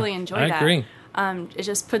amazing. I really enjoyed that. I agree. It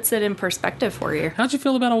just puts it in perspective for you. How'd you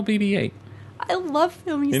feel about old BB-8? I love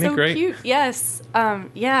him. He's Isn't he so great? cute. Yes.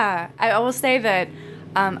 Yeah. I will say that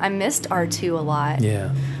I missed R2 a lot.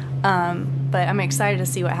 Yeah. But I'm excited to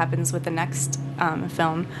see what happens with the next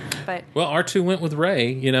film. But Well, R2 went with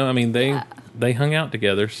Ray. They hung out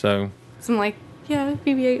together, so I'm like, yeah,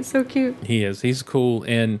 BB-8 is so cute. he is. He's cool.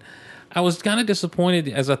 And I was kind of disappointed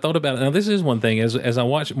as I thought about it. Now, this is one thing. As I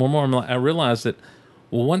watch it more and more, I realized that,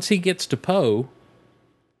 once he gets to Poe,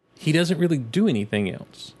 he doesn't really do anything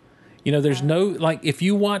else. There's no, like, if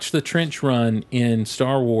you watch the trench run in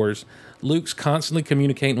Star Wars, Luke's constantly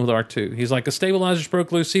communicating with R2. He's like, a stabilizer's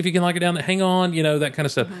broke loose, see if you can lock it down, hang on, that kind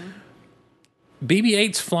of stuff.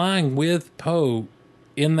 BB-8's flying with Poe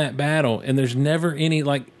in that battle, and there's never any,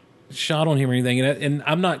 like, shot on him or anything. And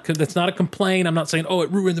I'm not, that's not a complaint. I'm not saying, oh, it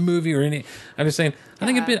ruined the movie or anything. I'm just saying, I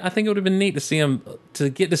think it would have been neat to see him, to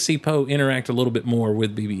get to see Poe interact a little bit more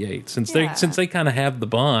with BB-8, since they kind of have the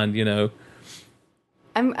bond,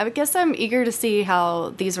 I guess I'm eager to see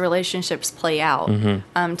how these relationships play out,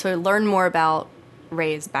 to learn more about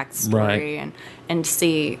Rey's backstory and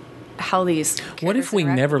see how these. What if we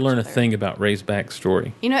never learn a thing about Rey's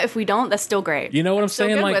backstory? If we don't, that's still great. You know what I'm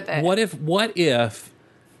saying? Like, what if?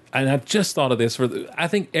 And I just thought of this. I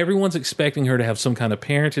think everyone's expecting her to have some kind of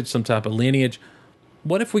parentage, some type of lineage.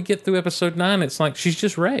 What if we get through episode 9? It's like she's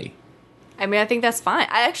just Rey. I mean, I think that's fine.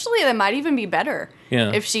 That might even be better.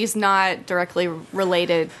 Yeah. If she's not directly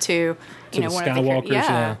related to the one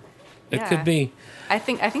Skywalkers. of the It could be. I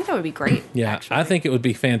think that would be great. Yeah, actually. I think it would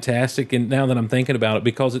be fantastic. And now that I'm thinking about it,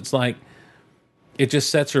 because it's like, it just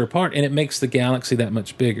sets her apart, and it makes the galaxy that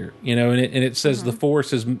much bigger. And it says the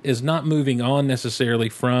Force is not moving on necessarily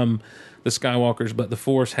from the Skywalkers, but the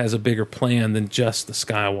Force has a bigger plan than just the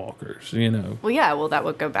Skywalkers. Well, yeah. Well, that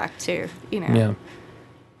would go back to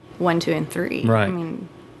 1, 2, and 3. Right. I mean,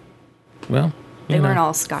 well, they weren't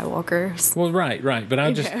all Skywalkers. Well, right. But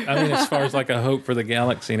I mean, as far as like a hope for the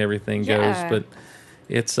galaxy and everything goes, but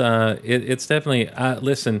it's definitely.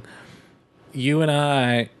 Listen, you and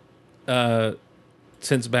I,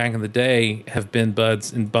 since back in the day, have been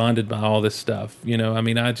buds and bonded by all this stuff. I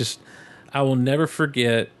mean, I will never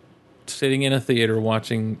forget sitting in a theater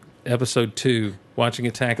watching episode 2, watching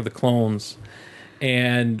Attack of the Clones.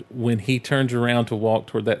 And when he turns around to walk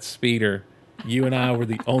toward that speeder, you and I were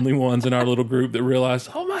the only ones in our little group that realized,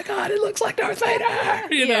 oh my God, it looks like Darth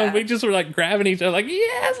Vader. We just were like grabbing each other, like,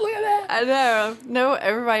 yes, look at that. I know. No,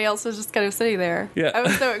 everybody else was just kind of sitting there. Yeah. I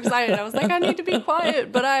was so excited. I was like, I need to be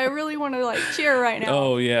quiet, but I really want to cheer right now.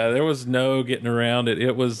 Oh yeah, there was no getting around it.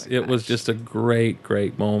 It was just a great,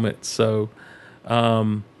 great moment. So,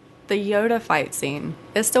 the Yoda fight scene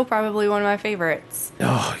is still probably one of my favorites.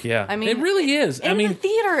 Oh yeah, I mean, it really is. In the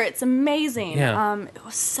theater, it's amazing. Yeah. It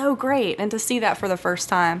was so great, and to see that for the first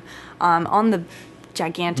time on the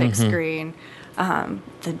gigantic screen,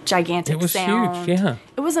 the gigantic sound. Huge. Yeah,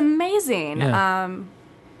 it was amazing. Yeah.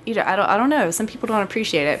 I don't know. Some people don't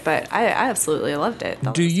appreciate it, but I absolutely loved it.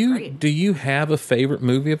 Do you have a favorite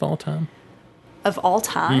movie of all time? Of all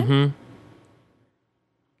time?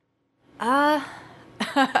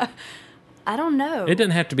 I don't know. It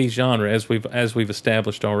doesn't have to be genre, as we've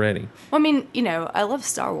established already. Well, I mean, I love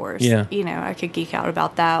Star Wars. Yeah. I could geek out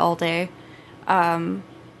about that all day.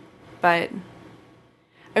 But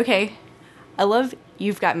okay, I love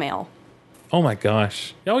You've Got Mail. Oh my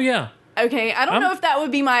gosh. Oh yeah. Okay, I don't know if that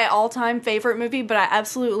would be my all-time favorite movie, but I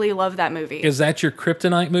absolutely love that movie. Is that your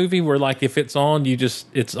kryptonite movie where, like, if it's on,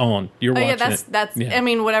 it's on? You're watching it. That's. Yeah. I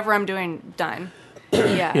mean, whatever I'm doing, done.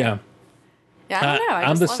 Yeah. Yeah. Yeah, I don't know.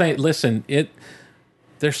 I'm the same. Listen,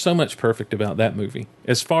 there's so much perfect about that movie.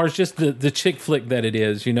 As far as just the chick flick that it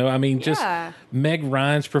is, I mean, just Meg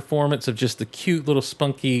Ryan's performance of just the cute little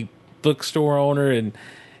spunky bookstore owner,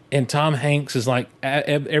 and Tom Hanks is like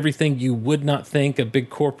everything you would not think a big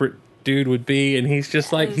corporate dude would be, and he's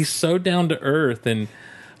just like, he's so down to earth, and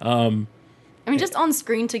I mean, just on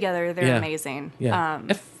screen together, they're amazing. Yeah.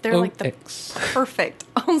 They're like the perfect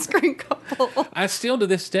on-screen couple. I still, to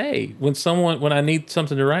this day, when I need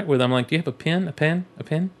something to write with, I'm like, do you have a pen? A pen? A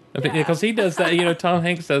pen? Because he does that, Tom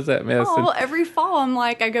Hanks does that mess. Oh, every fall, I'm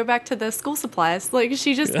like, I go back to the school supplies. Like,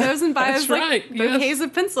 she just goes and buys bouquets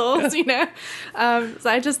of pencils, So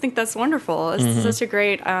I just think that's wonderful. It's such a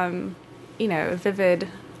great, vivid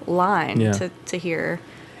line to hear.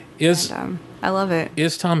 I love it.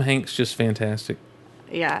 Is Tom Hanks just fantastic?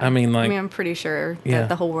 Yeah. I mean, I'm pretty sure that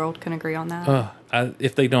the whole world can agree on that.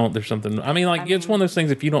 If they don't, there's something. I mean, it's one of those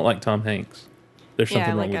things. If you don't like Tom Hanks, there's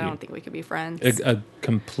something wrong with you. I don't think we could be friends. I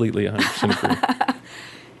completely 100% agree.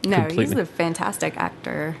 No, completely. He's a fantastic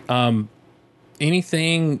actor.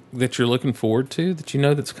 Anything that you're looking forward to that you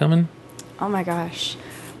know that's coming? Oh my gosh,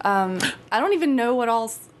 I don't even know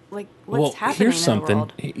what's happening. Here's in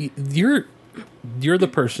something. the world. You're the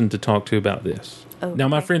person to talk to about this. Okay. Now,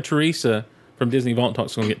 my friend Teresa from Disney Vault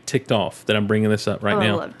Talks is going to get ticked off that I'm bringing this up right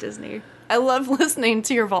now. I love Disney. I love listening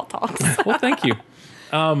to your Vault Talks. Well, thank you.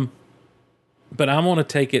 But I want to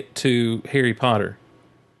take it to Harry Potter,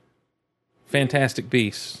 Fantastic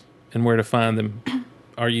Beasts, and Where to Find Them.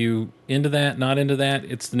 Are you into that? Not into that?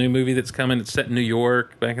 It's the new movie that's coming. It's set in New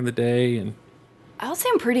York back in the day, and I would say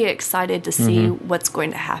I'm pretty excited to see what's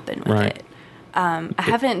going to happen with it. I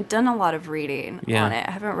haven't done a lot of reading on it.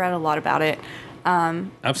 I haven't read a lot about it.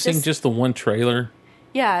 I've seen just the one trailer.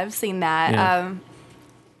 Yeah, I've seen that. Yeah.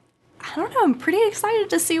 I don't know. I'm pretty excited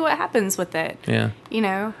to see what happens with it. Yeah.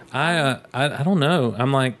 I don't know.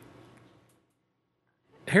 I'm like,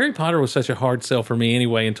 Harry Potter was such a hard sell for me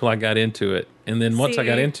anyway until I got into it. And then once I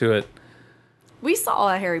got into it, we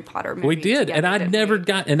saw a Harry Potter movie. We did. Together, and I'd never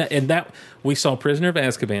gotten, and that, we saw Prisoner of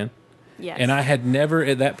Azkaban. Yes. And I had never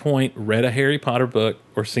at that point read a Harry Potter book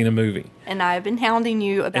or seen a movie. And I've been hounding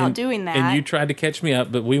you about doing that. And you tried to catch me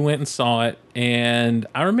up, but we went and saw it. And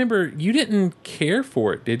I remember you didn't care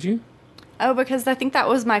for it, did you? Oh, because I think that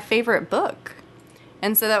was my favorite book.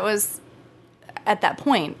 And so that was, at that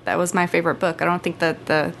point, that was my favorite book. I don't think that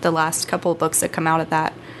the last couple of books that come out at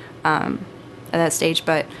that stage.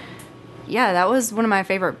 But yeah, that was one of my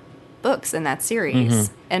favorite books in that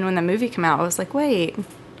series. And when the movie came out, I was like, wait,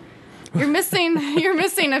 you're missing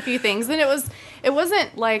a few things. And it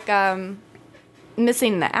wasn't like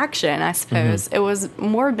missing the action, I suppose. It was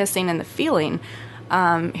more missing in the feeling.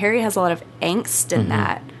 Harry has a lot of angst in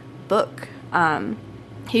that book.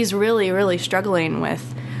 He's really, really struggling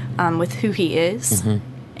with who he is.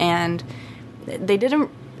 And they didn't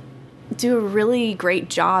do a really great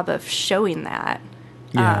job of showing that.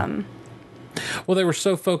 Yeah. Well, they were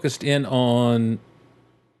so focused in on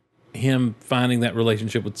him finding that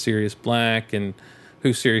relationship with Sirius Black and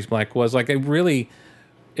who Sirius Black was. Like,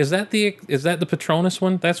 is that the Patronus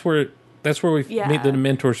one? That's where we meet the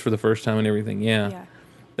mentors for the first time and everything. Yeah.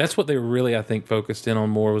 That's what they were really, I think, focused in on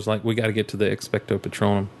more, was like, we got to get to the Expecto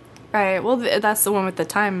Patronum. Right. Well, that's the one with the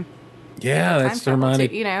time. Yeah, that's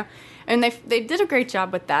reminded. And they did a great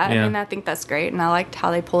job with that. Yeah. I mean, I think that's great, and I liked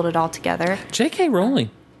how they pulled it all together. J.K. Rowling.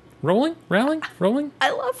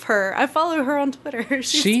 I love her. I follow her on Twitter.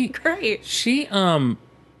 She's great. She look,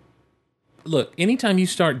 anytime you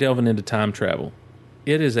start delving into time travel,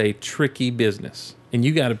 it is a tricky business, and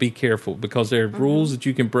you got to be careful because there are rules that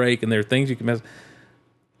you can break and there are things you can mess.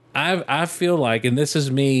 I feel like, and this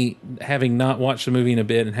is me having not watched the movie in a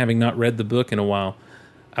bit and having not read the book in a while,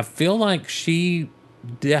 I feel like she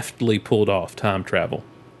deftly pulled off time travel.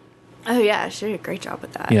 Oh yeah, she did a great job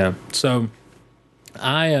with that. Yeah. So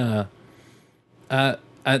I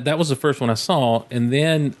that was the first one I saw, and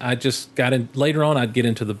then I just got in. Later on, I'd get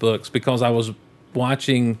into the books because I was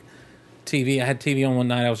watching TV. I had TV on one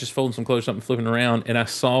night. I was just folding some clothes, something, flipping around, and I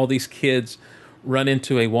saw these kids run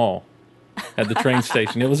into a wall at the train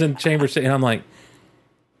station. It was in Chambers City, and I'm like,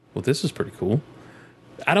 well, this is pretty cool.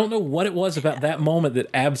 I don't know what it was about that moment that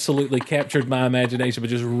absolutely captured my imagination, but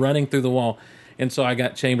just running through the wall. And so I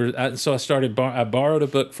got Chambers. I borrowed a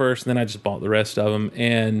book first, and then I just bought the rest of them.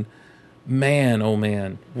 And man, oh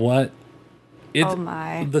man, what? Oh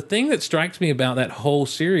my. The thing that strikes me about that whole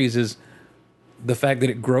series is the fact that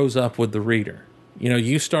it grows up with the reader.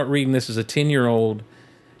 You start reading this as a 10-year-old,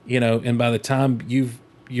 and by the time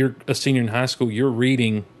you're a senior in high school, you're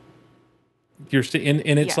reading.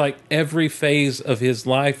 And it's like every phase of his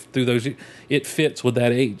life through those, it fits with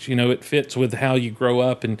that age. It fits with how you grow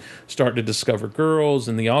up and start to discover girls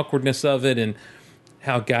and the awkwardness of it, and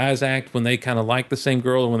how guys act when they kind of like the same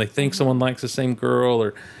girl, or when they think someone likes the same girl,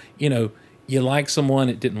 or you like someone,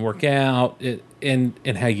 it didn't work out,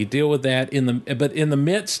 and how you deal with that but in the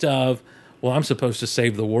midst of, well, I'm supposed to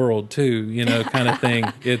save the world too, kind of thing.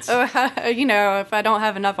 It's if I don't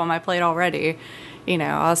have enough on my plate already,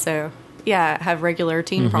 also. Yeah, have regular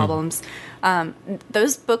teen problems.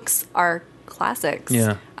 Those books are classics.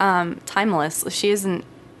 Yeah. Timeless. She is she's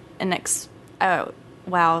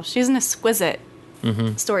an exquisite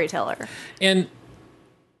storyteller. And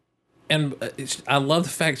I love the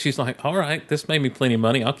fact she's like, all right, this made me plenty of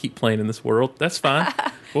money. I'll keep playing in this world. That's fine.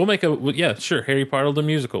 We'll make Harry Potter the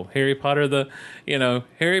musical, Harry Potter the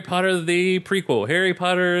prequel, Harry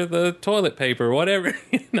Potter the toilet paper, whatever.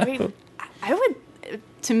 I mean, I would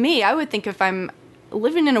to me, I would think if I'm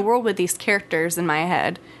living in a world with these characters in my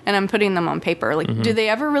head and I'm putting them on paper, like, do they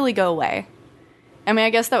ever really go away? I mean, I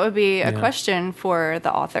guess that would be a question for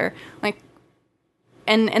the author. Like,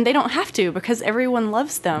 and they don't have to, because everyone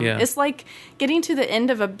loves them. Yeah. It's like getting to the end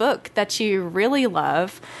of a book that you really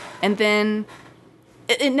love, and then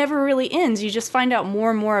it never really ends. You just find out more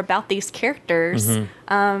and more about these characters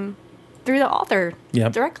through the author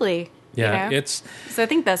directly. Yeah, you know? So I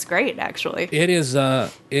think that's great, actually. It is.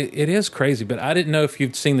 It is crazy, but I didn't know if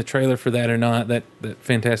you'd seen the trailer for that or not. That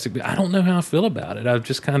fantastic. I don't know how I feel about it. I've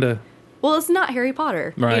just kind of. Well, it's not Harry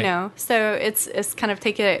Potter, right. you know. So it's kind of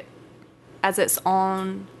take it as its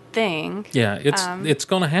own thing. Yeah, it's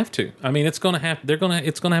going to have to. I mean, it's going to have.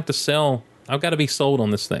 It's going to have to sell. I've got to be sold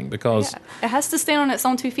on this thing because it has to stand on its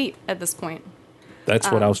own 2 feet at this point.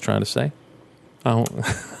 That's what I was trying to say. Oh.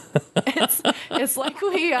 It's like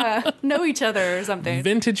we know each other or something.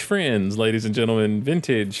 Vintage friends, ladies and gentlemen.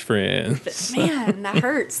 Vintage friends. Man, that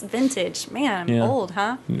hurts. Vintage. Man, I'm old,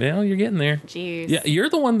 huh? Well, you're getting there. Jeez. Yeah, you're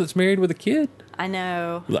the one that's married with a kid. I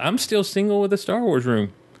know. I'm still single with a Star Wars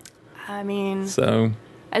room. I mean, so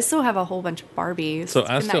I still have a whole bunch of Barbies. So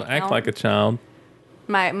I still act like a child.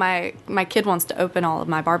 My kid wants to open all of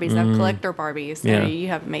my Barbies. I have collector Barbies. Yeah. You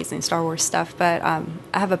have amazing Star Wars stuff, but I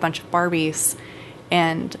have a bunch of Barbies,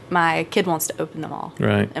 and my kid wants to open them all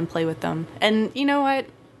and play with them. And you know what?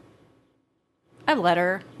 I've let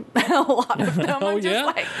her a lot of them. Oh,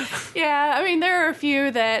 yeah? Yeah. I mean, there are a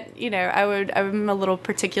few that, you know, I'm a little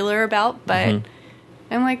particular about, but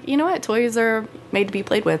I'm like, you know what? Toys are made to be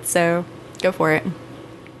played with, so go for it.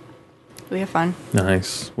 We have fun.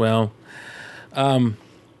 Nice. Well,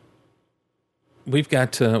 we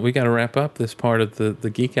got to wrap up this part of the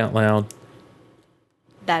Geek Out Loud.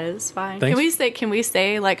 That is fine. Thanks. Can we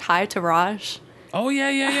say like hi to Raj? Oh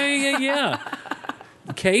yeah.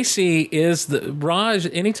 Casey is the Raj.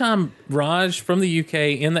 Anytime Raj from the UK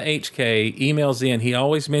in the HK emails in, he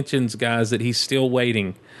always mentions, guys, that he's still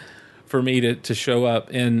waiting for me to show up,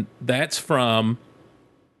 and that's from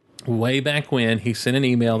way back when he sent an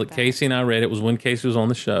email that Casey and I read. It was when Casey was on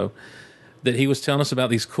the show, that he was telling us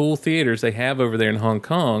about these cool theaters they have over there in Hong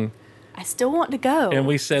Kong. I still want to go. And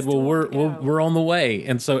we said, well, we're on the way.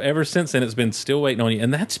 And so ever since then, it's been still waiting on you.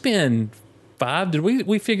 And that's been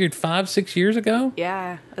we figured 5-6 years ago?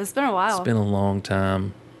 Yeah, it's been a while. It's been a long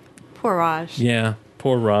time. Poor Raj. Yeah,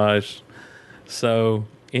 poor Raj. So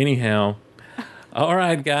anyhow, all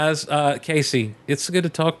right, guys. Casey, it's good to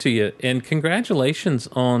talk to you. And congratulations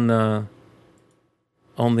on the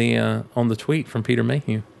tweet from Peter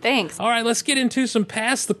Mayhew. Thanks. All right, let's get into some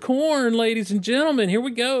Pass the Corn, ladies and gentlemen. Here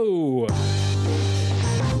we go.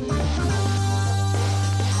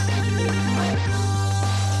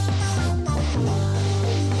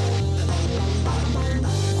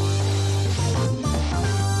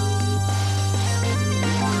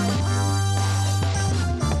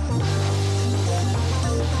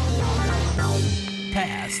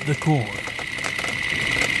 Pass the Corn.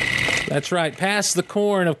 That's right. Pass the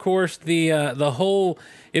Corn. Of course, the whole,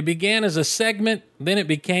 it began as a segment, then it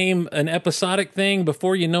became an episodic thing.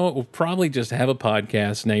 Before you know it, we'll probably just have a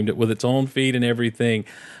podcast named it with its own feed and everything.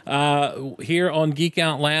 Here on Geek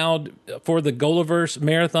Out Loud for the GOLiverse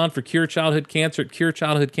Marathon for Cure Childhood Cancer at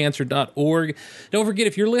curechildhoodcancer.org. Don't forget,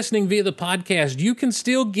 if you're listening via the podcast, you can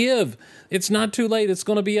still give. It's not too late. It's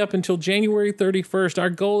going to be up until January 31st. Our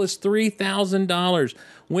goal is $3,000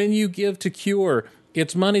 when you give to Cure.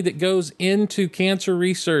 It's money that goes into cancer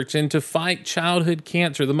research and to fight childhood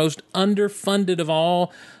cancer, the most underfunded of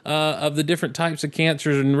all of the different types of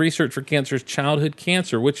cancers, and research for cancer is childhood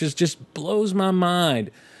cancer, which is just blows my mind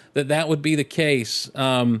that would be the case.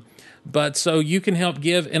 But so you can help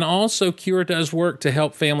give, and also Cure does work to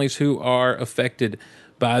help families who are affected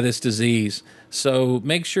by this disease. So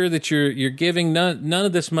make sure that you're giving. None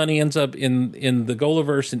of this money ends up in the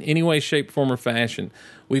GOLiverse in any way, shape, form, or fashion.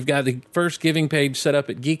 We've got the first giving page set up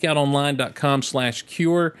at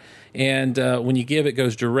geekoutonline.com/cure, and when you give, it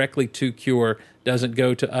goes directly to Cure. Doesn't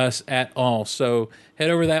go to us at all. So head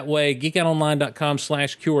over that way,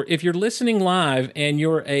 geekoutonline.com/cure. If you're listening live and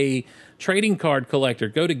you're a trading card collector,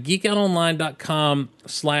 go to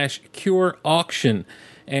geekoutonline.com/cure auction,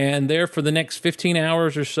 and there for the next 15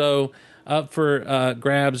 hours or so, up for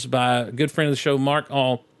grabs by a good friend of the show, Mark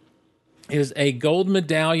All, is a gold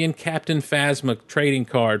medallion Captain Phasma trading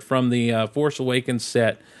card from the Force Awakens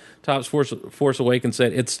set, Topps Force Awakens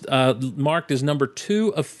set. It's marked as number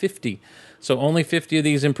 2 of 50. So only 50 of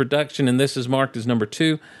these in production, and this is marked as number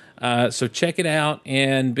 2. So check it out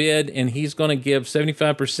and bid, and he's going to give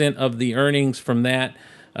 75% of the earnings from that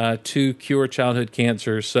to Cure Childhood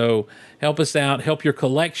Cancer. So help us out, help your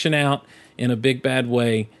collection out, in a big bad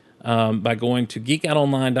way by going to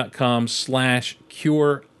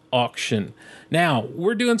geekoutonline.com/cure auction. Now,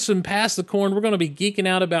 we're doing some Pass the Corn. We're going to be geeking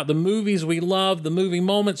out about the movies we love, the movie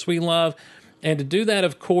moments we love. And to do that,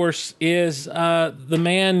 of course, is the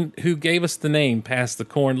man who gave us the name, Pass the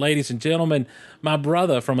Corn. Ladies and gentlemen, my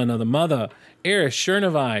brother from another mother, Erich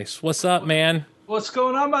Chernovice. What's up, man? What's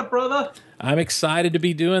going on, my brother? I'm excited to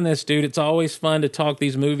be doing this, dude. It's always fun to talk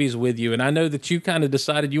these movies with you. And I know that you kind of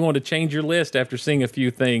decided you want to change your list after seeing a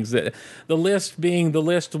few things. The list being the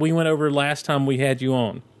list we went over last time we had you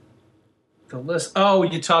on. The list. Oh,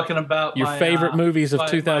 you're talking about your favorite movies of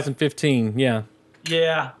 2015. Yeah.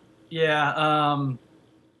 Yeah.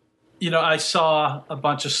 I saw a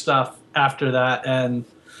bunch of stuff after that, and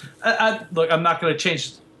look, I'm not going to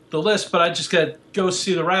change the list, but I just got to go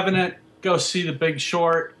see The Revenant, go see The Big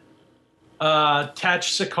Short,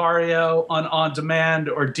 catch Sicario on demand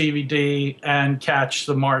or DVD, and catch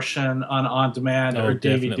The Martian on demand or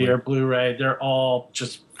definitely. DVD or Blu-ray. They're all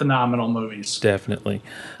just phenomenal movies. Definitely.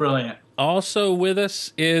 Brilliant. Also with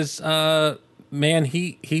us is, man,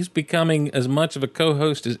 he's becoming as much of a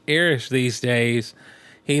co-host as Erich these days.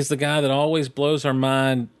 He's the guy that always blows our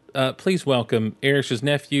mind. Please welcome Erich's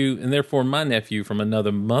nephew, and therefore my nephew from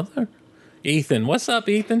another mother, Ethan. What's up,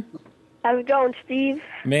 Ethan? How's it going, Steve?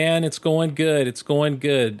 Man, it's going good. It's going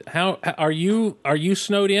good. How are you? Are you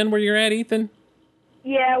snowed in where you're at, Ethan?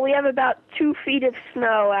 Yeah, we have about 2 feet of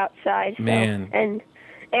snow outside. So. Man. And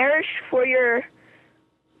Erich,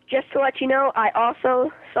 just to let you know, I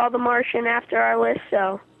also saw The Martian after our list,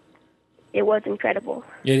 so it was incredible.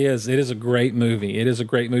 It is. It is a great movie. It is a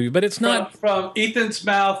great movie, but it's not from Ethan's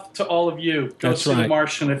mouth to all of you. Go see The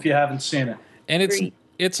Martian if you haven't seen it. And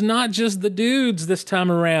it's not just the dudes this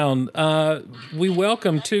time around. We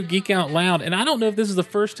welcome to Geek Out Loud, and I don't know if this is the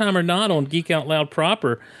first time or not on Geek Out Loud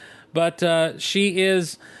proper, but she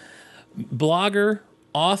is blogger,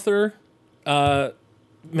 author,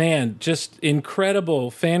 man, just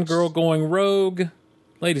incredible fangirl going rogue.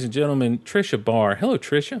 Ladies and gentlemen, Trisha Barr. Hello,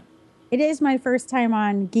 Trisha. It is my first time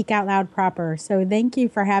on Geek Out Loud proper, so thank you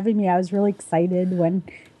for having me. I was really excited when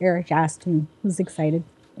Erich asked me. I was excited.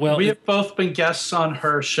 Well, we have both been guests on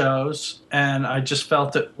her shows, and I just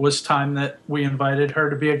felt it was time that we invited her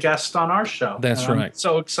to be a guest on our show. That's right. I'm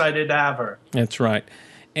so excited to have her. That's right.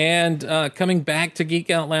 And coming back to Geek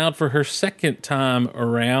Out Loud for her second time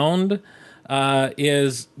around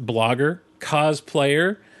is blogger,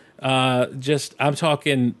 cosplayer. I'm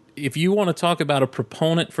talking, if you want to talk about a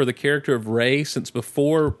proponent for the character of Rey since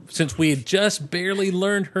we had just barely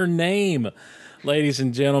learned her name, ladies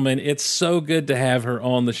and gentlemen, it's so good to have her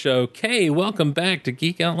on the show. Kay, welcome back to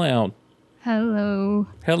Geek Out Loud. Hello.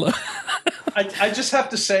 I just have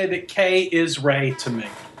to say that Kay is Rey to me.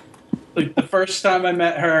 Like, the first time I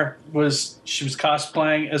met her she was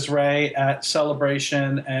cosplaying as Rey at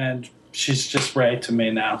Celebration, and she's just Rey to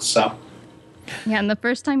me now. So, yeah, and the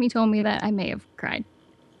first time you told me that, I may have cried.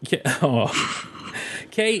 Yeah. Oh.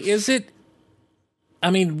 Kay, is it?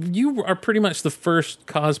 I mean, you are pretty much the first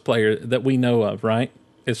cosplayer that we know of, right?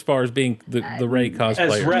 As far as being the Rey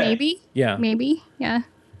cosplayer. As Rey. Maybe. Yeah. Maybe. Yeah.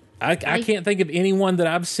 I can't think of anyone that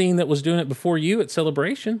I've seen that was doing it before you at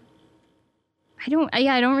Celebration. I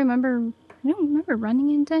don't remember running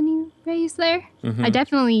into any Reys there. Mm-hmm. I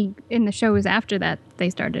definitely, in the shows after that, they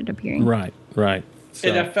started appearing. Right. So.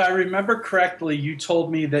 And if I remember correctly, you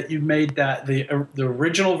told me that you made that the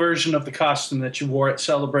original version of the costume that you wore at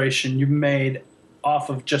Celebration, you made off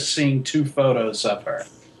of just seeing 2 photos of her.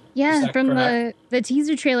 Yeah, from correct? the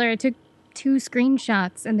teaser trailer, I took 2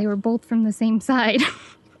 screenshots, and they were both from the same side.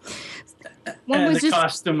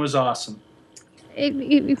 Costume was awesome.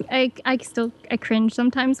 I cringe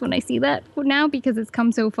sometimes when I see that now because it's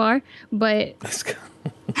come so far, but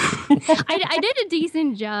I did a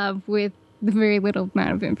decent job with the very little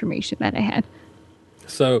amount of information that I had.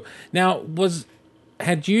 So now,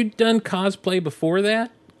 had you done cosplay before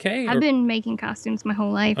that, Kay? I've been making costumes my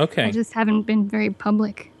whole life. Okay. I just haven't been very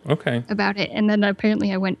public about it, and then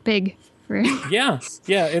apparently I went big for it. Yeah.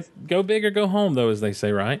 Go big or go home, though, as they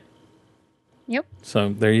say, right? Yep. So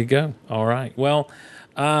there you go. All right. Well,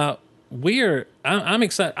 I'm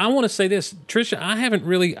excited. I want to say this, Trisha. I haven't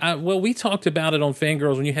really. We talked about it on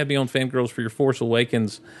Fangirls when you had me on Fangirls for your Force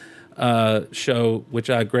Awakens show, which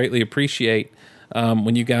I greatly appreciate.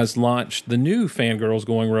 When you guys launched the new Fangirls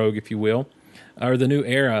Going Rogue, if you will, or the new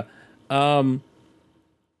era.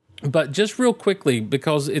 But just real quickly,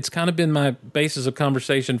 because it's kind of been my basis of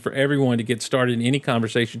conversation for everyone to get started in any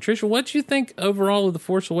conversation. Trisha, what did you think overall of The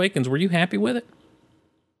Force Awakens? Were you happy with it?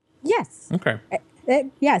 Yes. Okay.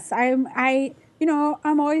 Yes. I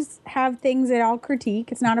I'm always have things that I'll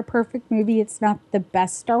critique. It's not a perfect movie. It's not the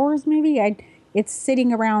best Star Wars movie. It's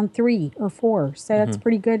sitting around 3 or 4, so that's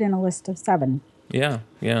pretty good in a list of 7. Yeah.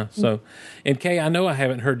 So, and Kay, I know I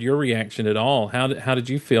haven't heard your reaction at all. How did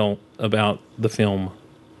you feel about the film?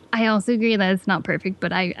 I also agree that it's not perfect,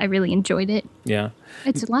 but I really enjoyed it. Yeah.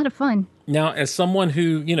 It's a lot of fun. Now, as someone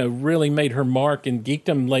who, really made her mark in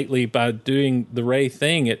geekdom lately by doing the Rey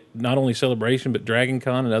thing at not only Celebration, but Dragon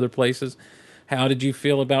Con and other places, how did you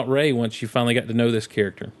feel about Rey once you finally got to know this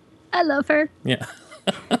character? I love her. Yeah.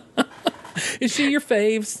 Is she your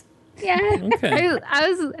faves? Yeah. Okay. I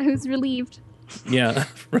was relieved. Yeah.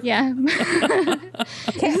 Yeah.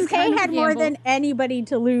 Kay had more than anybody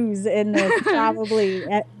to lose in the probably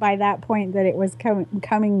by that point that it was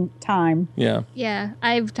coming time. Yeah. Yeah.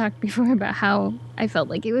 I've talked before about how I felt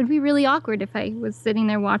like it would be really awkward if I was sitting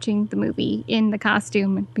there watching the movie in the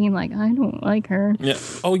costume and being like, I don't like her. Yeah.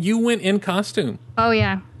 Oh, you went in costume. Oh,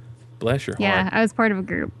 yeah. Bless your heart. Yeah. I was part of a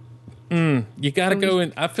group. You got to go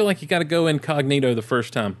in. I feel like you got to go incognito the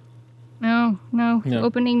first time. No. Yeah.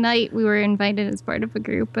 Opening night, we were invited as part of a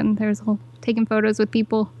group, and there's whole taking photos with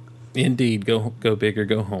people. Indeed, go big or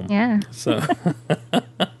go home. Yeah. So,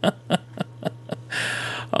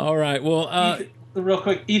 all right. Well, real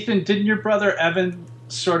quick, Ethan, didn't your brother Evan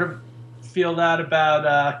sort of feel that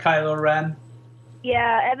about Kylo Ren?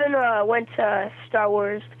 Yeah, Evan went to Star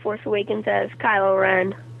Wars: The Force Awakens as Kylo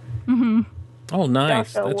Ren. Mm-hmm. Oh,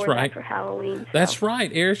 nice. Also That's wore right. that for Halloween. So. That's right.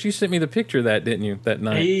 Eris, you sent me the picture of that, didn't you, that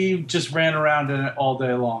night? He just ran around in it all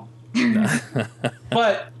day long.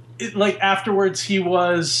 But afterwards, he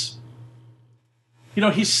was,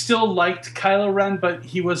 he still liked Kylo Ren, but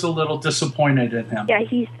he was a little disappointed in him. Yeah,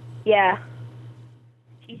 he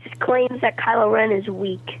just claims that Kylo Ren is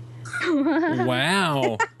weak.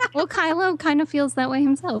 Wow. Well, Kylo kind of feels that way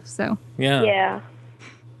himself, so. Yeah. Yeah.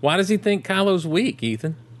 Why does he think Kylo's weak,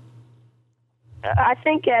 Ethan? I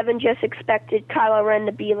think Evan just expected Kylo Ren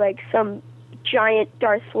to be like some giant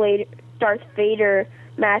Darth Vader,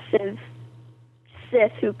 massive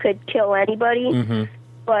Sith who could kill anybody. Mm-hmm.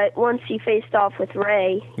 But once he faced off with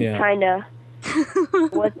Rey, he kind of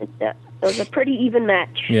wasn't. It was a pretty even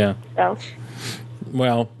match. Yeah. So.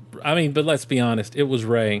 Well, I mean, but let's be honest. It was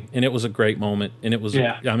Rey, and it was a great moment, and it was,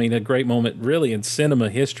 a great moment, really, in cinema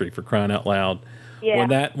history, for crying out loud. Yeah.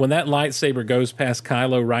 When that lightsaber goes past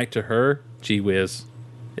Kylo right to her, gee whiz,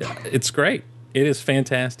 it's great. It is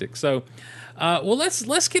fantastic. So, well,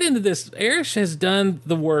 let's get into this. Eris has done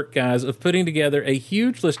the work, guys, of putting together a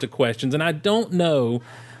huge list of questions, and I don't know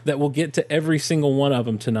that we'll get to every single one of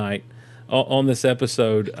them tonight on this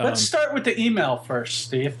episode. Let's start with the email first,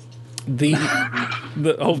 Steve.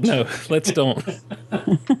 Oh no, let's don't.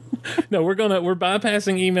 No, we're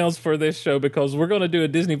bypassing emails for this show because we're gonna do a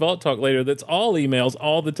Disney Vault Talk later that's all emails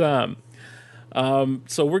all the time.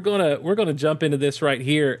 So we're gonna jump into this right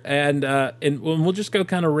here, and we'll just go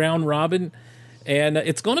kind of round robin, and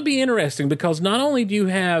it's gonna be interesting because not only do you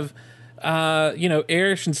have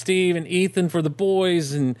Erish and Steve and Ethan for the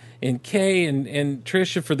boys, and Kay and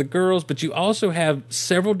Trisha for the girls, but you also have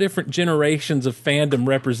several different generations of fandom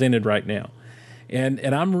represented right now, and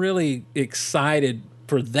I'm really excited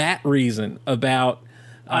for that reason about.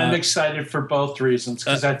 I'm excited for both reasons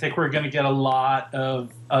because I think we're going to get a lot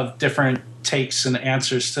of different takes and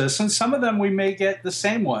answers to this, and some of them we may get the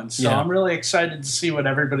same ones. So I'm really excited to see what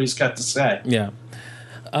everybody's got to say. Yeah.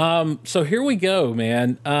 So here we go,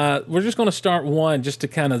 man. We're just going to start one just to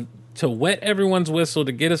kind of to wet everyone's whistle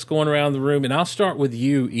to get us going around the room, and I'll start with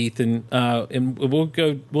you, Ethan. And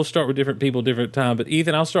we'll start with different people, different time. But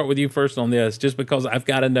Ethan, I'll start with you first on this, just because I've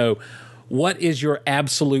got to know, what is your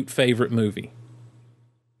absolute favorite movie?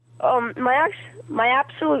 My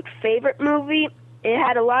absolute favorite movie. It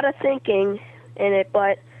had a lot of thinking in it,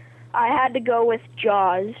 but I had to go with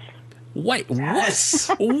Jaws. Wait, yes.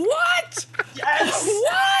 What? Yes.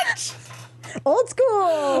 What? Old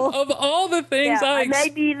school. Of all the things I may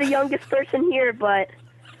be the youngest person here, but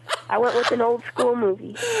I went with an old school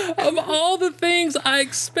movie. Of all the things I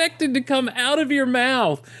expected to come out of your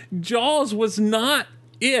mouth, Jaws was not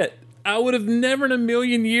it. I would have never in a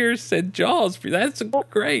million years said Jaws. That's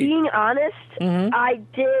great. Being honest, I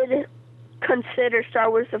did consider Star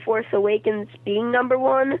Wars: The Force Awakens being number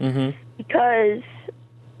one because,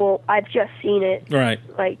 well, I've just seen it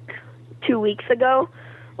like 2 weeks ago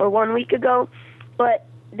or 1 week ago, but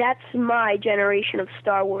that's my generation of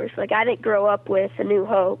Star Wars. Like, I didn't grow up with A New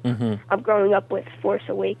Hope. I'm growing up with Force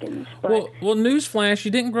Awakens. But well, newsflash, you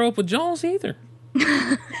didn't grow up with Jaws either.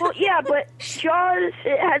 Well, yeah, but Jaws,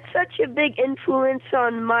 it had such a big influence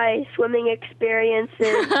on my swimming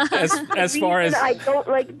experiences. As far as I don't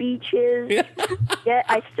like beaches, yet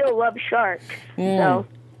I still love sharks. So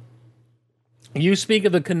you speak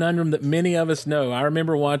of the conundrum that many of us know. I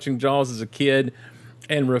remember watching Jaws as a kid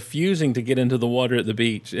and refusing to get into the water at the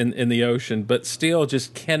beach in the ocean, but still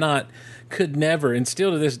just could never, and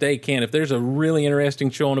still to this day can't. If there's a really interesting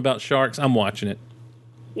show on about sharks, I'm watching it.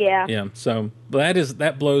 yeah. So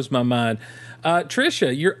that blows my mind.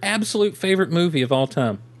 Tricia, your absolute favorite movie of all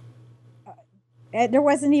time? There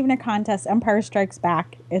wasn't even a contest. Empire Strikes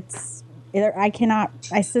Back. I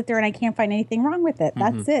sit there and I can't find anything wrong with it.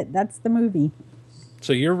 That's it. That's the movie.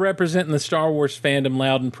 So you're representing the Star Wars fandom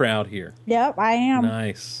loud and proud here. Yep, I am.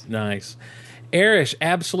 Nice. Arish,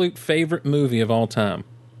 absolute favorite movie of all time?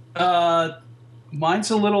 Mine's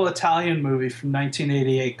a little Italian movie from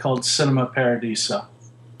 1988 called Cinema Paradiso.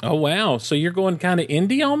 Oh, wow. So you're going kind of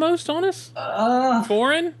indie almost on us?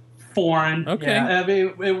 Foreign? Foreign. Okay. Yeah, I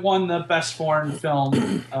mean, it won the best foreign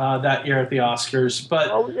film that year at the Oscars.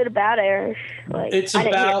 But What was it about, Irish? It's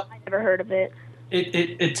I never heard of it.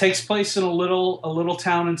 It takes place in a little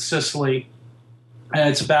town in Sicily, and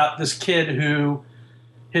it's about this kid who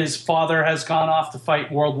his father has gone off to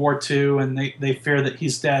fight World War II, and they fear that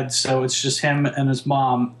he's dead, so it's just him and his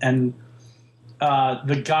mom. And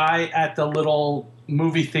the guy at the little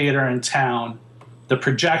movie theater in town, the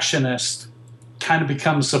projectionist, kind of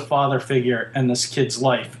becomes the father figure in this kid's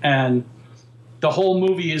life. And the whole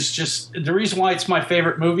movie is just, the reason why it's my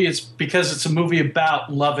favorite movie is because it's a movie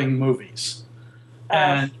about loving movies.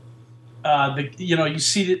 And you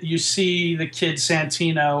see the kid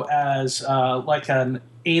Santino as like an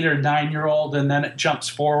 8 or 9 year old, and then it jumps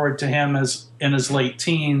forward to him as in his late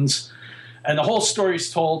teens, and the whole story is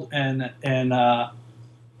told in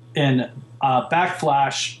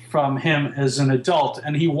backflash from him as an adult,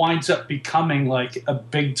 and he winds up becoming like a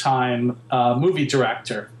big time movie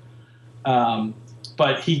director.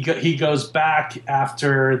 But he goes back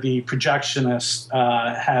after the projectionist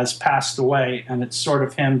has passed away, and it's sort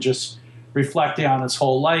of him just reflecting on his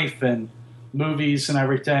whole life and movies and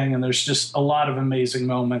everything. And there's just a lot of amazing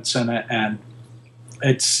moments in it, and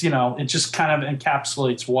it's it just kind of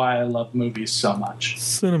encapsulates why I love movies so much.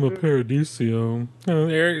 Cinema Paradiso.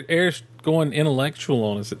 Eric's going intellectual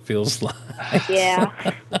on us. It feels like. Yeah.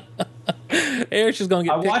 Eric's just going to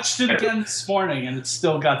get. I watched it again this morning, and it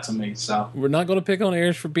still got to me. So we're not going to pick on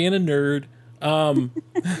Eric for being a nerd.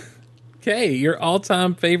 Okay, your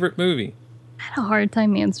all-time favorite movie? I had a hard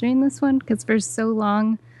time answering this one because for so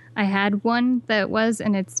long I had one that was,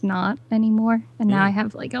 and it's not anymore. And now I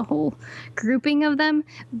have like a whole grouping of them.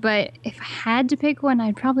 But if I had to pick one,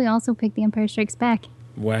 I'd probably also pick The Empire Strikes Back.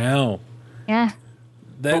 Wow. Yeah.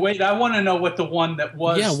 But wait, I want to know what the one that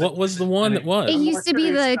was. Yeah, what was the one that was? It used to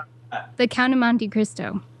be the Count of Monte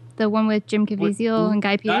Cristo, the one with Jim Caviezel and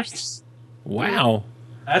Guy Pearce. Nice. Wow.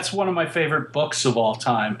 That's one of my favorite books of all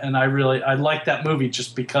time, and I like that movie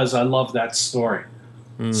just because I love that story.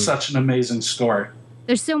 Such an amazing story.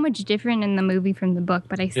 There's so much different in the movie from the book,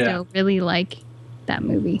 but I still really like that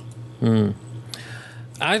movie.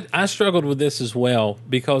 I struggled with this as well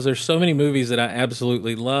because there's so many movies that I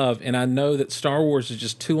absolutely love, and I know that Star Wars is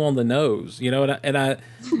just too on the nose, and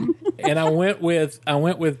I went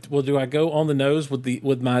with well, do I go on the nose with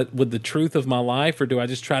the truth of my life, or do I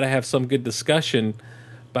just try to have some good discussion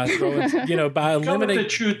by throwing by eliminating the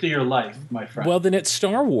truth of your life, my friend? Well, then it's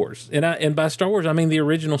Star Wars, and by Star Wars I mean the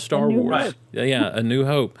original Star Wars. Right. Yeah, A New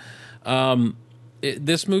Hope.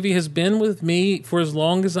 This movie has been with me for as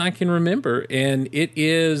long as I can remember, and it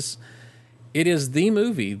is the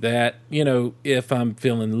movie that, if I'm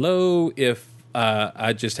feeling low, if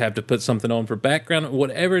I just have to put something on for background,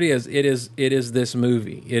 whatever it is this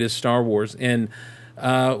movie. It is Star Wars, and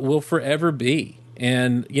will forever be.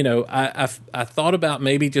 And I thought about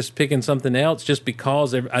maybe just picking something else just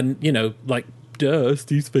because duh,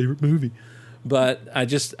 Steve's favorite movie. But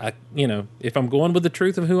if I'm going with the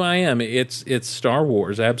truth of who I am, it's Star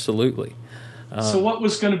Wars, absolutely. So what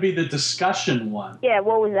was going to be the discussion one? Yeah,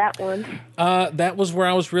 what was that one? That was where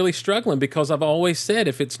I was really struggling because I've always said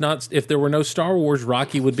if there were no Star Wars,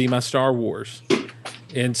 Rocky would be my Star Wars.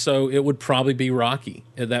 And so it would probably be Rocky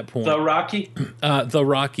at that point. The Rocky? The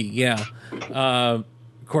Rocky, yeah. Of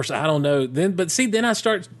course, I don't know. Then I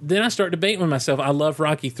start debating with myself. I love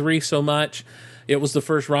Rocky 3 so much. It was the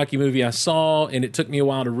first Rocky movie I saw, and it took me a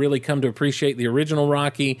while to really come to appreciate the original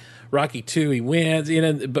Rocky. Rocky 2, he wins,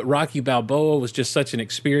 but Rocky Balboa was just such an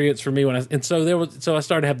experience for me so I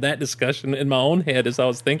started to have that discussion in my own head as I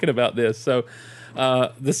was thinking about this. So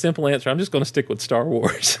the simple answer, I'm just going to stick with Star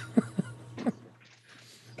Wars.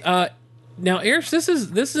 Now, Eric, this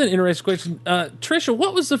is an interesting question. Trisha,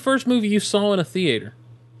 what was the first movie you saw in a theater?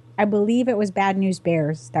 I believe it was Bad News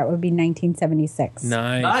Bears. That would be 1976.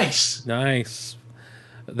 Nice. I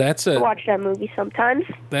watch that movie sometimes.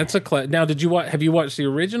 That's a now. Have you watched the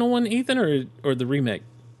original one, Ethan, or the remake?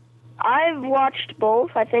 I've watched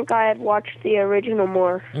both. I think I have watched the original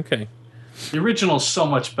more. Okay. The original's so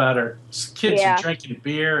much better. Kids are drinking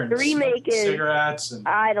beer and the remake is cigarettes. And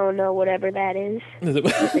I don't know, whatever that is.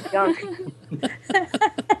 It's junk.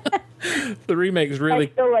 The remake is really.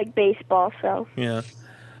 I still like baseball, so. Yeah.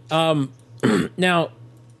 Now,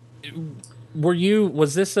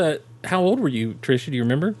 was this how old were you, Trisha? Do you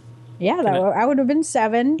remember? Yeah, I would have been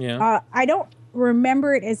 7. Yeah. I don't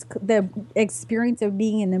remember it as the experience of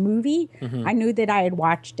being in the movie. Mm-hmm. I knew that I had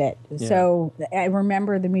watched it. Yeah. So I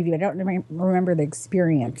remember the movie. I don't remember the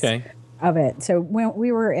experience of it. So when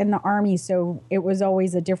we were in the Army, so it was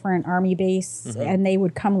always a different Army base, and they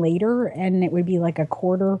would come later, and it would be like a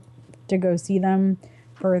quarter to go see them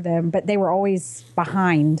for them. But they were always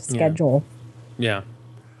behind schedule. Yeah.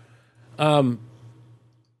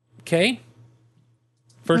 Kay?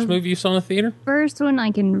 First movie you saw in the theater? First one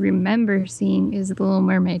I can remember seeing is The Little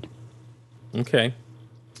Mermaid. Okay.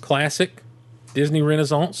 Classic. Disney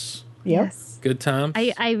Renaissance. Yep. Yes. Good times.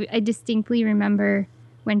 I distinctly remember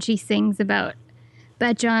when she sings about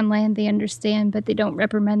betcha on land they understand, but they don't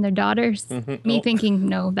reprimand their daughters. Me thinking,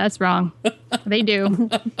 no, that's wrong. They do.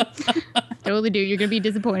 Totally do. You're going to be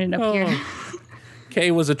disappointed up here.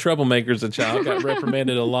 Kay was a troublemaker as a child. Got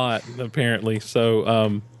reprimanded a lot, apparently.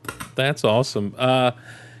 So that's awesome.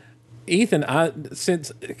 Ethan, I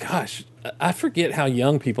forget how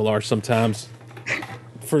young people are sometimes.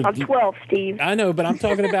 I'm 12, Steve. I know, but I'm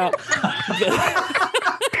talking about...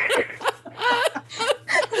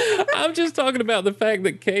 I'm just talking about the fact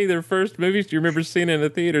that Kay, their first movies you remember seeing in the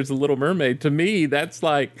theaters, The Little Mermaid. To me, that's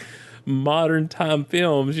like modern time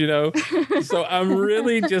films, you know? So I'm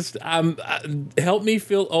really just... help me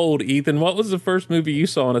feel old, Ethan. What was the first movie you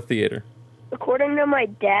saw in a theater? According to my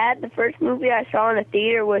dad, the first movie I saw in a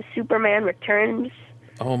theater was Superman Returns.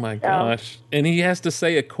 Oh, my gosh. And he has to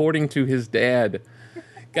say, according to his dad.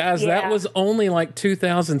 Guys, that was only like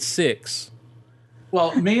 2006.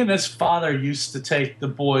 Well, me and his father used to take the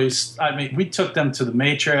boys. I mean, we took them to The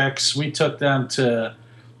Matrix. We took them to,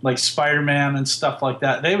 like, Spider-Man and stuff like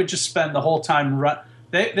that. They would just spend the whole time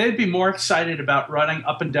they'd be more excited about running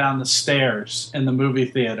up and down the stairs in the movie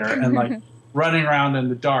theater and, like, running around in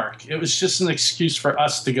the dark. It was just an excuse for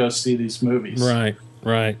us to go see these movies.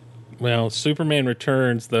 Right. Well, Superman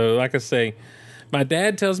Returns, though, like I say, my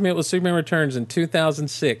dad tells me it was Superman Returns in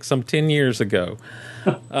 2006, some 10 years ago.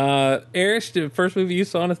 Eric, the first movie you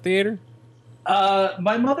saw in a theater?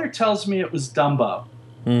 My mother tells me it was Dumbo.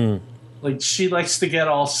 Like, she likes to get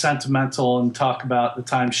all sentimental and talk about the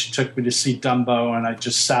time she took me to see Dumbo, and I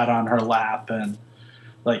just sat on her lap, and,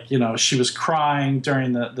 like, you know, she was crying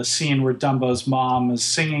during the scene where Dumbo's mom is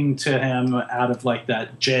singing to him out of, like,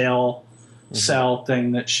 that jail cell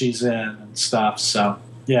thing that she's in and stuff. So,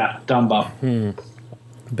 yeah, Dumbo.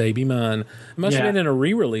 Baby mine. It must have been in a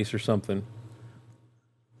re-release or something.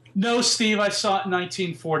 No, Steve, I saw it in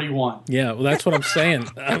 1941. Yeah, well, that's what I'm saying.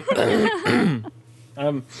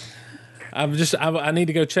 I need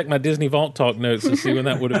to go check my Disney Vault Talk notes and see when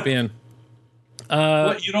that would have been.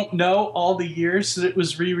 What, you don't know all the years that it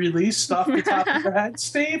was re-released off the top of your head,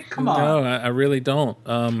 Steve? Come on. No, I really don't.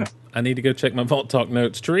 I need to go check my Vault Talk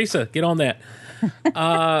notes. Teresa, get on that.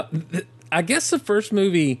 I guess the first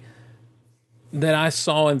movie that I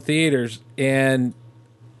saw in theaters, and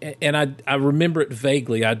I remember it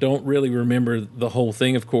vaguely, I don't really remember the whole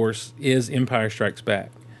thing, of course, is Empire Strikes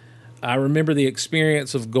Back. I remember the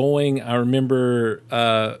experience of going. I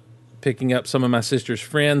remember picking up some of my sister's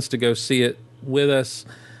friends to go see it with us.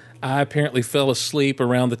 I apparently fell asleep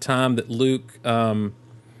around the time that Luke...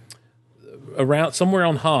 around somewhere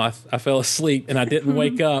on Hoth, I fell asleep and I didn't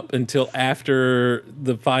wake up until after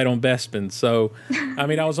the fight on Bespin. So, I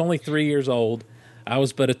mean, I was only 3 years old. I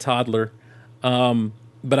was but a toddler.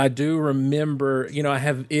 But I do remember, you know, I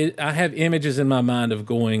have images in my mind of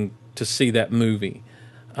going to see that movie,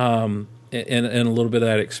 and a little bit of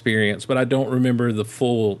that experience. But I don't remember the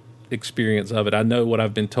full experience of it. I know what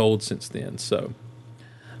I've been told since then. So,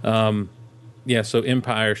 so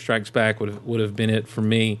Empire Strikes Back would have been it for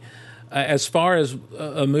me. As far as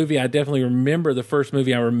a movie, I definitely remember the first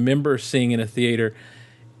movie I remember seeing in a theater.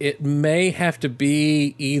 It may have to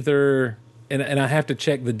be either, and I have to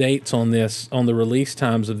check the dates on this, on the release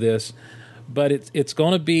times of this, but it's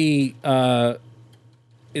going to be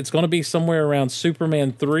somewhere around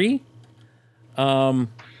Superman 3,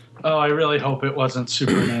 Oh, I really hope it wasn't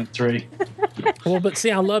Superman 3. Well, but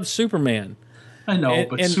see, I love Superman. I know,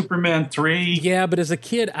 but Superman 3? Yeah, but as a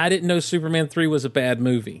kid, I didn't know Superman 3 was a bad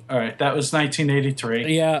movie. All right, that was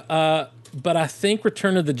 1983. Yeah, but I think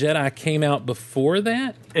Return of the Jedi came out before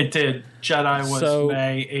that. It did. Jedi was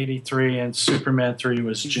May 83, and Superman 3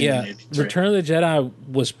 was June 83. Return of the Jedi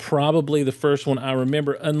was probably the first one I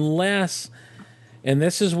remember, unless, and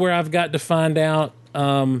this is where I've got to find out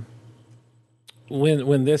when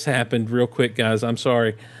this happened real quick, guys. I'm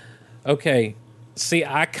sorry. Okay. See,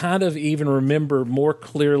 I kind of even remember more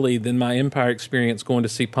clearly than my Empire experience going to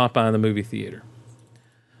see Popeye in the movie theater.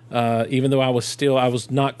 Even though I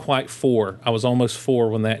was not quite 4. I was almost 4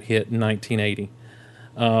 when that hit in 1980.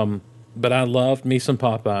 But I loved me some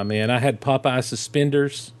Popeye, man. I had Popeye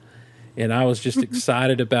suspenders, and I was just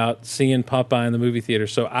excited about seeing Popeye in the movie theater.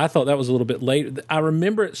 So I thought that was a little bit later. I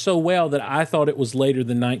remember it so well that I thought it was later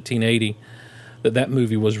than 1980 that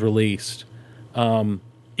movie was released.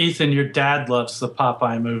 Ethan, your dad loves the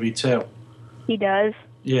Popeye movie too. He does.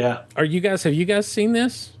 Yeah. Have you guys seen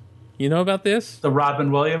this? You know about this? The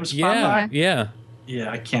Robin Williams Popeye? Yeah. Yeah,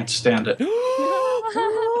 I can't stand it.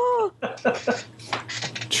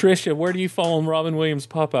 Tricia, where do you fall on Robin Williams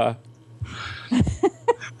Popeye?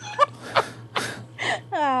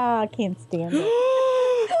 I can't stand it.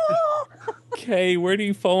 Kay, where do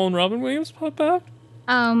you fall on Robin Williams Popeye?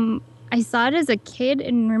 I saw it as a kid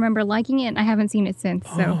and remember liking it, and I haven't seen it since.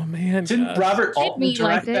 So. Oh, man. Didn't Robert Altman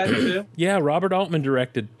direct that too? Yeah, Robert Altman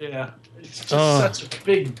directed. Yeah. It's just such a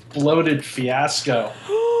big, bloated fiasco.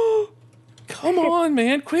 Come on,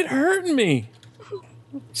 man. Quit hurting me.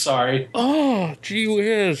 Sorry. Oh, gee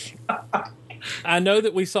whiz. I know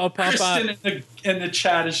that we saw Popeye. Kristen in the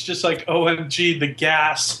chat is just like, OMG, the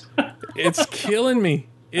gas. It's killing me.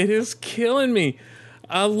 It is killing me.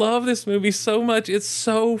 I love this movie so much. It's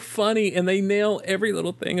so funny, and they nail every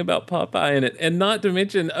little thing about Popeye in it. And not to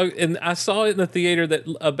mention, and I saw it in the theater that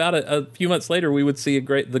about a few months later we would see the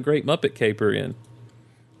Great Muppet Caper in.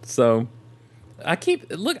 So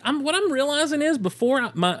what I'm realizing is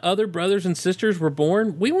before my other brothers and sisters were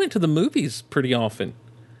born, we went to the movies pretty often.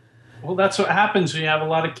 Well, that's what happens when you have a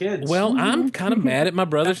lot of kids. Well, I'm kind of mad at my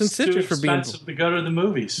brothers and sisters for being expensive to go to the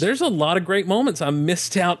movies. There's a lot of great moments I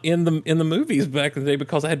missed out in the movies back in the day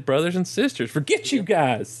because I had brothers and sisters. Forget you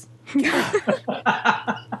guys.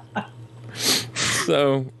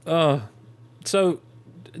 So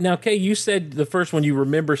now, Kay, you said the first one you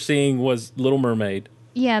remember seeing was Little Mermaid.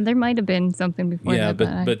 Yeah, there might have been something before that.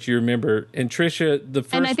 Yeah, but you remember. And Tricia, the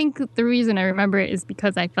first... And I think the reason I remember it is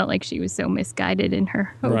because I felt like she was so misguided in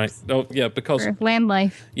her hopes. Right. Oh, yeah, because... For land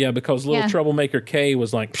life. Yeah, because little troublemaker Kay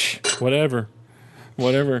was like, whatever.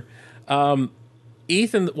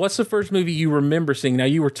 Ethan, what's the first movie you remember seeing? Now,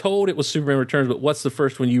 you were told it was Superman Returns, but what's the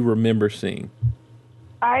first one you remember seeing?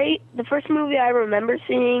 The first movie I remember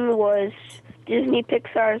seeing was Disney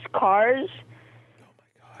Pixar's Cars.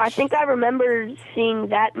 I think I remember seeing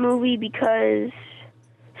that movie because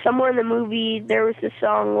somewhere in the movie there was the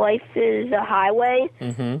song "Life is a Highway,"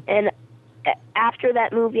 and after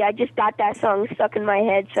that movie, I just got that song stuck in my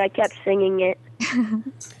head, so I kept singing it.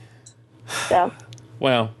 So.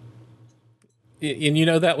 Wow. And you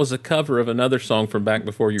know that was a cover of another song from back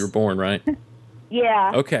before you were born, right?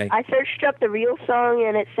 Yeah. Okay. I searched up the real song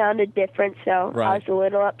and it sounded different, so I was a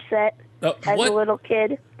little upset as a little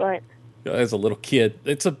kid, but. As a little kid,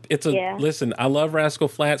 it's a. Listen, I love Rascal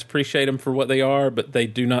Flatts, appreciate them for what they are, but they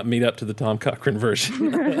do not meet up to the Tom Cochran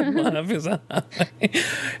version. Love is a high.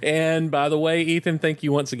 And by the way, Ethan, thank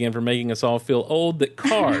you once again for making us all feel old. That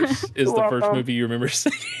Cars is the first movie you remember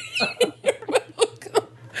seeing.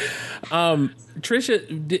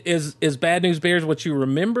 Tricia, is Bad News Bears what you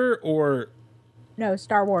remember, or? No,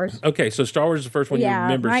 Star Wars. Okay, so Star Wars is the first one you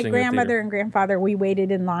remember seeing. My grandmother and grandfather, we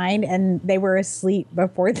waited in line, and they were asleep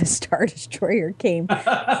before the Star Destroyer came.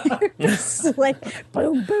 It's like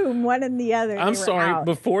boom, boom, one and the other. I'm sorry,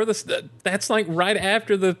 before that's like right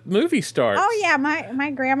after the movie starts. Oh yeah,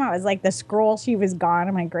 my grandma was like the scroll. She was gone,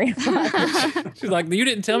 and my grandfather. She's like, you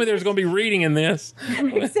didn't tell me there was going to be reading in this.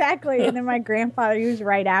 Exactly, and then my grandfather, he was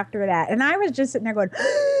right after that, and I was just sitting there going,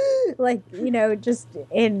 like,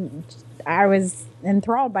 I was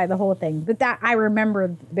enthralled by the whole thing. But that I remember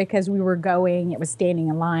because we were going, it was standing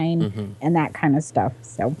in line and that kind of stuff.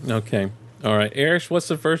 So okay. All right. Erish, what's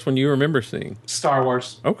the first one you remember seeing? Star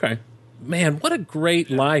Wars. Okay. Man, what a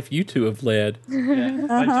great life you two have led.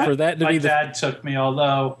 Yeah. For that to my be dad took me,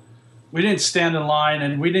 although we didn't stand in line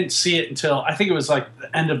and we didn't see it until I think it was like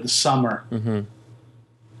the end of the summer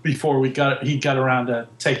before he got around to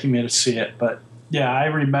taking me to see it. But yeah, I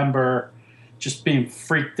remember just being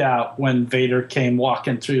freaked out when Vader came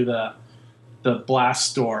walking through the the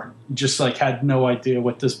blast door. Just like had no idea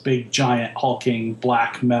what this big, giant, hulking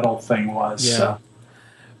black metal thing was. Yeah. So.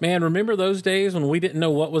 Man, remember those days when we didn't know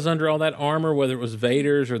what was under all that armor, whether it was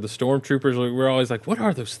Vader's or the Stormtroopers? We were always like, what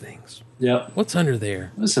are those things? Yep. What's under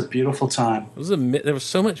there? It was a beautiful time. There was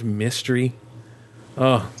so much mystery.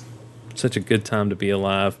 Oh, such a good time to be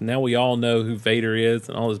alive. Now we all know who Vader is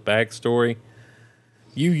and all his backstory.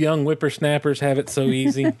 You young whippersnappers have it so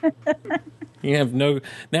easy. You have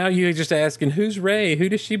now you're just asking, who's Rey? Who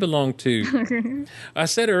does she belong to? I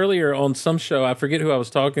said earlier on some show, I forget who I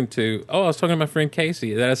was talking to. Oh, I was talking to my friend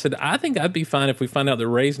Casey. That I said, I think I'd be fine if we find out that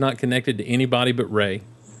Rey's not connected to anybody but Rey.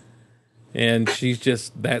 And she's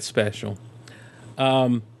just that special.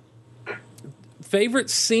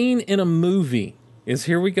 Favorite scene in a movie is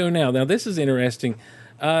here we go now. Now, this is interesting.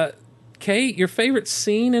 Kate, your favorite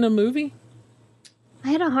scene in a movie? I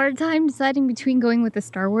had a hard time deciding between going with a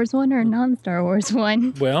Star Wars one or a non-Star Wars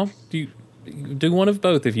one. Well, do one of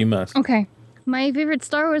both if you must. Okay. My favorite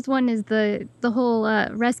Star Wars one is the whole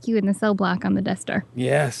rescue in the cell block on the Death Star.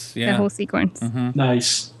 Yes, yeah. That whole sequence. Mm-hmm.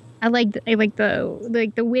 Nice. I like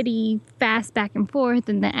the witty, fast back and forth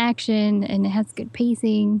and the action, and it has good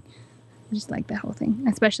pacing. I just like the whole thing,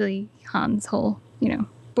 especially Han's whole,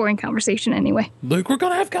 boring conversation anyway. Luke, we're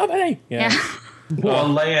going to have company. Yeah. Well,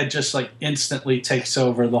 Leia just like instantly takes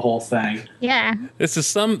over the whole thing. Yeah. This is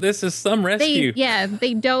some rescue.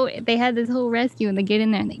 They had this whole rescue and they get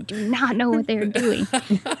in there and they do not know what they're doing.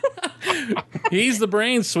 He's the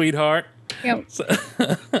brains, sweetheart. Yep. So,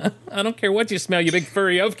 I don't care what you smell, you big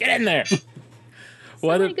furry oaf. Get in there.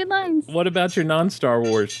 Many good lines. What about your non-Star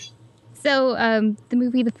Wars? So, the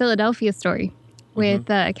movie The Philadelphia Story with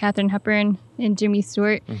Katharine Hepburn and Jimmy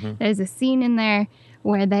Stewart. Mm-hmm. There's a scene in there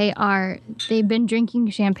where they've been drinking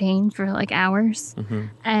champagne for like hours,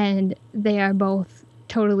 and they are both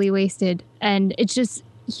totally wasted. And it's just,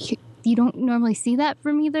 you don't normally see that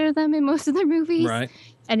from either of them in most of their movies. Right.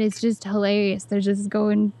 And it's just hilarious. They're just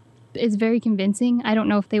going, it's very convincing. I don't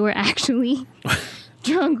know if they were actually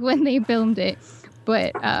drunk when they filmed it,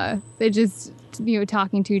 but they're just,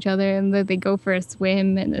 talking to each other, and they go for a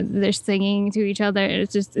swim and they're singing to each other.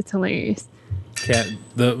 It's hilarious.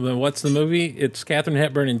 What's the movie? It's Katharine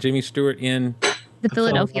Hepburn and Jimmy Stewart in The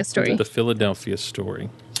Philadelphia Story. The Philadelphia Story.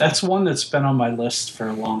 That's one that's been on my list for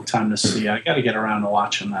a long time to see. I got to get around to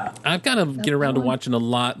watching that. I've got to get around to watching a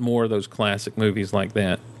lot more of those classic movies like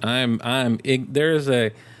that. There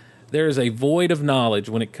is a void of knowledge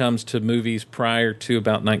when it comes to movies prior to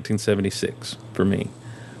about 1976 for me.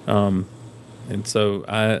 And so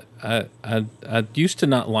I used to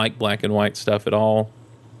not like black and white stuff at all,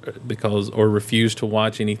 or refuse to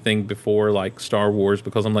watch anything before like Star Wars,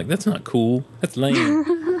 because I'm like, that's not cool, that's lame.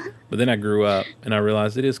 But then I grew up and I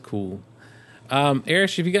realized it is cool.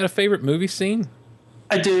 Erish, have you got a favorite movie scene?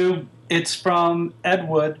 I do. It's from Ed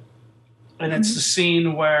Wood, and it's the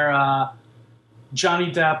scene where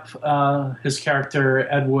Johnny Depp, his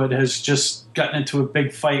character Ed Wood, has just gotten into a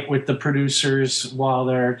big fight with the producers while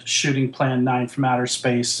they're shooting Plan 9 from Outer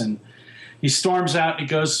Space, and he storms out and he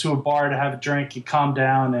goes to a bar to have a drink and calm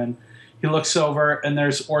down, and he looks over and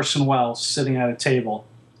there's Orson Welles sitting at a table.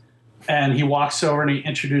 And he walks over and he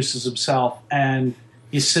introduces himself, and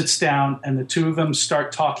he sits down, and the two of them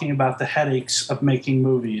start talking about the headaches of making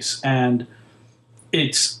movies. And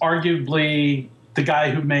it's arguably the guy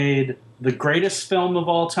who made the greatest film of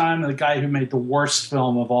all time and the guy who made the worst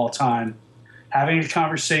film of all time having a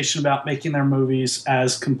conversation about making their movies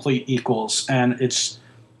as complete equals. And it's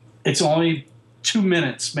only 2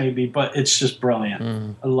 minutes maybe, but it's just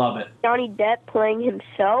brilliant. I love it. Johnny Depp playing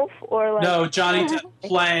himself, or like no, Johnny Depp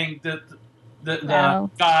playing the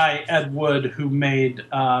guy Ed Wood who made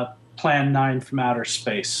Plan 9 from Outer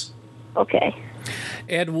Space. Okay.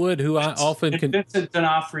 Ed Wood, who I often Vincent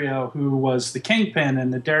D'Onofrio, who was the Kingpin in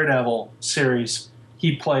the Daredevil series,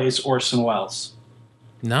 he plays Orson Welles.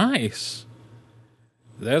 Nice.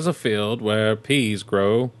 There's a field where peas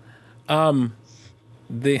grow. That's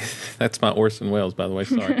my Orson Welles, by the way.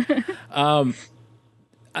 Sorry.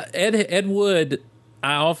 Ed Wood,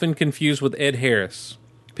 I often confuse with Ed Harris.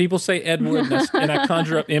 People say Ed Wood, and I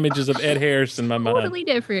conjure up images of Ed Harris in my mind. Totally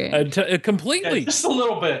different. Completely. Yeah, just a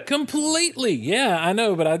little bit. Completely. Yeah, I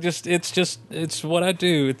know, but it's what I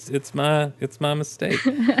do. It's my mistake.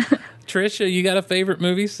 Trisha, you got a favorite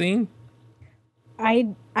movie scene?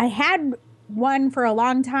 I had one for a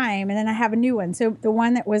long time, and then I have a new one. So the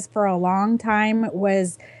one that was for a long time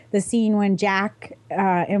was the scene when Jack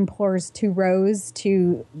implores to Rose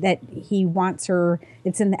that he wants her.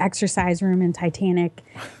 It's in the exercise room in Titanic,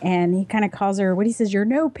 and he kind of calls her, what he says, "You're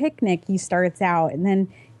no picnic," he starts out, and then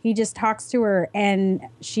he just talks to her, and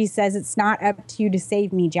she says, "It's not up to you to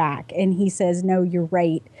save me, Jack." And he says, "No, you're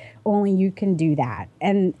right. Only you can do that."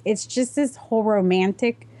 And it's just this whole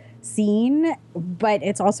romantic scene, but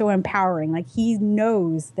it's also empowering. Like, he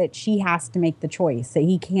knows that she has to make the choice, that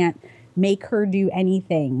he can't make her do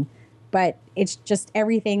anything. But it's just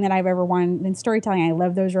everything that I've ever wanted in storytelling. I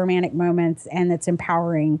love those romantic moments, and it's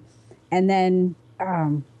empowering. And then,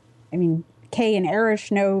 Kay and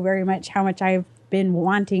Erish know very much how much I've been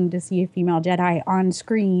wanting to see a female Jedi on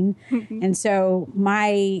screen. And so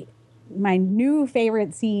my new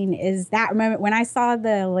favorite scene is that moment when I saw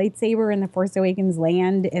the lightsaber in The Force Awakens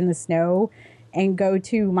land in the snow and go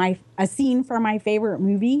to a scene from my favorite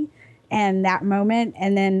movie, and that moment,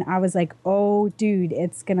 and then I was like, oh dude,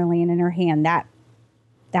 it's gonna land in her hand. That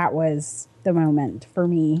was the moment for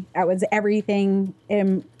me. That was everything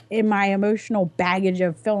in my emotional baggage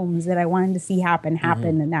of films that I wanted to see happen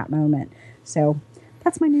in that moment. So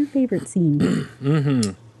that's my new favorite scene.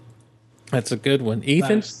 That's a good one.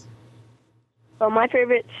 Ethan? Nice. Well, my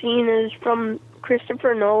favorite scene is from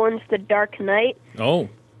Christopher Nolan's The Dark Knight. Oh.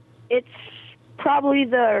 It's probably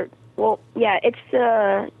it's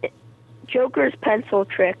the Joker's pencil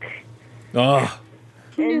trick. Oh.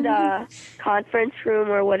 In the conference room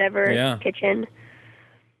or whatever, kitchen.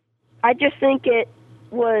 I just think it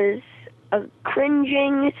was a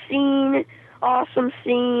cringing scene, awesome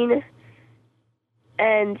scene,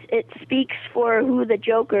 and it speaks for who the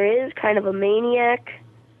Joker is, kind of a maniac.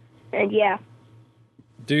 And yeah.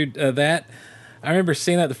 Dude, I remember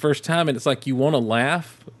seeing that the first time, and it's like you want to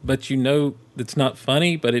laugh, but you know it's not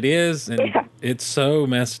funny, but it is, and it's so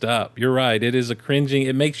messed up. You're right. It is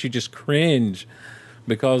it makes you just cringe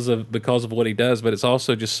because of what he does, but it's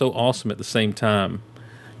also just so awesome at the same time.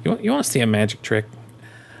 You want to see a magic trick?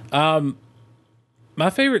 My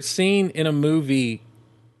favorite scene in a movie,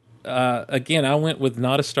 again, I went with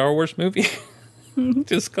not a Star Wars movie.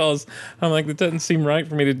 Just because I'm like, it doesn't seem right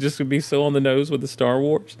for me to just be so on the nose with the Star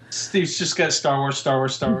Wars. Steve's just got Star Wars.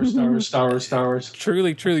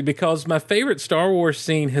 Truly, because my favorite Star Wars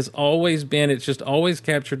scene has always been, it's just always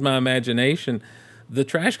captured my imagination, the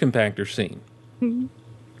trash compactor scene.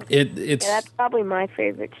 It's that's probably my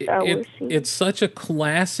favorite Star Wars scene. It's such a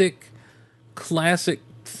classic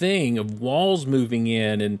thing of walls moving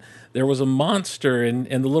in, and there was a monster, and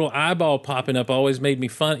the little eyeball popping up always made me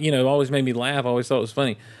always made me laugh. I always thought it was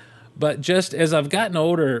funny. But just as I've gotten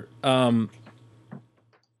older,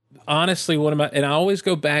 honestly, and I always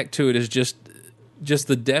go back to it, is just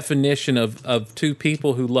the definition of two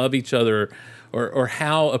people who love each other, or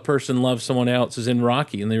how a person loves someone else, is in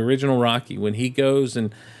Rocky, in the original Rocky, when he goes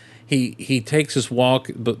and he takes his walk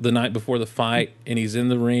the night before the fight, and he's in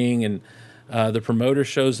the ring, and the promoter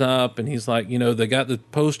shows up, and he's like, they got the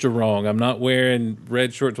poster wrong. I'm not wearing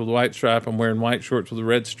red shorts with a white stripe. I'm wearing white shorts with a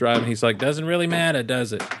red stripe. And he's like, doesn't really matter,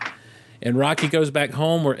 does it? And Rocky goes back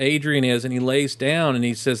home where Adrian is, and he lays down, and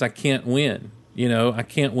he says, I can't win. I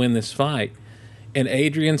can't win this fight. And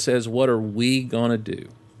Adrian says, what are we going to do?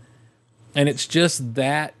 And it's just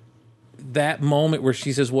that moment where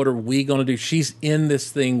she says, what are we going to do? She's in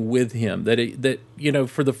this thing with him, that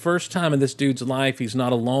for the first time in this dude's life, he's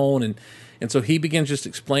not alone. And so he begins just to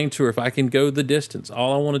explain to her, if I can go the distance,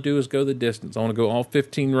 all I want to do is go the distance. I want to go all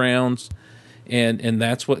 15 rounds. And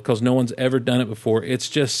that's because no one's ever done it before. It's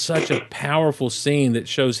just such a powerful scene that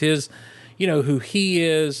shows his, who he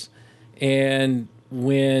is, and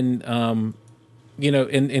when,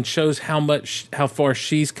 and shows how far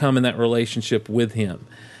she's come in that relationship with him.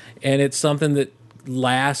 And it's something that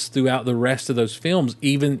lasts throughout the rest of those films,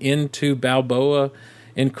 even into Balboa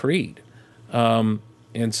and Creed.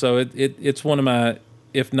 And so it's one of my,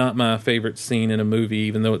 if not my favorite scene in a movie,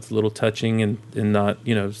 even though it's a little touching and not,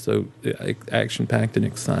 so action-packed and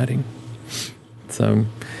exciting. So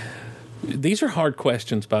these are hard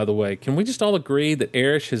questions, by the way. Can we just all agree that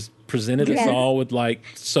Erish has presented us all with, like,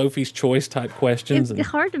 Sophie's Choice type questions? It's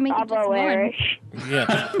hard to make it just one.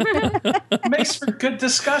 Yeah. Makes for good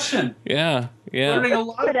discussion. Yeah. Learning a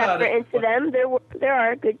lot Put about effort it. into them. There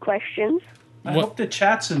are good questions. I hope the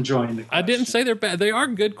chat's enjoying the questions. I didn't say they're bad. They are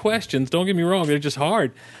good questions. Don't get me wrong. They're just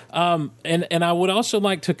hard. And I would also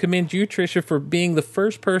like to commend you, Tricia, for being the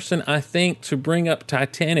first person, I think, to bring up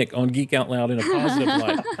Titanic on Geek Out Loud in a positive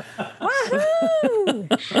light.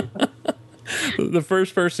 Woohoo! The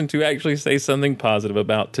first person to actually say something positive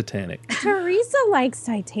about Titanic. Teresa likes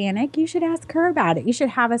Titanic. You should ask her about it. You should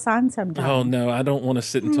have us on sometime. Oh, no. I don't want to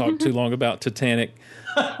sit and talk too long about Titanic.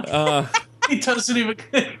 He doesn't even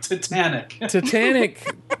get Titanic. Titanic.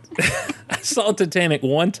 saw Titanic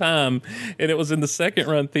one time, and it was in the second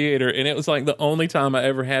run theater, and it was like the only good time I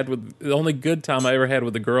ever had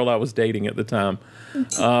with the girl I was dating at the time,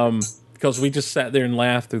 because we just sat there and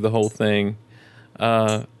laughed through the whole thing.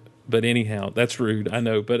 But anyhow, that's rude, I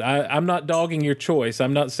know. But I'm not dogging your choice.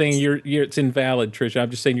 I'm not saying it's invalid, Tricia. I'm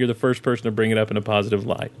just saying you're the first person to bring it up in a positive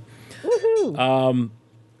light. Woohoo!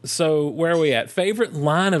 So where are we at? Favorite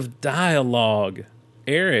line of dialogue.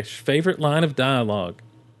 Erish, favorite line of dialogue.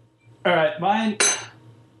 All right, mine.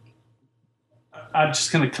 I'm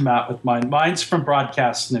just going to come out with mine. Mine's from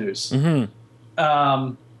Broadcast News. Mm-hmm.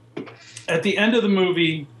 At the end of the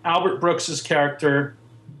movie, Albert Brooks's character,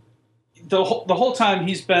 the whole time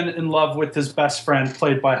he's been in love with his best friend,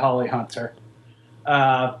 played by Holly Hunter.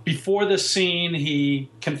 Before the scene, he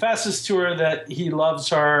confesses to her that he loves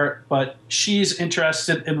her, but she's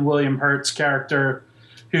interested in William Hurt's character,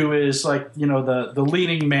 who is like, the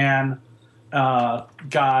leading man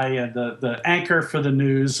guy and the anchor for the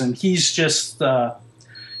news. And he's just,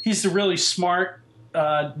 he's the really smart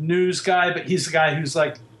news guy, but he's the guy who's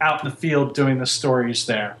like out in the field doing the stories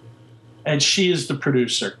there. And she is the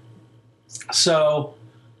producer. So,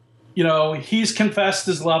 he's confessed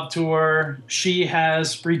his love to her. She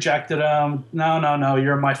has rejected him. No,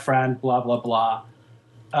 you're my friend, blah, blah, blah.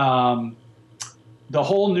 The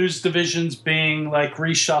whole news division's being like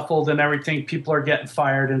reshuffled and everything. People are getting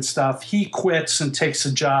fired and stuff. He quits and takes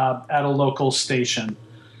a job at a local station.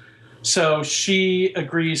 So she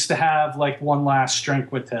agrees to have like one last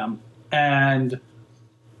drink with him. And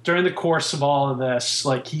during the course of all of this,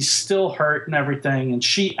 like, he's still hurt and everything. And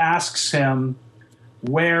she asks him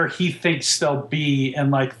where he thinks they'll be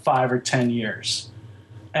in like 5 or 10 years.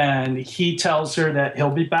 And he tells her that he'll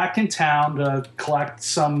be back in town to collect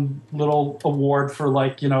some little award for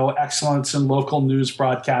like, excellence in local news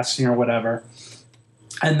broadcasting or whatever.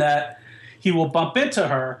 And that he will bump into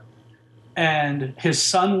her and his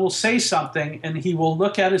son will say something and he will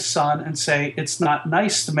look at his son and say, it's not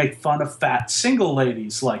nice to make fun of fat single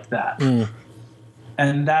ladies like that. Mm.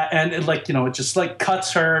 And it like, it just like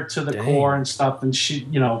cuts her to the core and stuff. And she,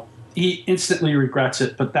 he instantly regrets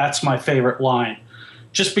it. But that's my favorite line.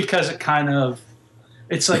 Just because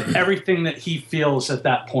it's like everything that he feels at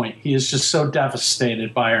that point. He is just so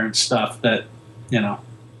devastated by her and stuff that,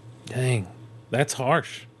 Dang, that's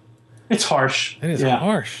harsh. It's harsh. It is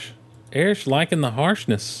harsh. Erish liking the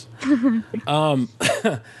harshness.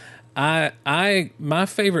 My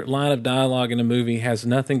favorite line of dialogue in a movie has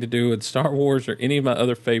nothing to do with Star Wars or any of my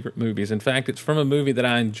other favorite movies. In fact, it's from a movie that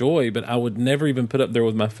I enjoy, but I would never even put up there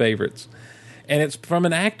with my favorites. And it's from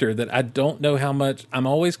an actor that I don't know how much. I'm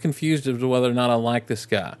always confused as to whether or not I like this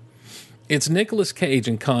guy. It's Nicolas Cage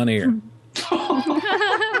in Con Air.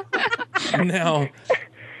 Now,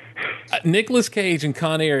 Nicolas Cage in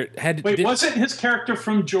Con Air wasn't his character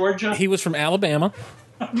from Georgia? He was from Alabama.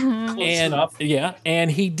 Close enough. Yeah,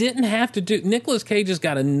 and he didn't have to do. Nicolas Cage has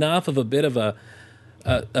got enough of a bit of a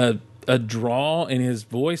draw in his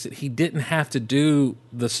voice that he didn't have to do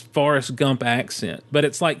the Forrest Gump accent. But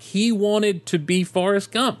it's like he wanted to be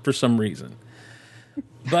Forrest Gump for some reason.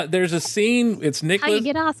 But there's a scene. It's Nicolas. How you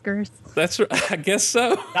get Oscars? That's right. I guess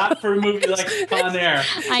so. Not for a movie like Con Air.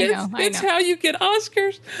 I know. It's how you get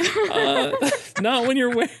Oscars. Not when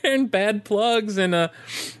you're wearing bad plugs and a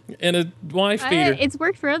wife beater. It's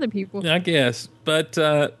worked for other people, I guess. But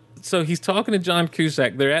so he's talking to John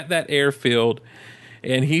Cusack. They're at that airfield,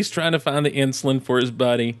 and he's trying to find the insulin for his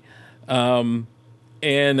buddy. And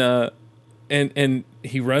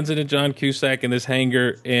he runs into John Cusack in this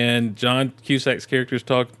hangar, and John Cusack's character's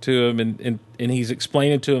talking to him, and he's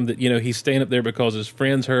explaining to him that, he's staying up there because his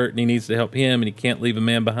friend's hurt and he needs to help him and he can't leave a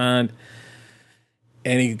man behind.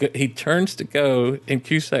 And he turns to go, and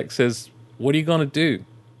Cusack says, "What are you going to do?"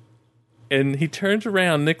 And he turns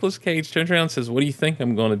around, Nicolas Cage turns around and says, "What do you think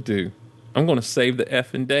I'm going to do? I'm going to save the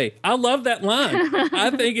effing day." I love that line.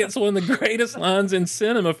 I think it's one of the greatest lines in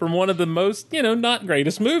cinema from one of the most, not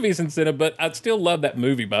greatest movies in cinema, but I still love that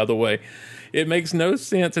movie, by the way. It makes no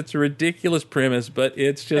sense. It's a ridiculous premise, but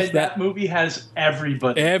it's just that movie has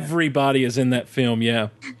everybody. Everybody is in that film, yeah.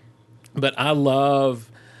 But I love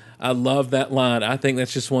that line. I think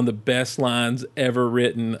that's just one of the best lines ever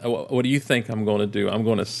written. What do you think I'm going to do? I'm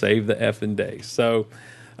going to save the effing day. So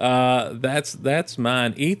that's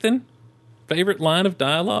mine. Ethan? Favorite line of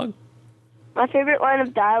dialogue? My favorite line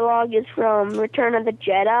of dialogue is from Return of the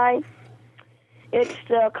Jedi. It's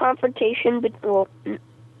the confrontation.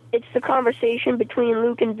 It's the conversation between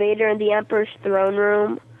Luke and Vader in the Emperor's throne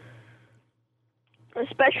room.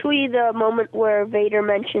 Especially the moment where Vader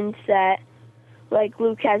mentions that, like,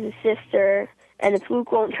 Luke has a sister, and if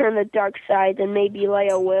Luke won't turn the dark side, then maybe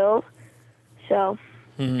Leia will. So.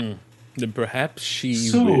 Then perhaps she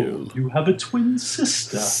So, will. you have a twin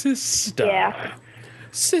sister. Sister. Yeah.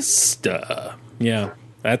 Sister. Yeah,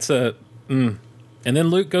 that's a... And then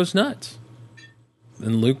Luke goes nuts.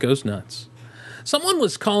 Someone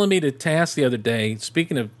was calling me to task the other day,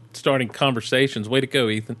 speaking of starting conversations. Way to go,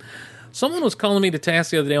 Ethan. Someone was calling me to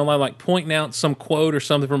task the other day on like pointing out some quote or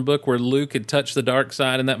something from a book where Luke had touched the dark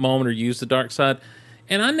side in that moment or used the dark side.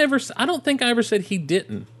 And I don't think I ever said he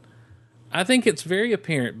didn't. I think it's very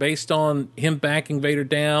apparent based on him backing Vader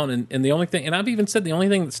down. And the only thing, and I've even said the only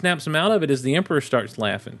thing that snaps him out of it is the Emperor starts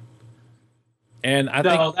laughing. And I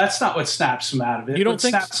think that's not what snaps him out of it. You don't what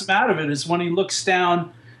think snaps him out of it is when he looks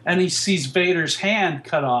down and he sees Vader's hand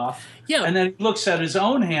cut off. Yeah. And then he looks at his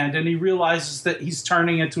own hand and he realizes that he's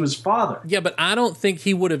turning into his father. Yeah, but I don't think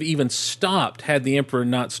he would have even stopped had the Emperor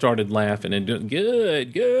not started laughing and doing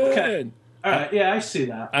good. Okay. All right. Yeah, I see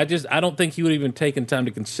that. I don't think he would have even taken time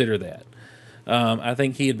to consider that. I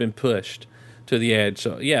think he had been pushed to the edge.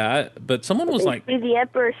 So yeah, but someone was like, the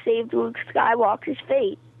Emperor saved Luke Skywalker's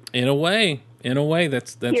fate. In a way,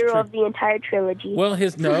 that's hero true. of the entire trilogy. Well,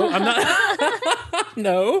 I'm not.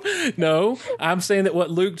 No. I'm saying that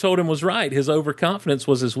what Luke told him was right. His overconfidence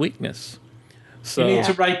was his weakness. So you need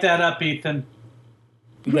to write that up, Ethan.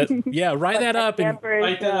 Write that up and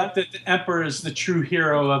write that up. That the Emperor is the true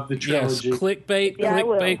hero of the trilogy. Yes, clickbait, Yeah,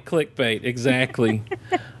 clickbait. Exactly.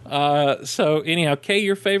 So anyhow, Kay,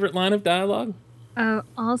 your favorite line of dialogue?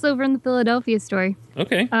 Also from the Philadelphia story.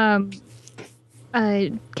 Okay.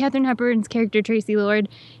 Katharine Hepburn's character Tracy Lord,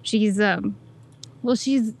 she's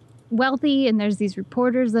she's wealthy, and there's these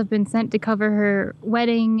reporters that have been sent to cover her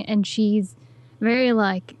wedding, and she's very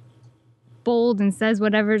bold and says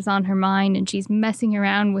whatever's on her mind, and she's messing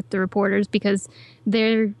around with the reporters because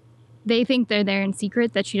they think they're there in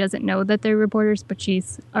secret, that she doesn't know that they're reporters, but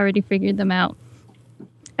she's already figured them out.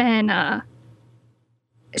 And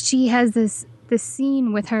she has this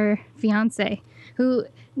scene with her fiance, who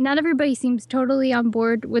not everybody seems totally on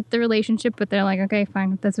board with the relationship, but they're like, okay,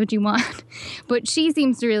 fine, if that's what you want. But she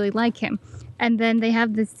seems to really like him. And then they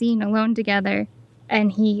have this scene alone together, and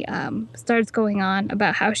he starts going on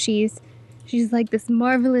about how she's like this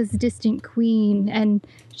marvelous distant queen, and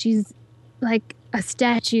she's like a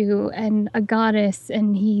statue and a goddess,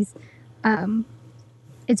 and he's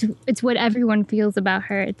it's what everyone feels about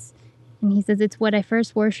her. And he says, it's what I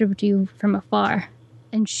first worshipped you from afar.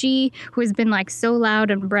 And she, who has been so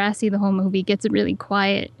loud and brassy the whole movie, gets really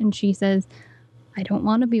quiet, and she says, I don't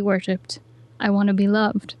want to be worshipped. I want to be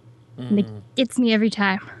loved. And it gets me every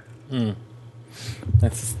time.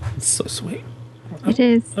 That's so sweet. It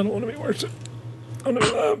is. I don't want to be worshipped. I want to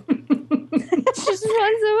be loved. She just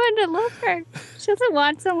wants someone to love her. She doesn't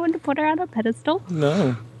want someone to put her on a pedestal.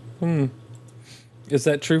 No. Is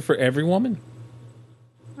that true for every woman?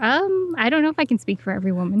 I don't know if I can speak for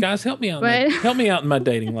every woman. Guys, help me out. But help me out in my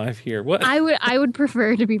dating life here. What? I would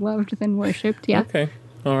prefer to be loved than worshipped. Yeah. Okay.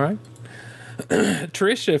 All right.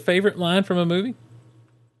 Tricia, favorite line from a movie?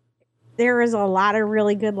 There is a lot of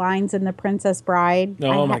really good lines in The Princess Bride.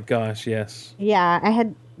 Oh my gosh, yes. Yeah, I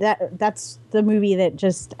had that's the movie that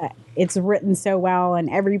just it's written so well, and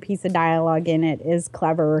every piece of dialogue in it is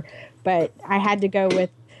clever. But I had to go with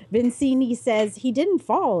Vincini says he didn't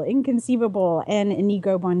fall, inconceivable, and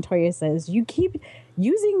Inigo Montoya says you keep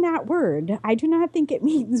using that word. I do not think it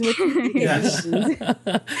means what you think it means.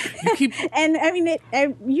 You keep, and I mean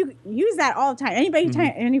you use that all the time. Anybody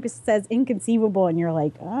says inconceivable, and you're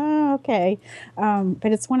like, oh, okay.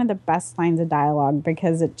 But it's one of the best lines of dialogue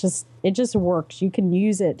because it just works. You can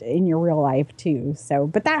use it in your real life too. So,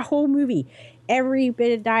 but that whole movie, every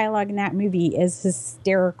bit of dialogue in that movie is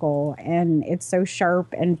hysterical, and it's so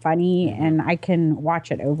sharp and funny, and I can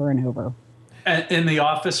watch it over and over. In the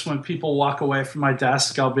office, when people walk away from my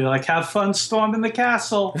desk, I'll be like, have fun storming the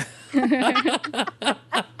castle.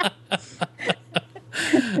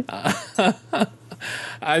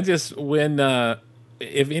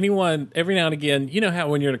 If anyone, every now and again, you know how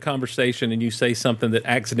when you're in a conversation and you say something that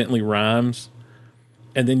accidentally rhymes,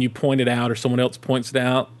 and then you point it out or someone else points it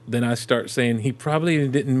out, then I start saying, he probably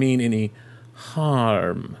didn't mean any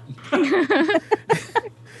harm.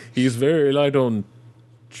 He's very light on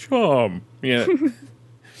charm. Yeah. And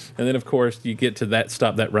then, of course, you get to that,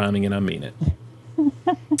 stop that rhyming, and I mean it.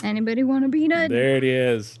 Anybody want a peanut? There it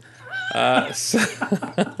is. Anybody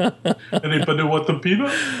want the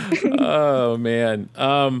peanut? Oh, man.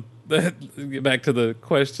 Get back to the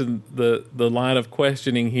question, the line of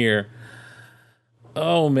questioning here.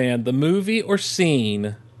 Oh, man. The movie or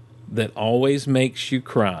scene that always makes you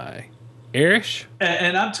cry. Erish?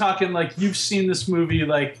 And I'm talking like you've seen this movie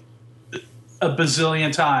like a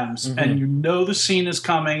bazillion times, and you know the scene is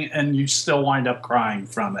coming, and you still wind up crying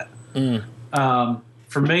from it.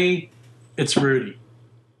 For me, it's Rudy.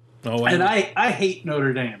 Oh, wow. And I hate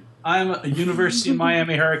Notre Dame. I'm a University of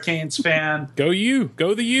Miami Hurricanes fan. Go you.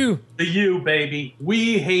 Go the U. The U, baby.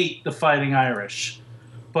 We hate the Fighting Irish.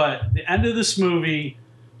 But the end of this movie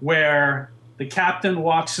where the captain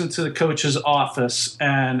walks into the coach's office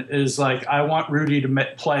and is like, I want Rudy to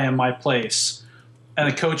play in my place. And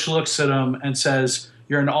the coach looks at him and says,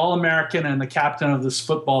 you're an All-American and the captain of this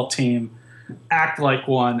football team. Act like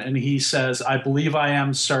one. And he says, I believe I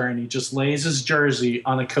am, sir. And he just lays his jersey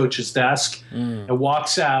on the coach's desk and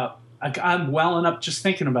walks out. I'm welling up just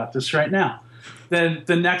thinking about this right now. Then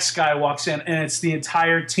the next guy walks in, and it's the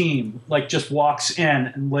entire team, like, just walks in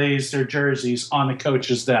and lays their jerseys on the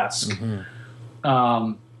coach's desk.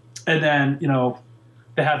 And then, you know,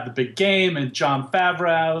 they have the big game, and John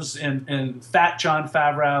Favreau's and Fat John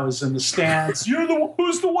Favreau is in the stands.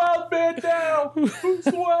 Who's the wild man now? Who's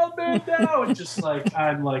the wild man now? And just like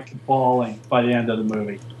I'm like bawling by the end of the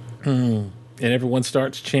movie. And everyone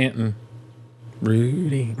starts chanting,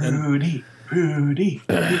 Rudy, Rudy, Rudy.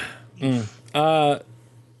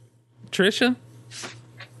 Trisha?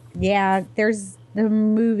 Yeah, there's the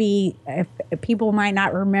movie. If people might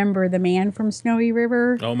not remember The Man from Snowy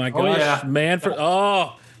River. Oh my gosh, yeah. Man from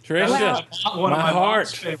Trisha, One of my heart.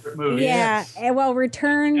 mom's favorite movies. Yeah, well,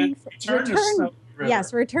 Return to Snowy River.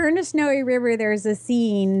 Yes, Return to Snowy River. There's a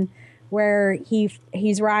scene where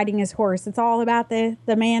he's riding his horse. It's all about the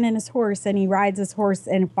man and his horse, and he rides his horse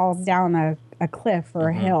and falls down a cliff or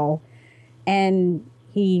a hill, and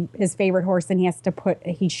his favorite horse, and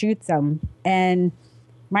he shoots him. And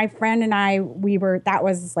my friend and I, we loved that.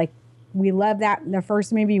 The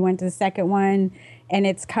first movie, went to the second one, and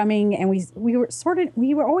it's coming, and we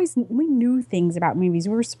knew things about movies.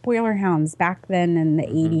 We were spoiler hounds back then in the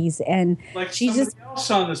 80s, and Like she somebody just else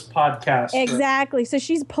on this podcast. exactly. So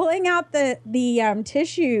she's pulling out the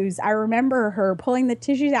tissues. I remember her pulling the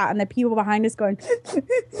tissues out, and the people behind us going,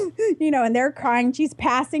 and they're crying. She's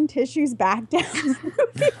passing tissues back down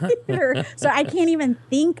the movie theater. So I can't even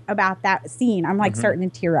think about that scene. I'm like starting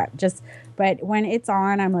to tear up. But when it's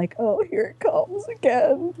on, I'm like, oh, here it comes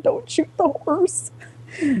again. Don't shoot the horse.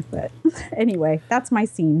 But anyway, that's my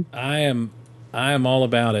scene. I am all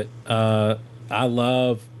about it. I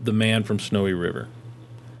love The Man from Snowy River.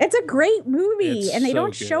 It's a great movie, and they so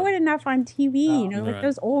don't show it enough on TV. Like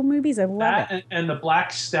those old movies, I love it. And the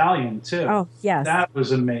Black Stallion too. Oh yes, that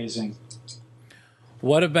was amazing.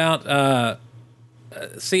 What about?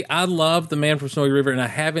 See, I love The Man from Snowy River, and I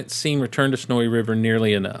haven't seen Return to Snowy River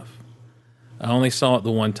nearly enough. I only saw it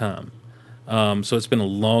the one time, so it's been a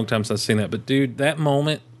long time since I've seen that. But dude, that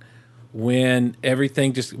moment when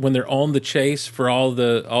everything when they're on the chase for all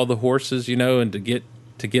the horses, and to get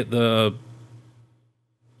the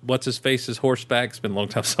what's his face's horseback. It's been a long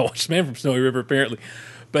time since I watched Man from Snowy River, apparently,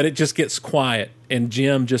 but it just gets quiet, and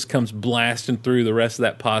Jim just comes blasting through the rest of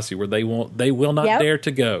that posse where they will not dare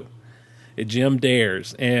to go. Jim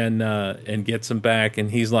dares and gets them back,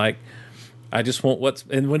 and he's like, I just want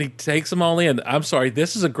and when he takes them all in, I'm sorry,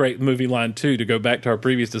 this is a great movie line too, to go back to our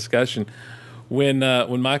previous discussion. When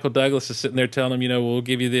Michael Douglas is sitting there telling him, we'll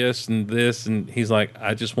give you this, and he's like,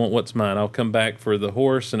 I just want what's mine. I'll come back for the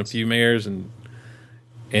horse and a few mares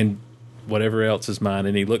and whatever else is mine.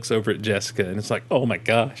 And he looks over at Jessica, and it's like, oh my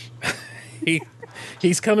gosh,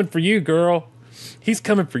 he's coming for you, girl. He's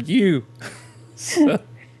coming for you. So,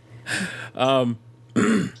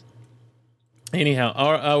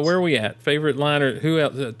 anyhow, where are we at? Favorite line or who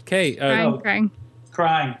else? Kay.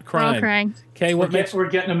 Crying. Kay, we're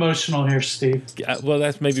getting emotional here, Steve. Well,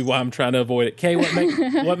 that's maybe why I'm trying to avoid it. Kay,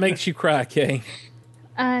 what makes you cry, Kay?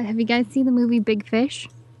 Have you guys seen the movie Big Fish?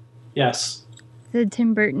 Yes. It's a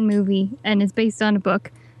Tim Burton movie, and it's based on a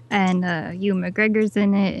book. And Ewan McGregor's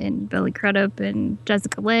in it, and Billy Crudup, and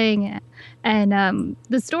Jessica Lange. And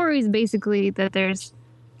the story is basically that there's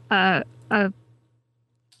a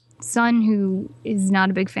son who is not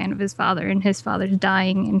a big fan of his father, and his father's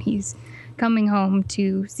dying, and he's coming home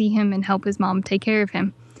to see him and help his mom take care of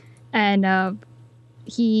him. And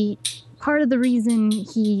part of the reason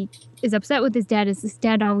he is upset with his dad is his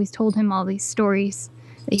dad always told him all these stories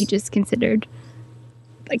that he just considered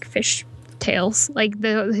like fish tales. Like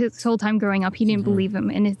his whole time growing up, he didn't believe him,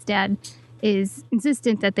 and his dad is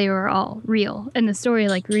insistent that they were all real. And the story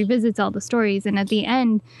revisits all the stories, and at the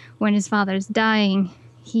end, when his father's dying,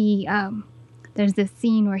 he there's this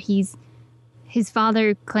scene where his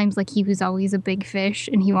father claims he was always a big fish,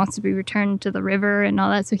 and he wants to be returned to the river and all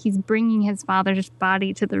that. So he's bringing his father's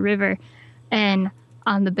body to the river, and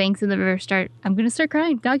on the banks of the river I'm going to start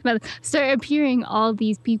crying talking about it, start appearing all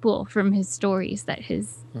these people from his stories that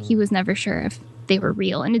he was never sure if they were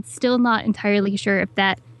real. And it's still not entirely sure if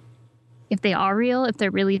that if they are real, if they're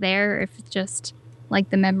really there, or if it's just like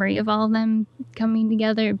the memory of all of them coming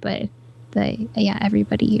together. But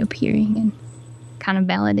everybody appearing and kind of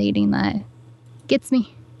validating that gets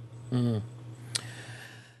me. Mm.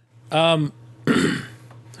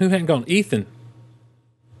 Who hadn't gone? Ethan.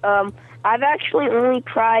 I've actually only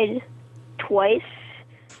cried twice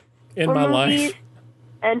in my life.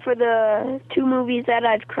 And for the 2 movies that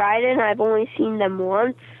I've cried in, I've only seen them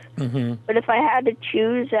once. Mm-hmm. But if I had to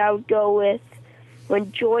choose, I would go with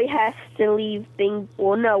when Joy has to leave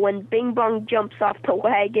when Bing Bong jumps off the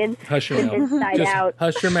wagon. Hush your mouth. Inside Just Out.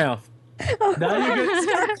 hush your mouth. Now you're going to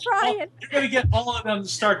start crying. You're going to get all of them to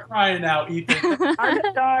start crying now, Ethan.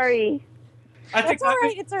 I'm sorry. I think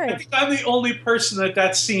I'm the only person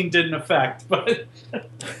that scene didn't affect. But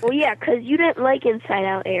well, yeah, because you didn't like Inside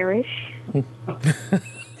Out, Erish.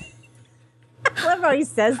 I love how he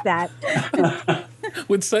says that.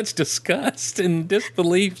 With such disgust and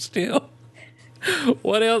disbelief still.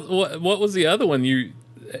 What else? What was the other one? You,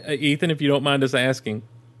 Ethan, if you don't mind us asking.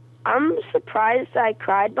 I'm surprised I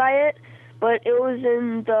cried by it, but it was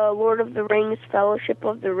in the Lord of the Rings Fellowship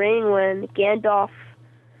of the Ring when Gandalf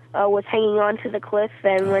was hanging on to the cliff,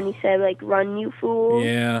 and when he said, like, "Run, you fool!"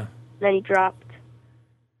 Yeah. Then he dropped.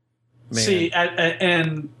 Man. See,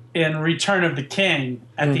 in Return of the King,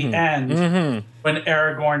 at the end, when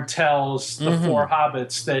Aragorn tells the 4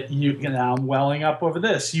 hobbits that I'm welling up over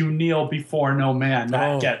this, you kneel before no man.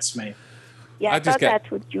 That gets me. Yeah, I thought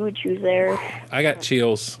that's what you would choose there. I got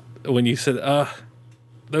chills when you said,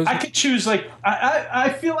 those. I could choose, like, I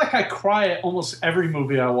feel like I cry at almost every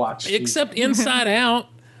movie I watch. Except Inside Out.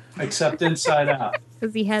 Except Inside Out.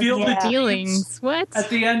 Because he has no feelings. What? At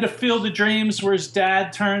the end of Field of Dreams, where his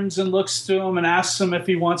dad turns and looks to him and asks him if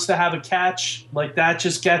he wants to have a catch, like, that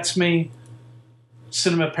just gets me.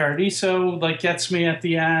 Cinema Paradiso, like, gets me at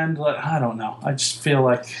the end. Like, I don't know. I just feel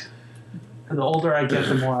like the older I get,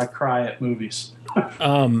 the more I cry at movies.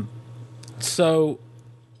 So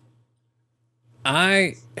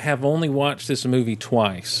I have only watched this movie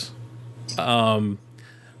twice.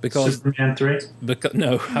 Because Superman 3?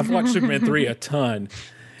 No, I've watched Superman 3 a ton.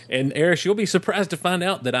 And Erish, you'll be surprised to find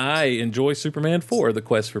out that I enjoy Superman 4, The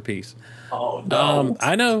Quest for Peace. Oh, no.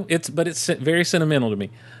 I know, it's very sentimental to me.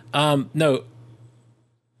 No,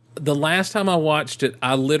 the last time I watched it,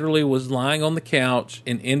 I literally was lying on the couch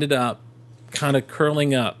and ended up kind of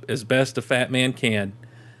curling up as best a fat man can,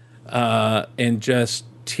 and just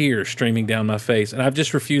tears streaming down my face. And I've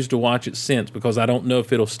just refused to watch it since because I don't know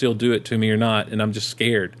if it'll still do it to me or not, and I'm just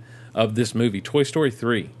scared of this movie, Toy Story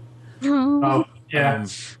 3. Oh, yeah.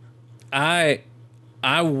 I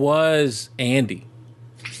was Andy,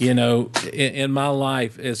 in my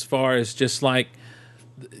life, as far as just like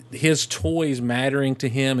his toys mattering to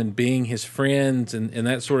him and being his friends and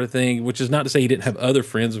that sort of thing, which is not to say he didn't have other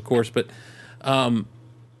friends, of course, but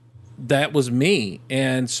that was me.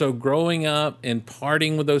 And so growing up and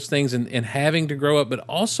parting with those things and having to grow up, but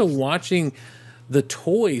also watching the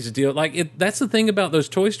toys deal, like that's the thing about those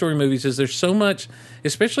Toy Story movies, is there's so much,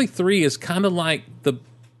 especially 3 is kind of like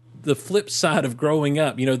the flip side of growing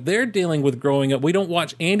up. They're dealing with growing up. We don't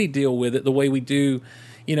watch Andy deal with it the way we do,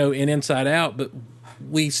 in Inside Out, but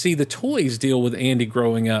we see the toys deal with Andy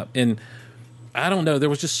growing up. And I don't know, there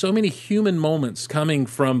was just so many human moments coming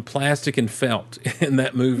from plastic and felt in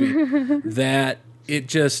that movie that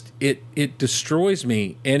it destroys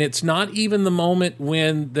me. And it's not even the moment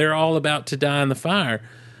when they're all about to die in the fire.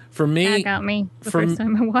 For me, that got me the first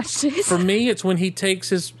time I watched it. For me, it's when he takes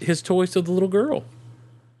his toys to the little girl,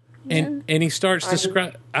 and he starts to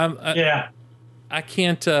describe. I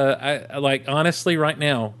can't. I like, honestly, right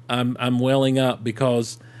now I'm welling up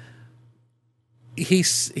because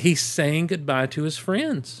he's saying goodbye to his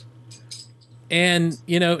friends, and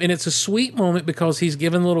and it's a sweet moment because he's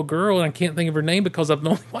giving the little girl, and I can't think of her name because I've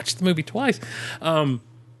only watched the movie twice.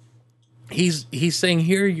 He's saying,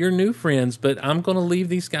 "Here are your new friends, but I'm going to leave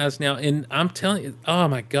these guys now." And I'm telling you, oh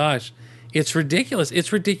my gosh, it's ridiculous.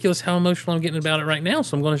 It's ridiculous how emotional I'm getting about it right now.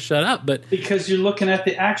 So I'm going to shut up. But because you're looking at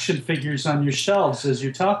the action figures on your shelves as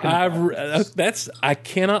you're talking. I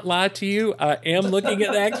cannot lie to you. I am looking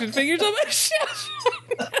at the action figures on my shelf.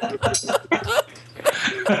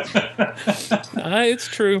 It's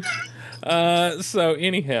true. So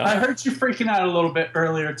anyhow, I heard you freaking out a little bit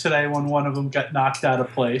earlier today when one of them got knocked out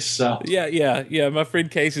of place. So yeah. My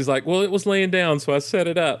friend Casey's like, well, it was laying down, so I set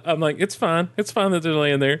it up. I'm like, it's fine that they're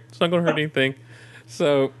laying there. It's not going to hurt anything.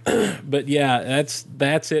 So, but yeah,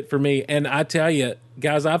 that's it for me. And I tell you,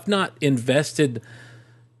 guys, I've not invested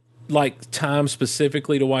like time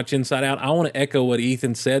specifically to watch Inside Out. I want to echo what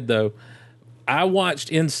Ethan said though. I watched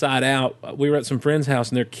Inside Out. We were at some friend's house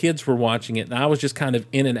and their kids were watching it, and I was just kind of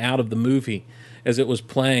in and out of the movie as it was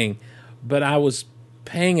playing. But I was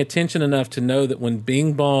paying attention enough to know that when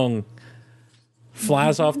Bing Bong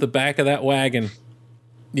flies off the back of that wagon,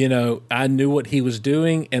 you know, I knew what he was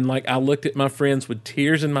doing. And like, I looked at my friends with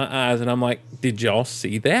tears in my eyes and I'm like, did y'all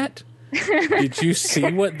see that? Did you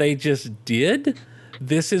see what they just did?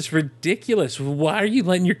 This is ridiculous. Why are you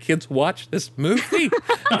letting your kids watch this movie?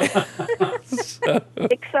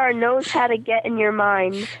 Pixar knows how to get in your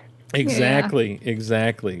mind. Exactly.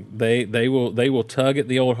 They will tug at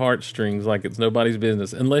the old heartstrings like it's nobody's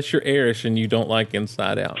business, unless you're Irish and you don't like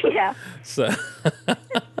Inside Out. Yeah. So,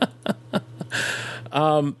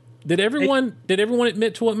 did everyone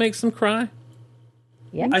admit to what makes them cry?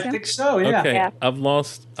 Yeah, I think so. Yeah. Okay, Yeah. I've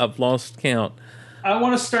lost count. I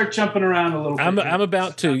want to start jumping around a little bit. I'm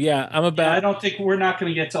about to. Yeah, I'm about. I don't think we're not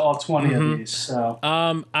going to get to all 20 of these. So,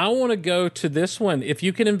 I want to go to this one. If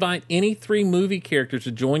you can invite any 3 movie characters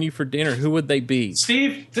to join you for dinner, who would they be?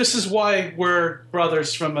 Steve, this is why we're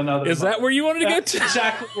brothers from another. Is that where you wanted to go That's to?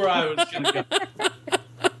 exactly where I was going to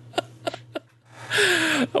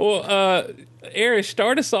go. Well, Eric,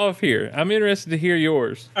 start us off here. I'm interested to hear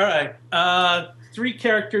yours. All right. 3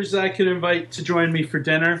 characters that I could invite to join me for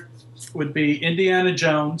dinner would be Indiana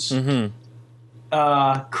Jones,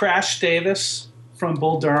 Crash Davis from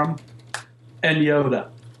Bull Durham, and Yoda.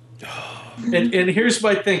 And here's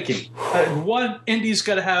my thinking. One, Indy's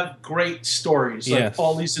got to have great stories, like Yes.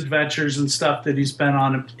 all these adventures and stuff that he's been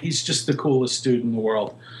on. He's just the coolest dude in the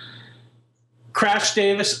world. Crash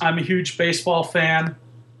Davis, I'm a huge baseball fan,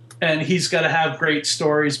 and he's got to have great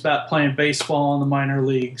stories about playing baseball in the minor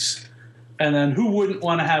leagues. And then who wouldn't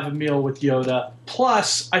want to have a meal with Yoda?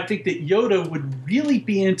 Plus, I think that Yoda would really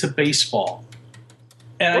be into baseball.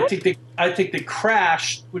 And I think that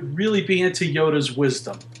Crash would really be into Yoda's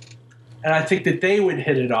wisdom. And I think that they would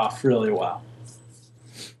hit it off really well.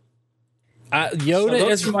 Yoda So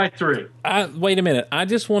those as are my 3. wait a minute. I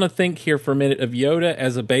just want to think here for a minute of Yoda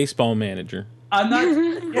as a baseball manager. I'm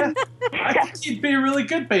not. Yeah, I think he'd be a really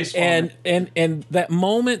good baseball. And that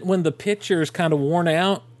moment when the pitcher is kind of worn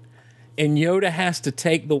out, and Yoda has to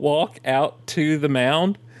take the walk out to the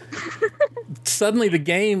mound. Suddenly, the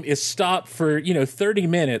game is stopped for 30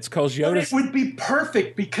 minutes because But Yoda it would be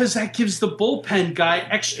perfect because that gives the bullpen guy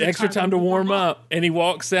extra time to warm up, and he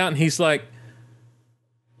walks out and he's like,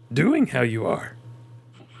 "Doing how you are,"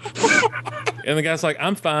 and the guy's like,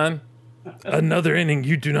 "I'm fine. Another inning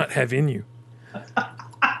you do not have in you.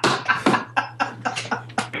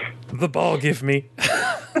 The ball give me."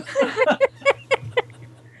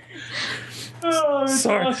 Oh,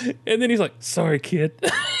 Sorry. awesome. And then he's like, "Sorry, kid."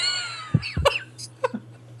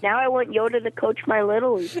 Now I want Yoda to coach my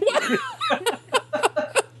Little League.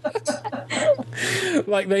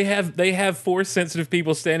 Like they have 4 sensitive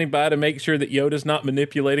people standing by to make sure that Yoda's not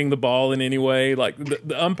manipulating the ball in any way. Like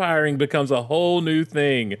the umpiring becomes a whole new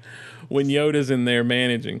thing when Yoda's in there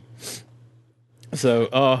managing.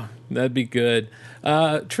 So, that'd be good.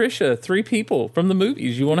 Trisha, 3 people from the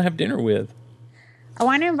movies you want to have dinner with. I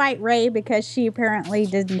want to invite Ray because she apparently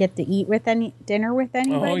didn't get to eat with dinner with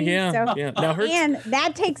anybody. Oh yeah, so, yeah. Now and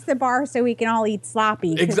that takes the bar so we can all eat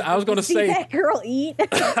sloppy. I was going to See say that girl eat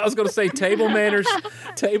I was going to say table manners.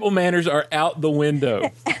 Table manners are out the window.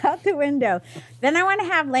 out the window. Then I want to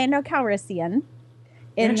have Lando Calrissian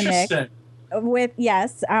in the mix with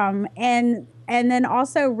and then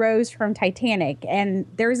also Rose from Titanic. And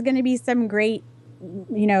there's going to be some great.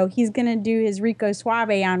 He's going to do his Rico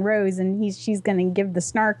Suave on Rose, and she's going to give the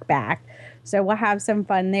snark back. So we'll have some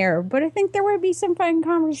fun there. But I think there would be some fun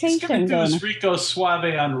conversation. He's going to do his Rico Suave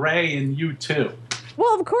on Ray and you too.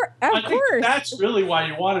 Well, of course. I think that's really why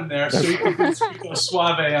you want him there, so he can do his Rico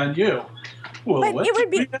Suave on you. Well, but it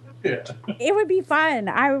would be fun.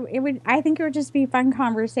 I think it would just be fun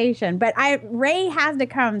conversation. But Ray has to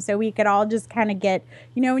come so we could all just kind of get,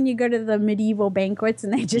 when you go to the medieval banquets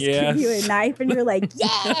and they just give you a knife and you're like,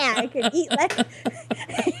 yeah, I could eat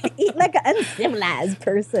like an uncivilized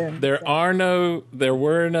person. There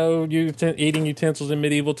were no eating utensils in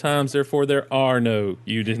medieval times. Therefore, there are no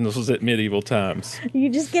utensils at medieval times. You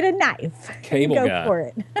just get a knife. Cable and go guy. for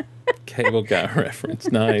it. Cable guy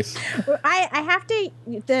reference. Nice. I have to,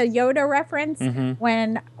 the Yoda reference,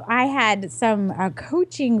 when I had some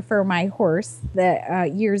coaching for my horse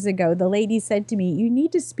years ago, the lady said to me, you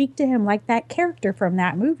need to speak to him like that character from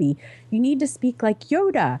that movie. You need to speak like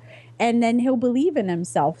Yoda, and then he'll believe in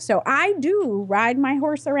himself. So I do ride my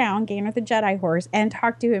horse around, Gainer the Jedi horse, and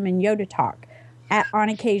talk to him in Yoda talk. on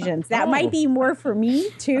occasions. That might be more for me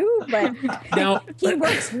too, but now, he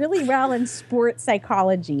works really well in sports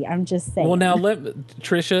psychology. I'm just saying. Well, now,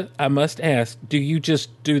 Tricia, I must ask, do you just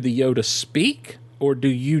do the Yoda speak or do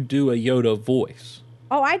you do a Yoda voice?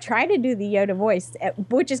 Oh, I try to do the Yoda voice,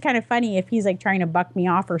 which is kind of funny if he's like trying to buck me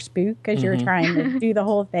off or spook because you're trying to do the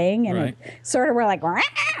whole thing. And right. it's sort of we're like,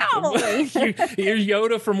 You're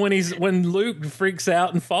Yoda from when Luke freaks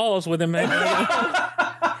out and falls with him.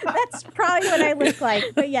 That's probably what I look like.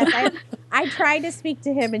 But yes, I try to speak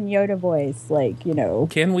to him in Yoda voice, like, you know.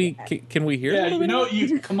 Can we hear Yeah, it?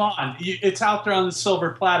 you come on. It's out there on the silver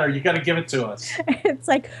platter. You got to give it to us. It's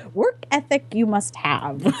like work ethic you must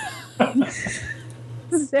have.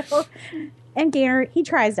 So, and Garrett, he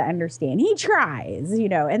tries to understand. He tries, you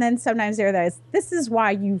know, and then sometimes this is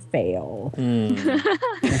why you fail.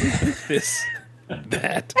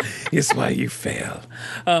 That is why you fail.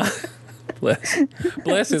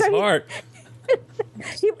 Bless his heart.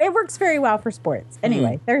 It works very well for sports.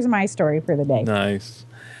 Anyway, there's my story for the day. Nice.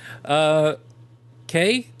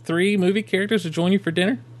 Kay, 3 movie characters to join you for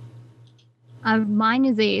dinner? Mine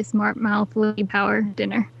is a Smart Mouth Lily Power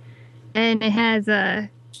dinner. And it has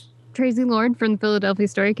Tracy Lord from the Philadelphia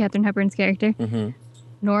Story, Katharine Hepburn's character.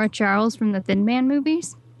 Nora Charles from the Thin Man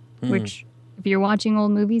movies, which, if you're watching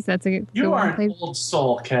old movies, that's a good one. You are an old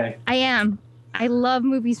soul, Kay. I am. I love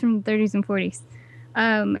movies from the 30s and 40s.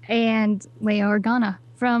 And Leia Organa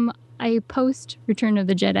from a post-Return of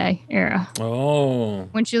the Jedi era. Oh.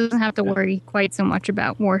 When she doesn't have to worry quite so much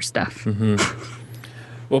about war stuff.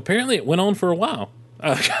 Well, apparently it went on for a while.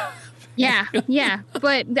 Yeah.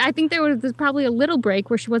 But I think there was probably a little break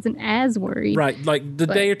where she wasn't as worried. Right, like the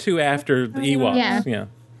day or two after the Ewoks.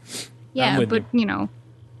 Yeah, but, you know,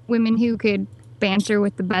 women who could banter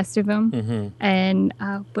with the best of them and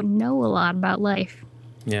but know a lot about life.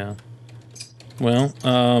 Yeah. Well,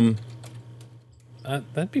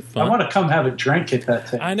 that'd be fun. I want to come have a drink at that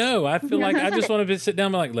table. I know. I feel like I just want to sit down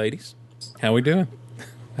and be like, ladies, how we doing?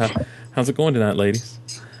 How's it going tonight, ladies?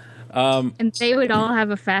 And they would all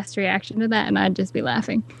have a fast reaction to that, and I'd just be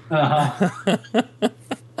laughing.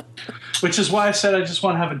 Which is why I said I just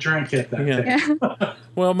want to have a drink at that table.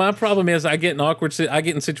 Well, my problem is I get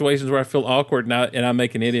in situations where I feel awkward and I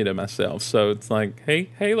make an idiot of myself. So it's like, hey,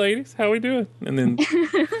 ladies, how we doing? And then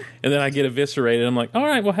I get eviscerated. I'm like, all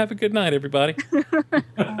right, well, have a good night, everybody.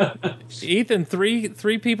 Ethan,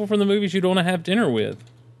 three people from the movies you'd want to have dinner with.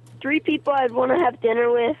 3 people I'd want to have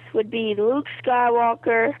dinner with would be Luke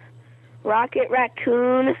Skywalker, Rocket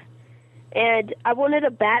Raccoon, and I wanted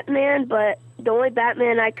a Batman, but the only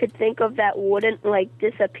Batman I could think of that wouldn't, like,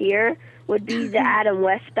 disappear would be the Adam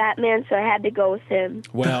West Batman, so I had to go with him.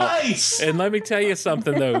 Well, nice. And let me tell you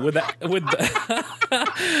something, though. With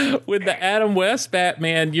the Adam West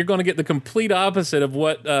Batman, you're going to get the complete opposite of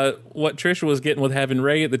what Trisha was getting with having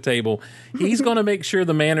Ray at the table. He's going to make sure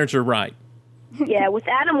the manners are right. Yeah, with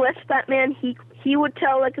Adam West Batman, he would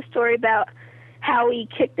tell, like, a story about how he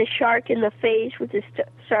kicked the shark in the face with his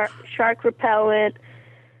shark repellent.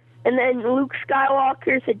 And then Luke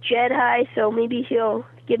Skywalker's a Jedi, so maybe he'll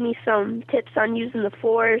give me some tips on using the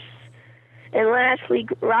Force. And lastly,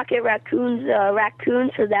 Rocket Raccoon's a raccoon,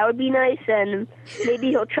 so that would be nice. And maybe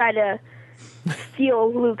he'll try to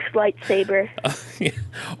steal Luke's lightsaber. I'd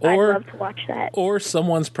love to watch that. Or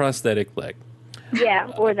someone's prosthetic leg.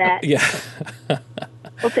 Yeah, or that. Yeah.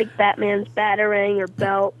 We'll take Batman's batarang or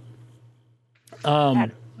belt.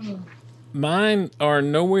 Mine are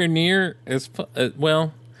nowhere near as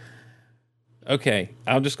well. Okay,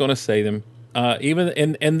 I'm just going to say them. Even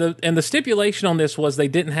and the stipulation on this was they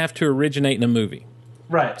didn't have to originate in a movie,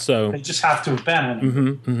 right? So they just have to have been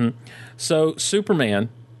in it. So Superman,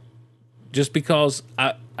 just because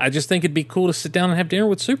I just think it'd be cool to sit down and have dinner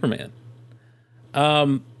with Superman.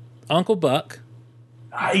 Uncle Buck,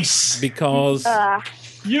 nice, because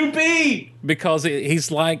because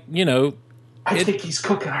he's like, you know, I think he's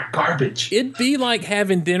cooking our garbage. It'd be like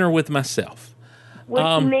having dinner with myself.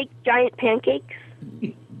 Would he make giant pancakes?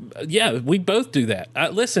 Yeah, we both do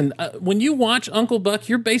that. Listen, when you watch Uncle Buck,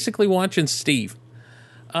 you're basically watching Steve.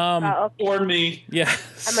 Okay. Or me. Yeah.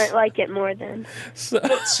 I might like it more then. So,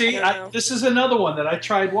 see, this is another one that I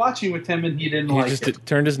tried watching with him and he didn't like it. He just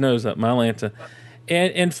turned his nose up, my Lanta.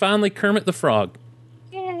 And finally, Kermit the Frog.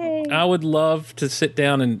 Yay. I would love to sit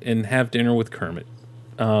down and have dinner with Kermit.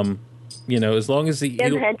 You know, as long as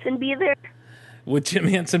Jim Henson be there? Would Jim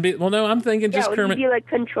Henson be? Well, no, I'm thinking just would Kermit. Would he be like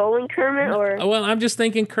controlling Kermit, or? Well, I'm just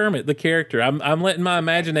thinking Kermit, the character. I'm letting my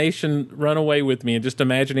imagination run away with me and just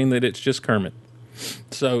imagining that it's just Kermit.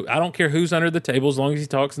 So I don't care who's under the table as long as he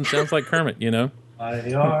talks and sounds like Kermit. You know. Why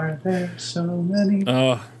are there so many?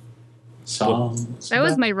 Songs. That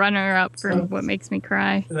was my runner-up for what makes me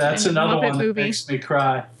cry. That's And another Muppet one that movie. makes me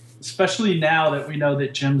cry, especially now that we know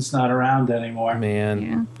that Jim's not around anymore.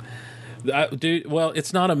 Man. Dude, well,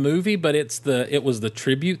 it's not a movie, but it was the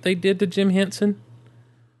tribute they did to Jim Henson,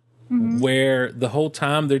 where the whole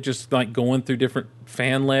time they're just like going through different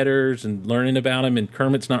fan letters and learning about him, and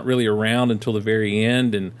Kermit's not really around until the very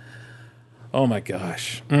end, and oh my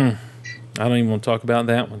gosh, I don't even want to talk about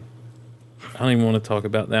that one.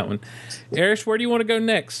 Erish, where do you want to go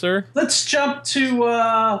next, sir? Let's jump to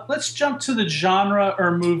the genre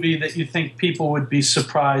or movie that you think people would be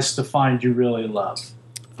surprised to find you really love.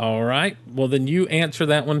 All right. Well, then you answer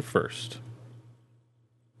that one first.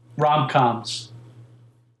 Rom-coms.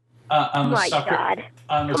 I'm a My sucker. God.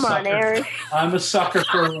 I'm a Come on, sucker. Eric. I'm a sucker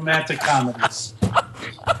for romantic comedies.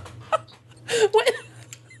 What?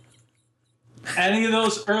 Any of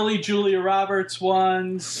those early Julia Roberts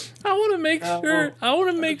ones. I want to make sure.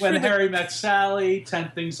 When Harry Met Sally,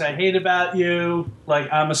 10 Things I Hate About You.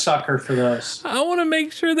 Like, I'm a sucker for those. I want to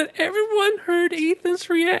make sure that everyone heard Ethan's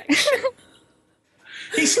reaction.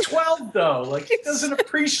 He's 12, though. Like, he doesn't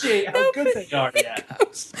appreciate how good they are yet.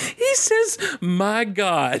 He says, my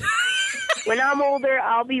God. When I'm older,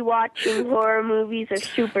 I'll be watching horror movies or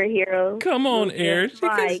superheroes. Come on, Eric.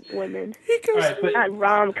 Like women. He goes, Right, but- Not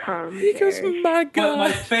rom-coms. he goes, Eric. my But God.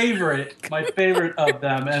 my favorite of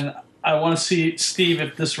them, and I want to see, Steve,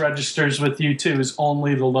 if this registers with you, too, is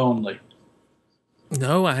Only the Lonely.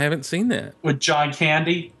 No, I haven't seen that. With John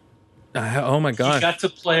Candy. Oh, my He gosh. got to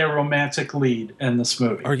play a romantic lead in this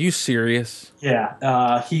movie. Are you serious?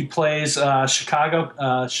 Yeah. He plays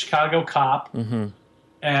Chicago cop. Mm-hmm.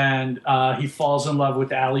 And he falls in love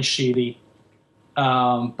with Ali Sheedy.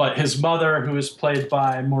 But his mother, who is played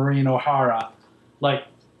by Maureen O'Hara, like,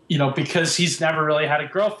 you know, because he's never really had a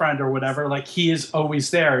girlfriend or whatever, like, he is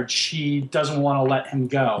always there. And she doesn't want to let him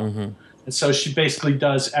go. Mm-hmm. And so she basically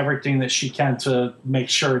does everything that she can to make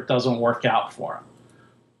sure it doesn't work out for him.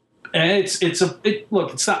 And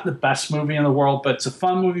look, it's not the best movie in the world, but it's a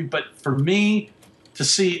fun movie. But for me, to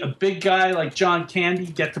see a big guy like John Candy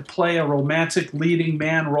get to play a romantic leading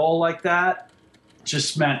man role like that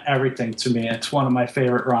just meant everything to me. It's one of my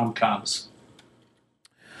favorite rom-coms.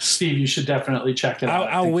 Steve, you should definitely check it out.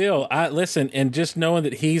 I will. Listen, and just knowing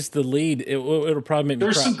that he's the lead, it'll probably make me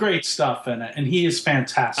There's cry. some great stuff in it, and he is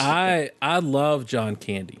fantastic. I love John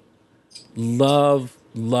Candy. Love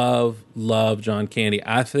John Candy.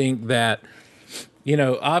 I think that, you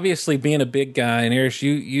know, obviously being a big guy, and Eric,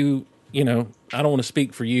 you know, I don't want to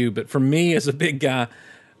speak for you, but for me as a big guy,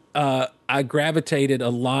 I gravitated a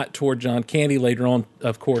lot toward John Candy. Later on,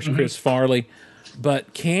 of course, Chris Farley,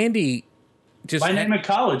 but Candy just My name in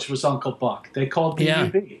college was Uncle Buck. They called me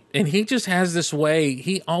UB. and he just has this way.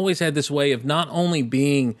 He always had this way of not only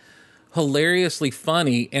being hilariously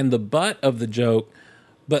funny and the butt of the joke,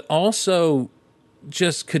 but also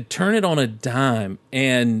just could turn it on a dime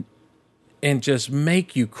and just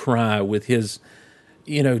make you cry with his,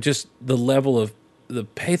 you know, just the level of the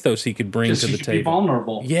pathos he could bring to the table. Be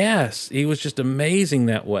vulnerable. Yes, he was just amazing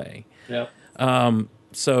that way. Yep.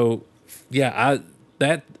 So yeah,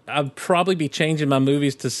 I'd probably be changing my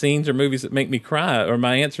movies to scenes or movies that make me cry, or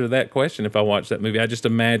my answer to that question if I watch that movie. I just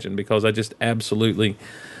imagine, because I just absolutely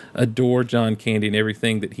adore John Candy and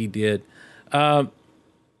everything that he did.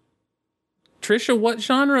 Trisha, what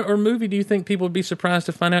genre or movie do you think people would be surprised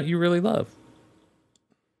to find out you really love?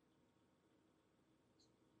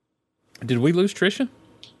 Did we lose Trisha?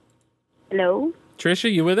 Hello?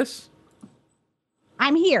 Trisha, you with us?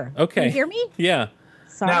 I'm here. Okay. Can you hear me? Yeah.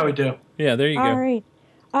 Sorry. Now we do. Yeah, there you go. All right.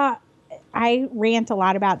 I rant a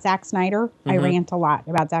lot about Zack Snyder. I rant a lot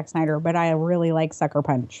about Zack Snyder, but I really like Sucker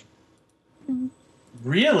Punch.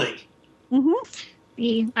 Really?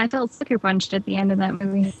 See, I felt sucker punched at the end of that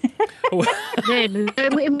movie. Is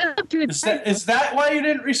that why you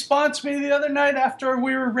didn't respond to me the other night after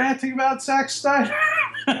we were ranting about Zack Snyder?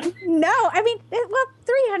 No, I mean,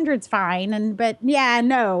 300's fine, but yeah,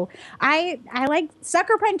 no. I like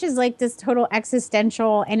Sucker Punch is like this total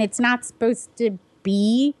existential, and it's not supposed to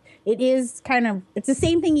be. It is kind of, it's the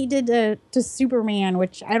same thing he did to Superman,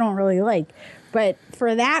 which I don't really like. But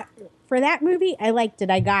for that movie, I liked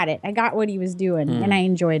it. I got it. I got what he was doing, and I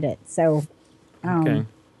enjoyed it. So, Okay.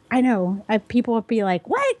 I know people would be like,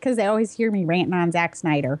 "What?" Because they always hear me ranting on Zack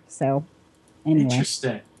Snyder. So, anyway,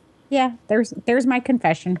 Interesting. yeah, there's my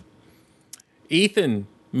confession. Ethan,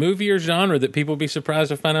 movie or genre that people would be surprised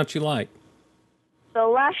to find out you like? The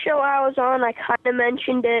last show I was on, I kind of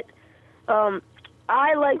mentioned it.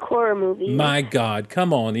 I like horror movies. My God,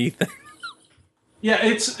 come on, Ethan. Yeah,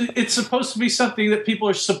 it's supposed to be something that people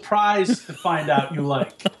are surprised to find out you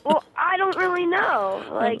like. Well, I I don't really know.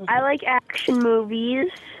 Like, I like action movies.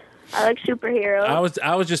 I like superheroes.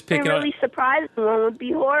 I was just picking. A really surprising one would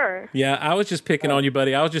be horror. Yeah, I was just picking on you,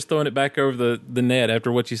 buddy. I was just throwing it back over the net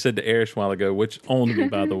after what you said to Arish a while ago, which owned me,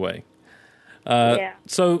 by the way. Yeah.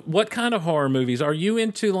 So, what kind of horror movies are you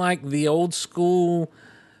into? Like the old school.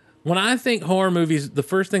 When I think horror movies, the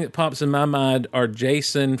first thing that pops in my mind are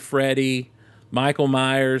Jason, Freddy, Michael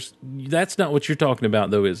Myers. That's not what you're talking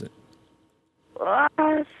about, though, is it? I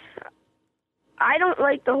don't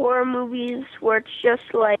like the horror movies where it's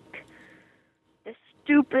just like the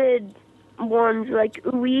stupid ones like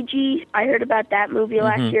Ouija. I heard about that movie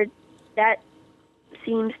last year. That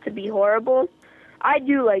seems to be horrible. I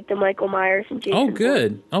do like the Michael Myers and Jason. Oh,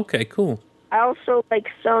 good. Movies. Okay, cool. I also like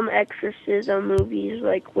some exorcism movies,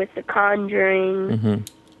 like with The Conjuring.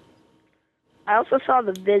 I also saw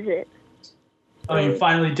The Visit. Oh, you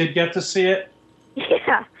finally did get to see it?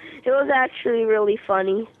 Yeah, it was actually really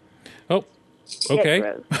funny. Oh,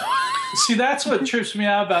 okay. See, that's what trips me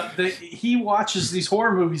out about he watches these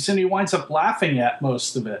horror movies and he winds up laughing at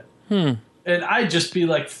most of it. And I'd just be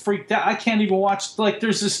like freaked out. I can't even watch, like,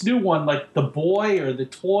 there's this new one, like The Boy or The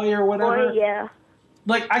Toy or whatever. Oh, yeah.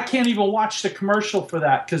 Like, I can't even watch the commercial for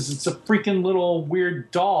that because it's a freaking little weird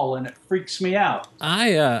doll and it freaks me out.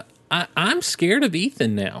 I'm scared of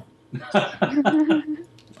Ethan now.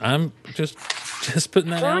 I'm just putting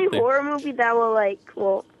that out there. The only horror movie that will, like,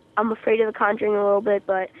 well, I'm afraid of The Conjuring a little bit,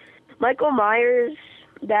 but Michael Myers,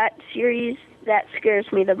 that series, that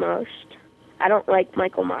scares me the most. I don't like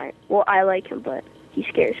Michael Myers. Well, I like him, but he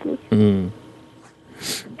scares me.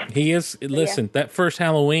 He is. Listen, that first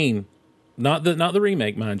Halloween, not the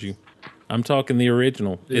remake, mind you. I'm talking the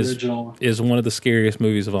original. Is one of the scariest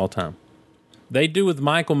movies of all time. They do with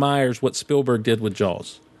Michael Myers what Spielberg did with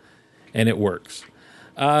Jaws, and it works.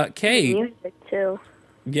 Kay, music too.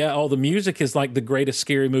 Yeah, the music is like the greatest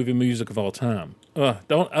scary movie music of all time.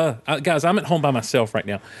 Guys, I'm at home by myself right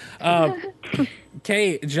now.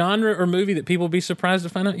 Kay, genre or movie that people would be surprised to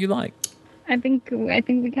find out you like? I think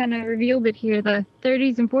we kind of revealed it here. The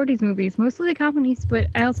 30s and 40s movies, mostly the comedies, but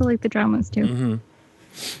I also like the dramas too.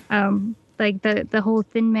 Like the whole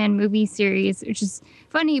Thin Man movie series, which is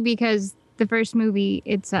funny because the first movie,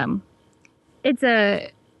 it's a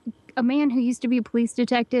man who used to be a police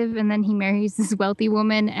detective, and then he marries this wealthy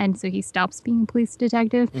woman, and so he stops being a police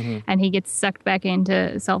detective, and he gets sucked back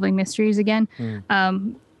into solving mysteries again.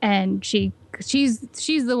 And she's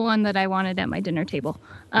the one that I wanted at my dinner table,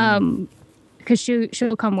 because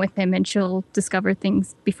she'll come with him and she'll discover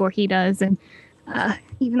things before he does, and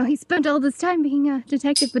even though he spent all this time being a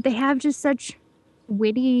detective, but they have just such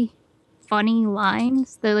witty, funny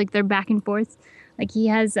lines. They're back and forth. Like he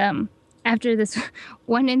has after this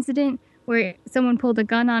one incident where someone pulled a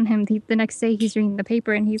gun on him, the next day he's reading the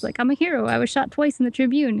paper and he's like, "I'm a hero. I was shot twice in the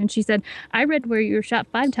Tribune." And she said, "I read where you were shot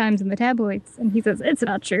 5 times in the tabloids." And he says, "It's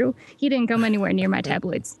not true. He didn't come anywhere near my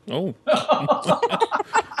tabloids." Oh.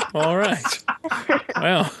 All right.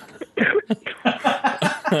 Well.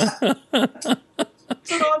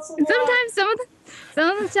 Sometimes some of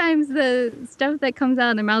the times the stuff that comes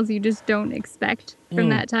out of their mouths you just don't expect from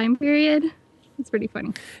that time period. It's pretty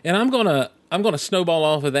funny. And I'm gonna snowball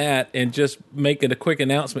off of that and just make it a quick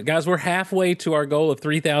announcement. Guys, we're halfway to our goal of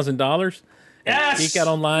 $3,000. Yes!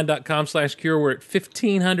 Geekoutonline.com/cure. We're at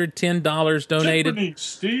 $1,510 donated. Timpani,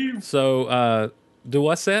 Steve. So do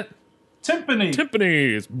what's that?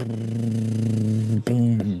 Timpanies.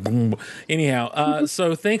 Anyhow,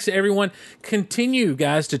 so thanks to everyone. Continue,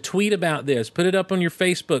 guys, to tweet about this. Put it up on your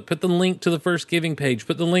Facebook. Put the link to the First Giving page.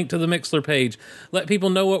 Put the link to the Mixler page. Let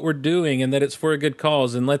people know what we're doing and that it's for a good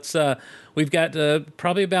cause. And let's we've got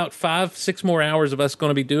probably about 5-6 more hours of us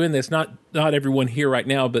going to be doing this. Not everyone here right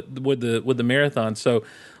now, but with the marathon. So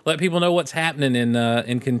let people know what's happening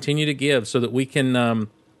and continue to give so that we can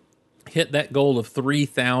hit that goal of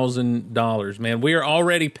 $3,000. Man, we are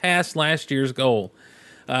already past last year's goal,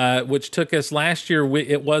 which took us last year.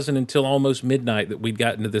 It wasn't until almost midnight that we'd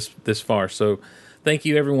gotten to this far. So thank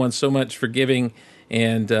you everyone so much for giving,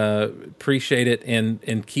 and appreciate it,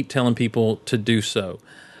 and keep telling people to do so.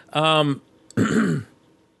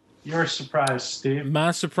 Your surprise, Steve.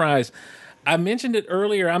 My surprise. I mentioned it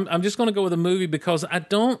earlier. I'm just going to go with a movie because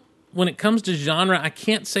when it comes to genre, I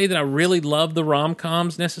can't say that I really love the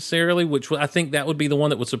rom-coms necessarily, which I think that would be the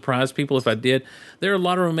one that would surprise people if I did. There are a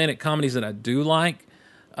lot of romantic comedies that I do like,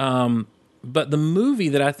 but the movie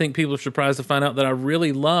that I think people are surprised to find out that I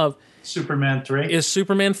really love Superman 3 is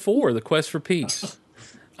Superman 4, The Quest for Peace.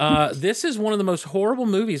 This is one of the most horrible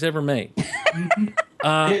movies ever made.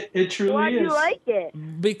 It truly Why is. do you like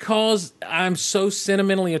it? Because I'm so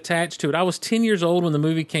sentimentally attached to it. I was 10 years old when the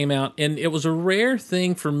movie came out, and it was a rare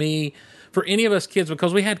thing for me, for any of us kids,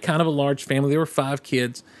 because we had kind of a large family. There were 5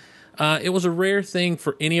 kids. It was a rare thing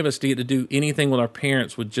for any of us to get to do anything with our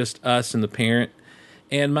parents, with just us and the parent.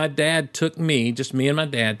 And my dad took me, just me and my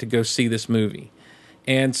dad, to go see this movie.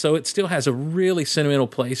 And so it still has a really sentimental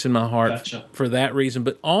place in my heart for that reason,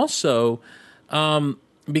 but also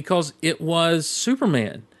because it was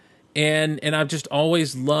Superman. And I've just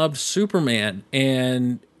always loved Superman.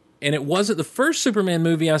 And it wasn't the first Superman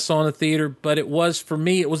movie I saw in the theater, but it was, for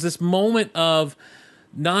me, it was this moment of,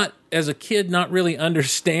 not as a kid, not really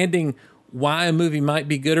understanding why a movie might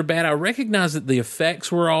be good or bad. I recognized that the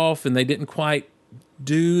effects were off and they didn't quite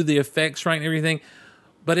do the effects right and everything.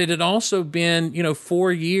 But it had also been,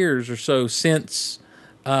 4 years or so since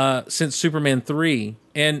Superman 3,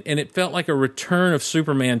 and it felt like a return of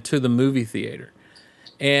Superman to the movie theater.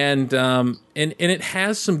 And it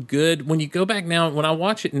has some good, when you go back now, when I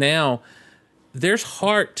watch it now, there's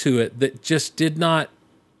heart to it that just did not.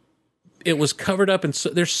 It was covered up, and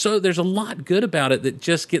there's a lot good about it that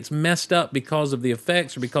just gets messed up because of the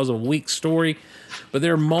effects or because of a weak story. But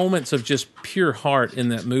there are moments of just pure heart in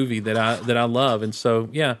that movie that I love, and so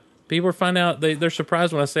yeah, people find out they're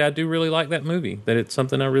surprised when I say I do really like that movie, that it's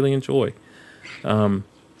something I really enjoy. So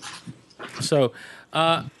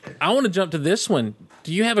I want to jump to this one.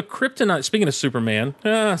 Do you have a kryptonite? Speaking of Superman,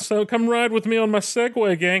 so come ride with me on my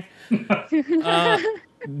Segway, gang.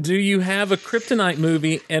 Do you have a kryptonite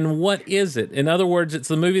movie, and what is it? In other words, it's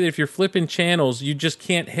the movie that if you're flipping channels, you just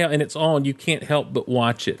can't help, and it's on, you can't help but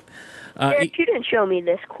watch it. Derek, you didn't show me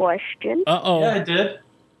this question. Uh-oh. Yeah, I did.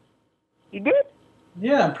 You did?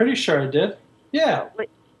 Yeah, I'm pretty sure I did. Yeah.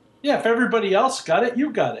 Yeah, if everybody else got it,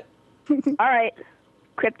 you got it. All right.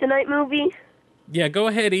 Kryptonite movie? Yeah, go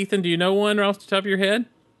ahead, Ethan. Do you know one off the top of your head?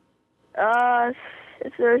 If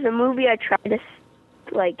there's a movie I try to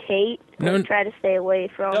hate, I try to stay away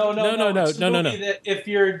from. No. It's the movie that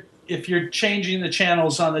if you're changing the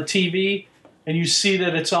channels on the TV and you see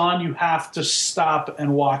that it's on, you have to stop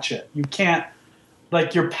and watch it. You can't,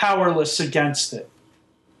 you're powerless against it.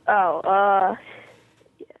 Oh,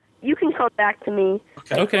 you can come back to me.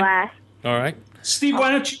 Okay. Last. All right. Steve,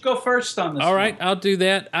 why don't you go first on this? All right, I'll do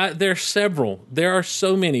that. There are several. There are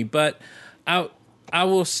so many, but I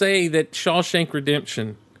will say that Shawshank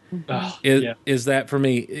Redemption is that for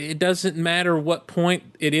me. It doesn't matter what point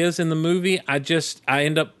it is in the movie. I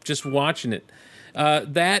end up just watching it.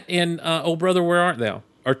 That and Oh Brother, Where Art Thou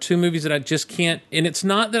are 2 movies that I just can't. And it's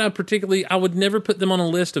not that I would never put them on a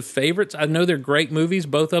list of favorites. I know they're great movies,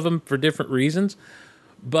 both of them for different reasons.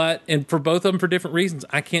 And for both of them for different reasons,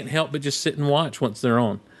 I can't help but just sit and watch once they're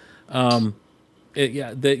on. They're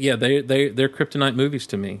kryptonite movies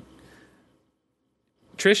to me.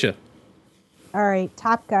 Trisha. All right,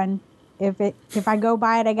 Top Gun. If I go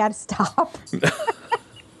by it, I got to stop.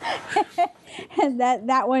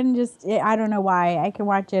 that one just, I don't know why. I can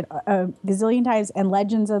watch it a gazillion times. And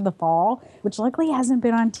Legends of the Fall, which luckily hasn't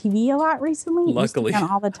been on TV a lot recently. Luckily. It used to be on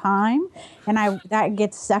all the time. And that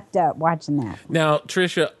gets sucked up watching that. Now,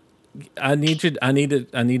 Trisha, I need you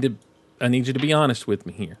to be honest with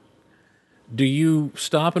me here. Do you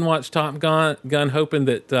stop and watch Top Gun hoping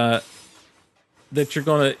that you're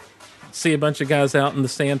going to see a bunch of guys out in the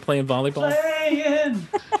sand playing volleyball?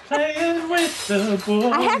 Playing with the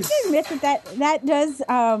boys. I have to admit that does,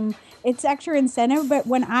 it's extra incentive, but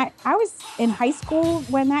when I was in high school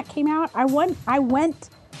when that came out, I went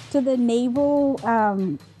to the Naval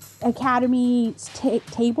Academy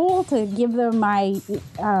table to give them my,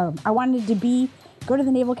 I wanted to go to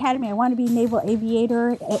the Naval Academy. I wanted to be a naval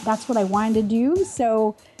aviator. That's what I wanted to do.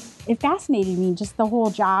 So it fascinated me, just the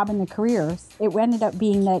whole job and the careers. It ended up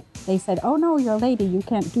being that they said, oh, no, you're a lady. You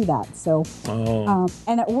can't do that. So,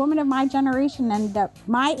 and a woman of my generation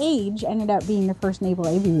my age ended up being the first naval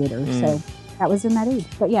aviator. So that was in that age.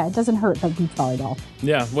 But yeah, it doesn't hurt like beach volleyball.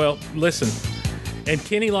 Yeah, well, listen. And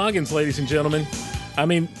Kenny Loggins, ladies and gentlemen, I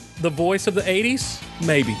mean, the voice of the 80s,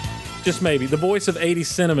 maybe. Just maybe. The voice of 80s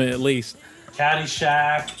cinema, at least.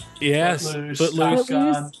 Caddyshack. Yes. Footloose. Top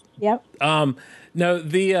Gun. Yep. No,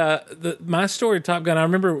 my story of Top Gun, I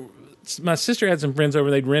remember my sister had some friends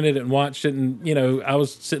over, they'd rented it and watched it, and, I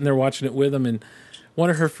was sitting there watching it with them, and one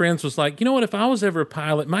of her friends was like, you know what, if I was ever a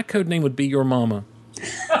pilot, my code name would be Your Mama.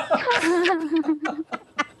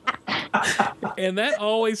 And that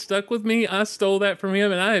always stuck with me. I stole that from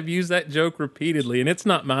him, and I have used that joke repeatedly, and it's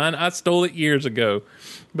not mine. I stole it years ago,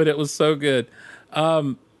 but it was so good.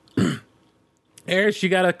 Eris, you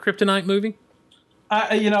got a kryptonite movie?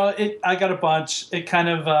 I got a bunch. It kind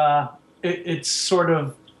of, it's sort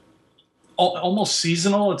of almost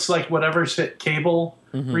seasonal. It's like whatever's hit cable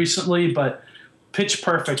recently, but Pitch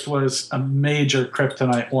Perfect was a major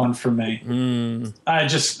kryptonite one for me.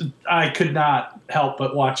 I could not help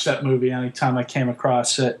but watch that movie anytime I came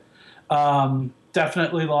across it.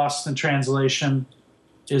 Definitely Lost in Translation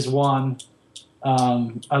is one.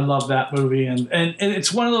 I love that movie, and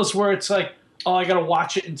it's one of those where it's like, oh, I got to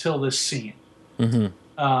watch it until this scene.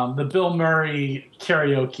 The Bill Murray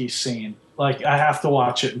karaoke scene. Like, I have to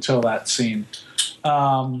watch it until that scene.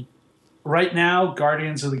 Right now,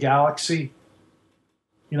 Guardians of the Galaxy.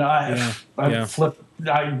 You know, I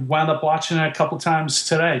wound up watching it a couple times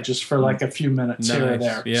today, just for like a few minutes here or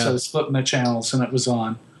there. Yeah. So I was flipping the channels and it was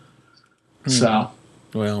on. So,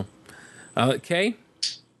 well, Kay?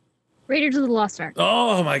 Raiders of the Lost Ark.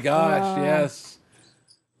 Oh my gosh, yes.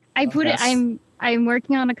 I put it. I'm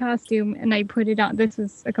working on a costume, and I put it on. This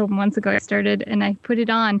was a couple months ago. I started, and I put it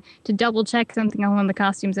on to double check something on one of the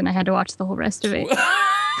costumes, and I had to watch the whole rest of it.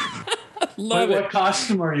 What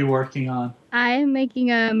costume are you working on? I am making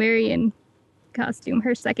a Marion costume,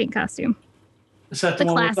 her second costume. Is that the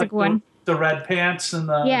one classic with, like, one? The red pants and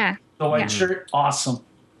the white shirt? Awesome.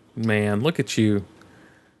 Man, look at you.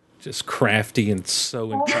 Just crafty and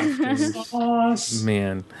so in costumes.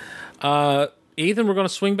 Man. Ethan, we're going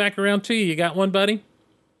to swing back around to you. You got one, buddy?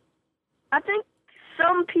 I think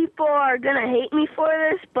some people are going to hate me for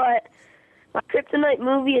this, but my kryptonite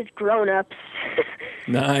movie is Grown Ups.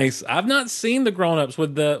 Nice. I've not seen the Grown Ups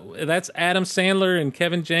with that's Adam Sandler and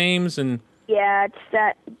Kevin James and Yeah, it's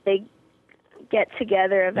that big get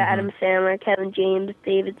together of Adam Sandler, Kevin James,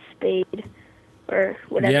 David Spade, or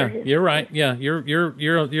whatever. Yeah, you're right. Yeah,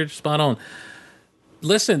 you're spot on.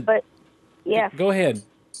 Listen. But yeah. Go ahead.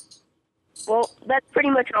 Well, that's pretty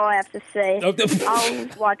much all I have to say. I'll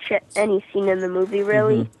watch any scene in the movie,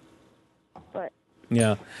 really. But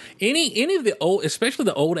yeah, any of the old, especially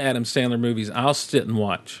the old Adam Sandler movies, I'll sit and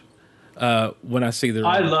watch when I see the.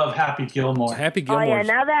 I love Happy Gilmore. Happy Gilmore. Oh yeah,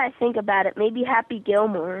 now that I think about it, maybe Happy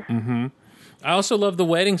Gilmore. I also love The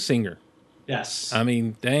Wedding Singer. Yes. I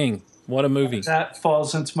mean, dang, what a movie! That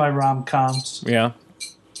falls into my rom-coms. Yeah.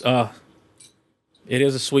 It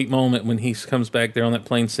is a sweet moment when he comes back there on that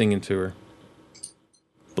plane singing to her.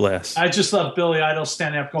 Bless. I just love Billy Idol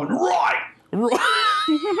standing up going, right!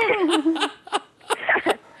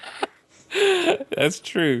 That's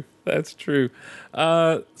true. That's true.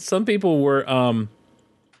 Some people were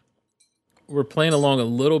playing along a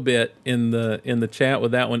little bit in the chat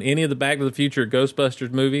with that one. Any of the Back to the Future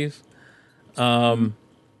Ghostbusters movies?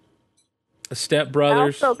 Step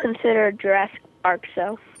Brothers. I also consider Jurassic Park,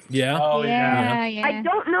 so. Yeah. Oh yeah. I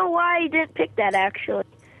don't know why I didn't pick that, actually.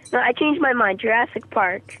 No, I changed my mind. Jurassic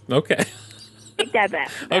Park. Okay. Take that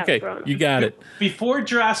back. Okay, you got it. Before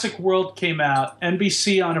Jurassic World came out,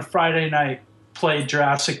 NBC on a Friday night played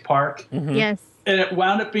Jurassic Park. Yes. And it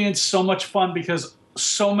wound up being so much fun because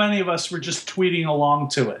so many of us were just tweeting along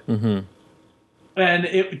to it. And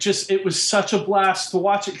it was such a blast to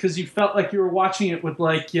watch it because you felt like you were watching it with,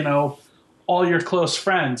 like, you know, all your close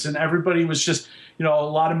friends, and everybody was just, you know, a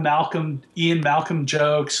lot of Ian Malcolm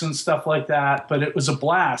jokes and stuff like that, but it was a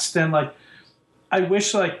blast. And like, I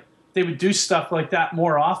wish like they would do stuff like that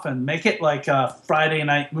more often, make it like a Friday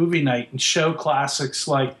night movie night and show classics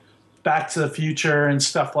like Back to the Future and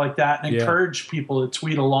stuff like that, and encourage people to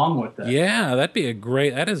tweet along with it. Yeah, that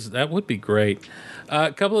would be great.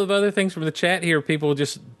 A couple of other things from the chat here, people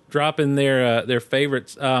just dropping their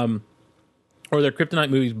favorites, or their kryptonite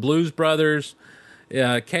movies. Blues Brothers,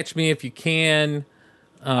 Catch Me If You Can.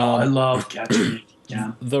 I love Catch Me If You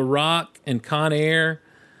Can. The Rock and Con Air,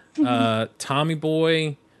 Tommy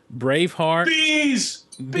Boy, Braveheart. Bees!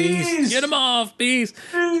 Get them off, bees.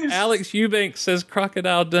 Alex Eubank says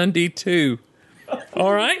Crocodile Dundee 2.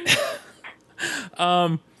 All right.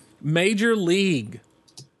 Major League.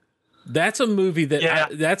 That's a movie that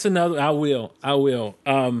that's another. I will.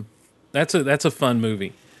 That's a fun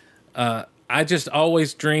movie. I just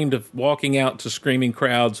always dreamed of walking out to screaming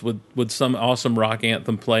crowds with some awesome rock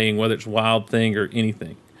anthem playing, whether it's Wild Thing or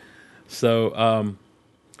anything. So,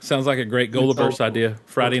 sounds like a great GOLiverse idea.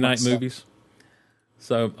 Friday night movies.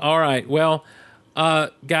 So, all right. Well,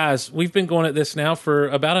 guys, we've been going at this now for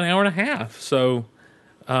about an hour and a half. So,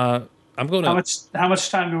 I'm going to. How much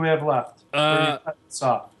time do we have left?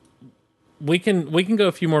 We can go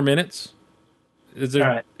a few more minutes. Is there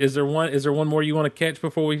all right. is there one more you want to catch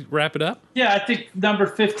before we wrap it up? Yeah, I think number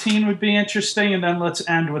 15 would be interesting, and then let's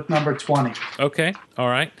end with number 20. Okay. All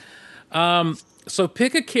right. So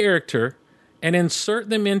pick a character and insert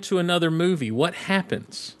them into another movie. What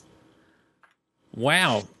happens?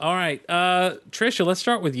 Wow. All right. Trisha, let's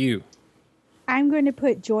start with you. I'm going to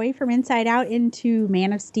put Joy from Inside Out into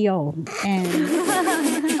Man of Steel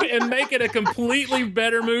and make it a completely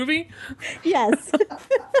better movie. Yes.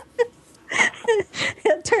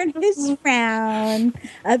 He'll turn his frown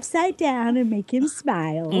upside down and make him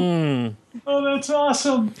smile. Oh, that's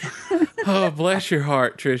awesome. Oh, bless your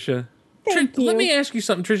heart, Trisha. Thank you. Let me ask you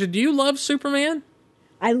something, Trisha. Do you love Superman?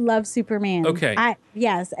 I love Superman. Okay.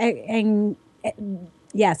 Yes, I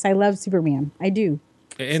love Superman. I do.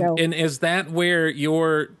 And is that where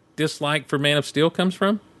your dislike for Man of Steel comes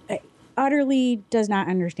from? Utterly does not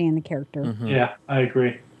understand the character. Mm-hmm. Yeah, I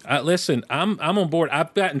agree. Listen, I'm on board.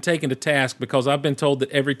 I've gotten taken to task because I've been told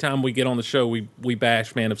that every time we get on the show, we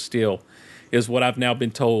bash Man of Steel, is what I've now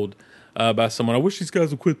been told by someone. I wish these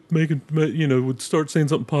guys would quit would start saying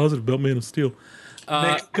something positive about Man of Steel.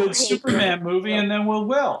 Make a good Superman movie, and then we'll.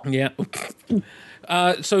 Yeah.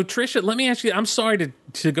 So Trisha, let me ask you. I'm sorry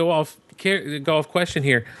to go off question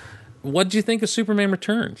here. What did you think of Superman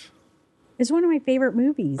Returns? It's one of my favorite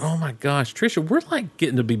movies. Oh my gosh, Trisha, we're like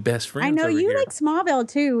getting to be best friends. I know over you here. like Smallville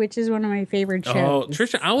too, which is one of my favorite shows. Oh,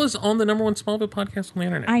 Trisha, I was on the #1 Smallville podcast on the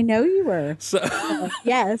internet. I know you were. So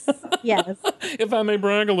yes. If I may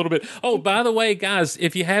brag a little bit. Oh, by the way, guys,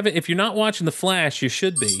 if you're not watching The Flash, you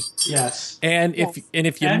should be. Yes. And if you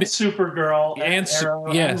Supergirl and Arrow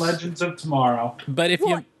and Legends of Tomorrow. But if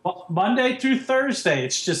you Monday through Thursday,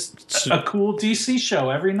 it's just a cool DC show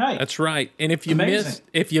every night. That's right. And if you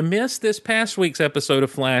missed this past week's episode of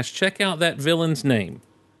Flash, check out that villain's name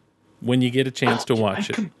when you get a chance to watch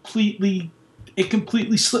it. It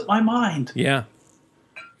completely slipped my mind. Yeah.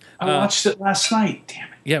 I watched it last night. Damn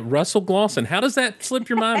it. Yeah, Russell Glawson. How does that slip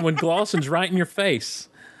your mind when Glawson's right in your face?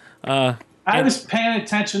 I was paying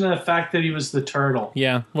attention to the fact that he was the turtle.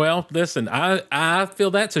 Yeah. Well, listen, I feel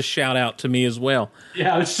that's a shout out to me as well.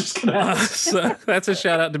 Yeah, I was just going to ask. So that's a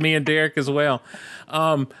shout out to me and Derek as well.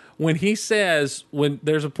 When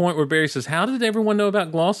there's a point where Barry says, "How did everyone know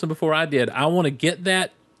about Glawson before I did?" I want to get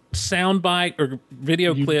that soundbite or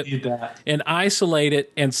video clip and isolate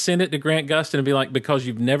it and send it to Grant Gustin and be like, "Because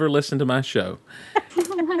you've never listened to my show."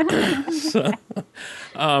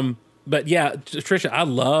 But yeah, Trisha, I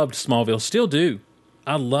loved Smallville. Still do.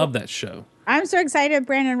 I love that show. I'm so excited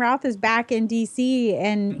Brandon Routh is back in DC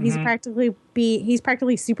and he's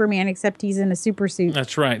practically Superman, except he's in a super suit.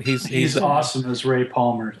 That's right. He's awesome as Ray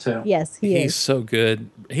Palmer too. Yes, he's so good.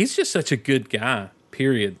 He's just such a good guy.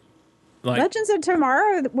 Period. Like, Legends of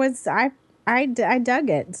Tomorrow was I dug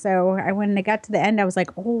it. So when it got to the end, I was like,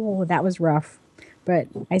 oh, that was rough. But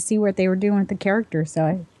I see what they were doing with the character,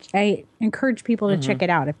 so I encourage people to check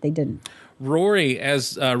it out if they didn't. Rory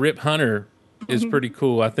as Rip Hunter is pretty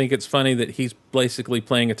cool. I think it's funny that he's basically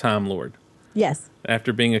playing a Time Lord. Yes.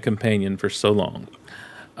 After being a companion for so long.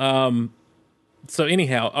 So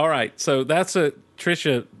anyhow, all right. So that's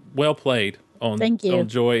Trisha, well played on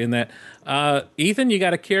Joy in that. Ethan, you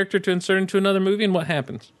got a character to insert into another movie, and what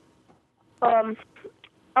happens?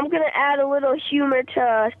 I'm going to add a little humor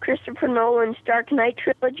to Christopher Nolan's Dark Knight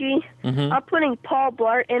trilogy. Mm-hmm. I'm putting Paul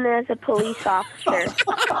Blart in as a police officer.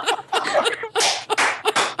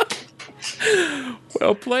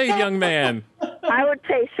 Well played, young man. I would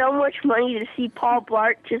pay so much money to see Paul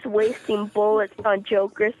Blart just wasting bullets on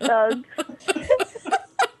Joker thugs.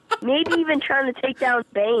 Maybe even trying to take down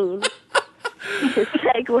Bane.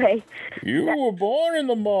 Segway. You were born in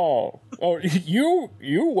the mall. Or you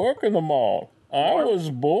work in the mall. I was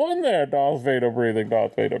born there, Darth Vader breathing,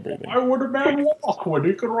 Darth Vader breathing. Why would a man walk when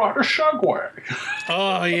he could ride a Segway?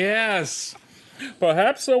 Oh, yes.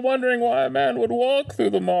 Perhaps they're wondering why a man would walk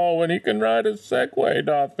through the mall when he can ride a Segway,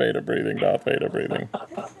 Darth Vader breathing, Darth Vader breathing.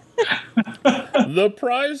 The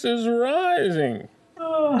price is rising.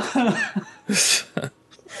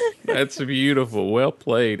 That's beautiful. Well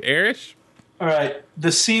played. Erish? All right.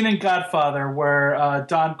 The scene in Godfather where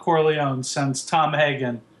Don Corleone sends Tom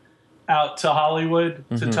Hagen out to Hollywood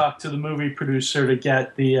to talk to the movie producer to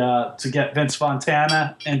get Vince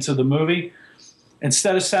Montana into the movie.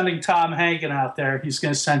 Instead of sending Tom Hagen out there, he's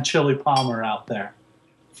going to send Chili Palmer out there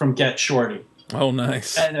from Get Shorty. Oh,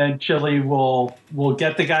 nice. And then Chili will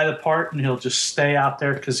get the guy the part, and he'll just stay out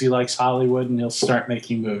there because he likes Hollywood, and he'll start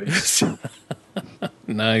making movies.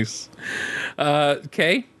 Nice.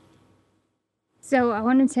 Kay? So I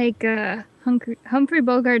want to take Humphrey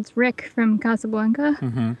Bogart's Rick from Casablanca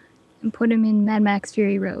and put him in Mad Max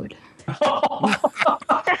Fury Road.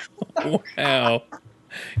 Wow.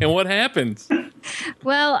 And what happens?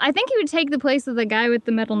 Well, I think he would take the place of the guy with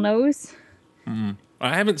the metal nose. I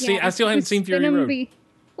still haven't seen Fury Road.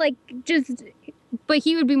 But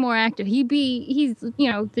he would be more active. He's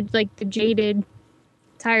the jaded,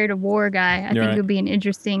 tired of war guy. I think it would be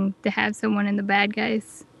interesting to have someone in the bad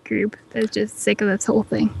guys group that's just sick of this whole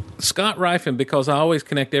thing. Scott Rifen, because I always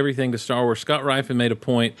connect everything to Star Wars, Scott Rifen made a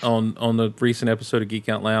point on the recent episode of Geek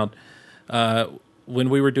Out Loud when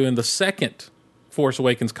we were doing the second Force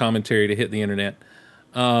Awakens commentary to hit the internet,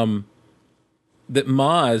 that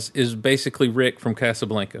Maz is basically Rick from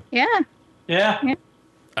Casablanca. Yeah.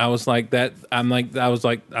 I was like that.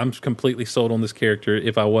 I'm completely sold on this character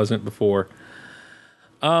if I wasn't before.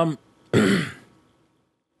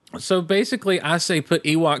 So basically, I say put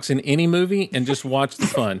Ewoks in any movie and just watch the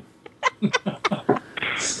fun.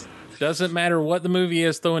 Doesn't matter what the movie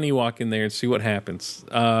is, throw an Ewok in there and see what happens.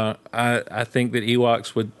 I think that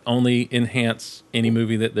Ewoks would only enhance any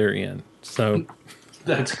movie that they're in. So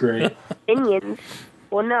that's great. Minions.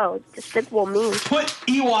 Well, no, Despicable Me. Put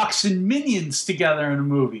Ewoks and Minions together in a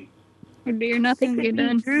movie. Or nothing get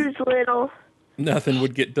done. Drew's little. Nothing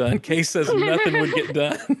would get done. Kay says nothing would get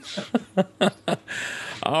done.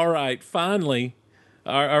 All right, finally,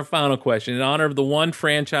 our final question. In honor of the one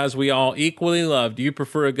franchise we all equally love, do you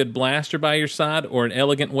prefer a good blaster by your side or an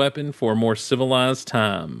elegant weapon for a more civilized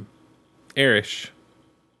time? Arish.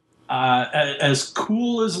 As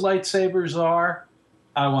cool as lightsabers are,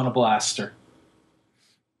 I want a blaster.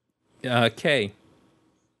 Kay.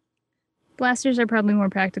 Blasters are probably more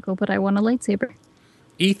practical, but I want a lightsaber.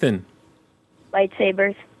 Ethan.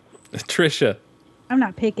 Lightsabers. Trisha. I'm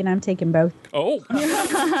not picking. I'm taking both. Oh.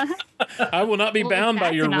 I will not be bound by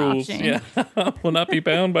your rules. Option. Yeah, I will not be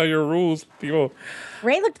bound by your rules. People.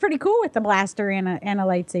 Ray looked pretty cool with the blaster and a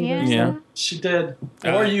lightsaber. Yeah. She did.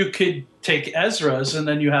 Or you could take Ezra's and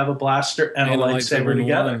then you have a blaster and a lightsaber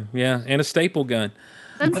together. One. Yeah, and a staple gun.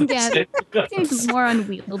 That seems more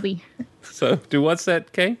unwieldy. So, what's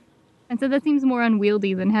that, Kay? And so that seems more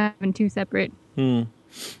unwieldy than having two separate.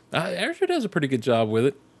 Arsher does a pretty good job with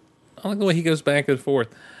it. I like the way he goes back and forth.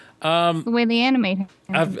 The way they animate him.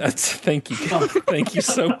 Thank you. Thank you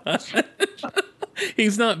so much.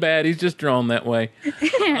 He's not bad. He's just drawn that way.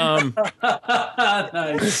 Nice.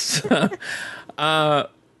 I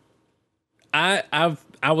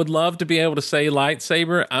would love to be able to say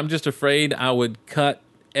lightsaber. I'm just afraid I would cut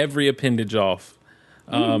every appendage off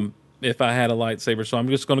if I had a lightsaber. So I'm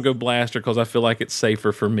just going to go blaster because I feel like it's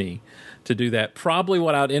safer for me to do that. Probably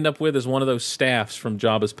what I'd end up with is one of those staffs from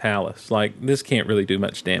Jabba's palace. Like, this can't really do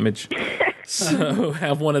much damage. So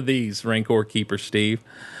have one of these, Rancor Keeper Steve.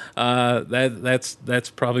 That's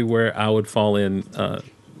probably where I would fall in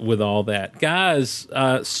with all that. Guys,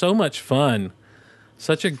 so much fun.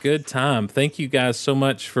 Such a good time. Thank you guys so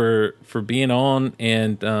much for being on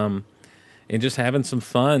and just having some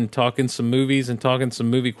fun, talking some movies and talking some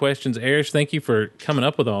movie questions. Arish, thank you for coming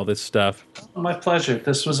up with all this stuff. My pleasure.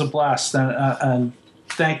 This was a blast. And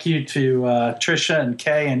thank you to Trisha and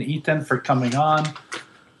Kay and Ethan for coming on.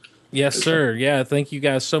 Yes, sir. Yeah, thank you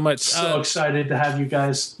guys so much. So excited to have you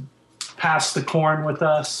guys pass the corn with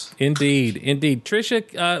us. Indeed.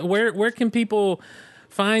 Trisha, where can people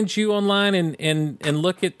find you online and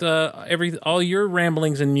look at all your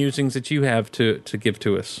ramblings and musings that you have to give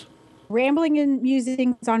to us? Rambling and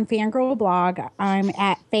Musings on Fangirl blog. I'm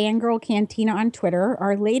at Fangirl Cantina on Twitter.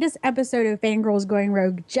 Our latest episode of Fangirls Going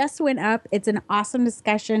Rogue just went up. It's an awesome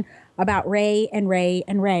discussion about Ray and Ray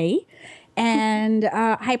and Ray. And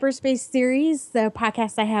Hyperspace Series, the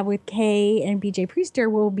podcast I have with Kay and BJ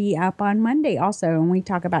Priester, will be up on Monday also. And we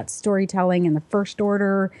talk about storytelling in the First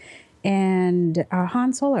Order and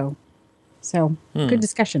Han Solo. So, good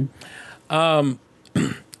discussion.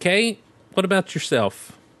 Kay, what about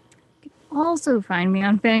yourself? Also find me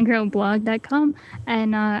on fangirlblog.com,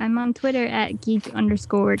 and I'm on Twitter at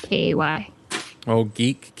geek_KY. Oh,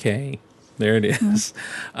 Geek K. There it is.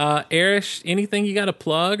 Arish, anything you got to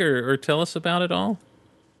plug or tell us about it all?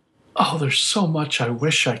 Oh, there's so much I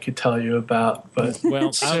wish I could tell you about, but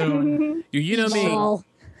well, soon. You know me.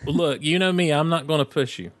 Look, you know me. I'm not going to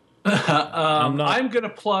push you. I'm going to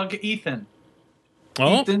plug Ethan.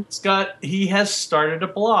 Oh? He has started a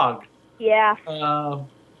blog. Yeah.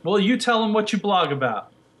 Well, you tell him what you blog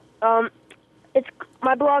about. My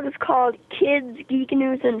blog is called Kids, Geek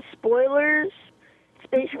News, and Spoilers. It's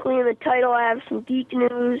basically in the title. I have some geek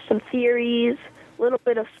news, some theories, a little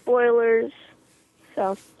bit of spoilers.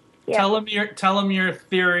 So, yeah. Tell him your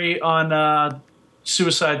theory on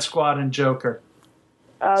Suicide Squad and Joker.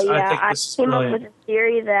 Oh yeah, I came brilliant. up with a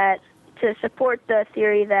theory to support the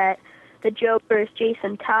theory that the Joker is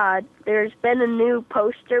Jason Todd. There's been a new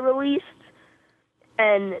poster released.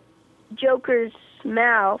 And Joker's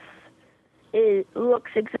mouth looks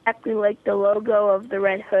exactly like the logo of the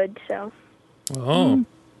Red Hood. So, well,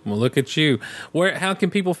 look at you. How can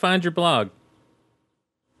people find your blog?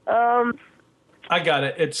 I got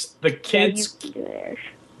it. It's the kids. Yeah,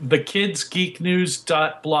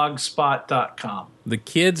 thekidsgeeknews.blogspot.com.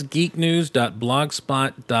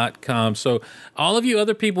 thekidsgeeknews.blogspot.com. So all of you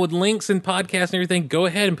other people with links and podcasts and everything, go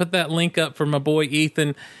ahead and put that link up for my boy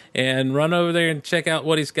Ethan and run over there and check out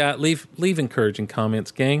what he's got. Leave encouraging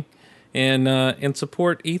comments, gang, and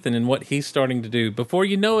support Ethan and what he's starting to do. Before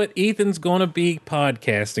you know it, Ethan's going to be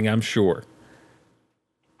podcasting, I'm sure.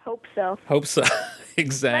 Hope so.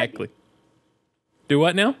 Exactly. Do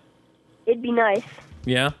what now? It'd be nice.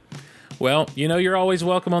 Yeah. Well, you're always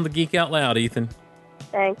welcome on the Geek Out Loud, Ethan.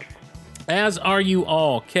 Thanks. As are you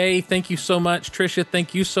all. Kay, thank you so much. Trisha,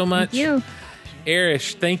 thank you so much. Thank you.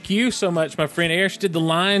 Arish, thank you so much, my friend. Arish did the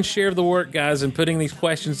lion's share of the work, guys, in putting these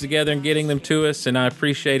questions together and getting them to us, and I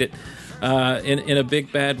appreciate it in a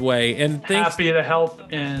big, bad way. And happy to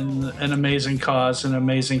help in an amazing cause, an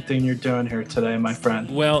amazing thing you're doing here today, my friend.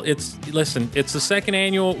 Well, it's the second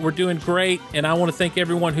annual. We're doing great, and I want to thank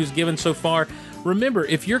everyone who's given so far. Remember,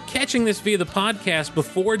 if you're catching this via the podcast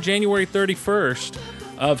before January 31st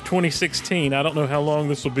of 2016, I don't know how long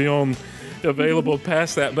this will be available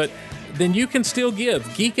past that, but then you can still give.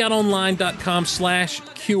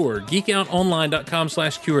 geekoutonline.com/cure.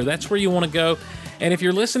 geekoutonline.com/cure. That's where you want to go. And if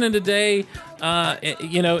you're listening today,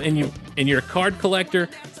 and you're a card collector,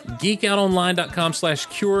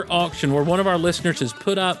 geekoutonline.com/cure auction, where one of our listeners has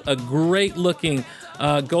put up a great looking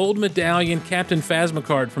gold medallion Captain Phasma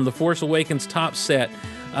card from the Force Awakens top set.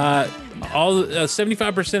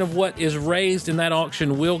 75% of what is raised in that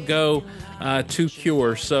auction will go to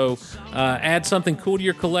Cure. So add something cool to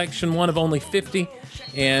your collection, one of only 50,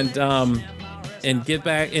 and give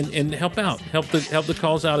back and help out, help the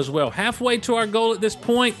cause out as well. Halfway to our goal at this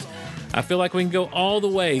point. I feel like we can go all the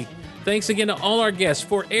way. Thanks again to all our guests,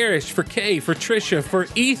 for Arish, for Kay, for Trisha, for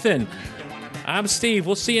Ethan. I'm Steve.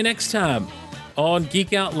 We'll see you next time on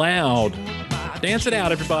Geek Out Loud. Dance it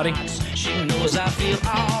out, everybody. She knows I feel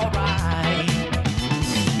alright.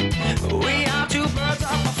 We are two birds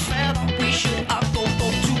of a feather. We should go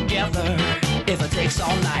together if it takes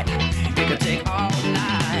all night.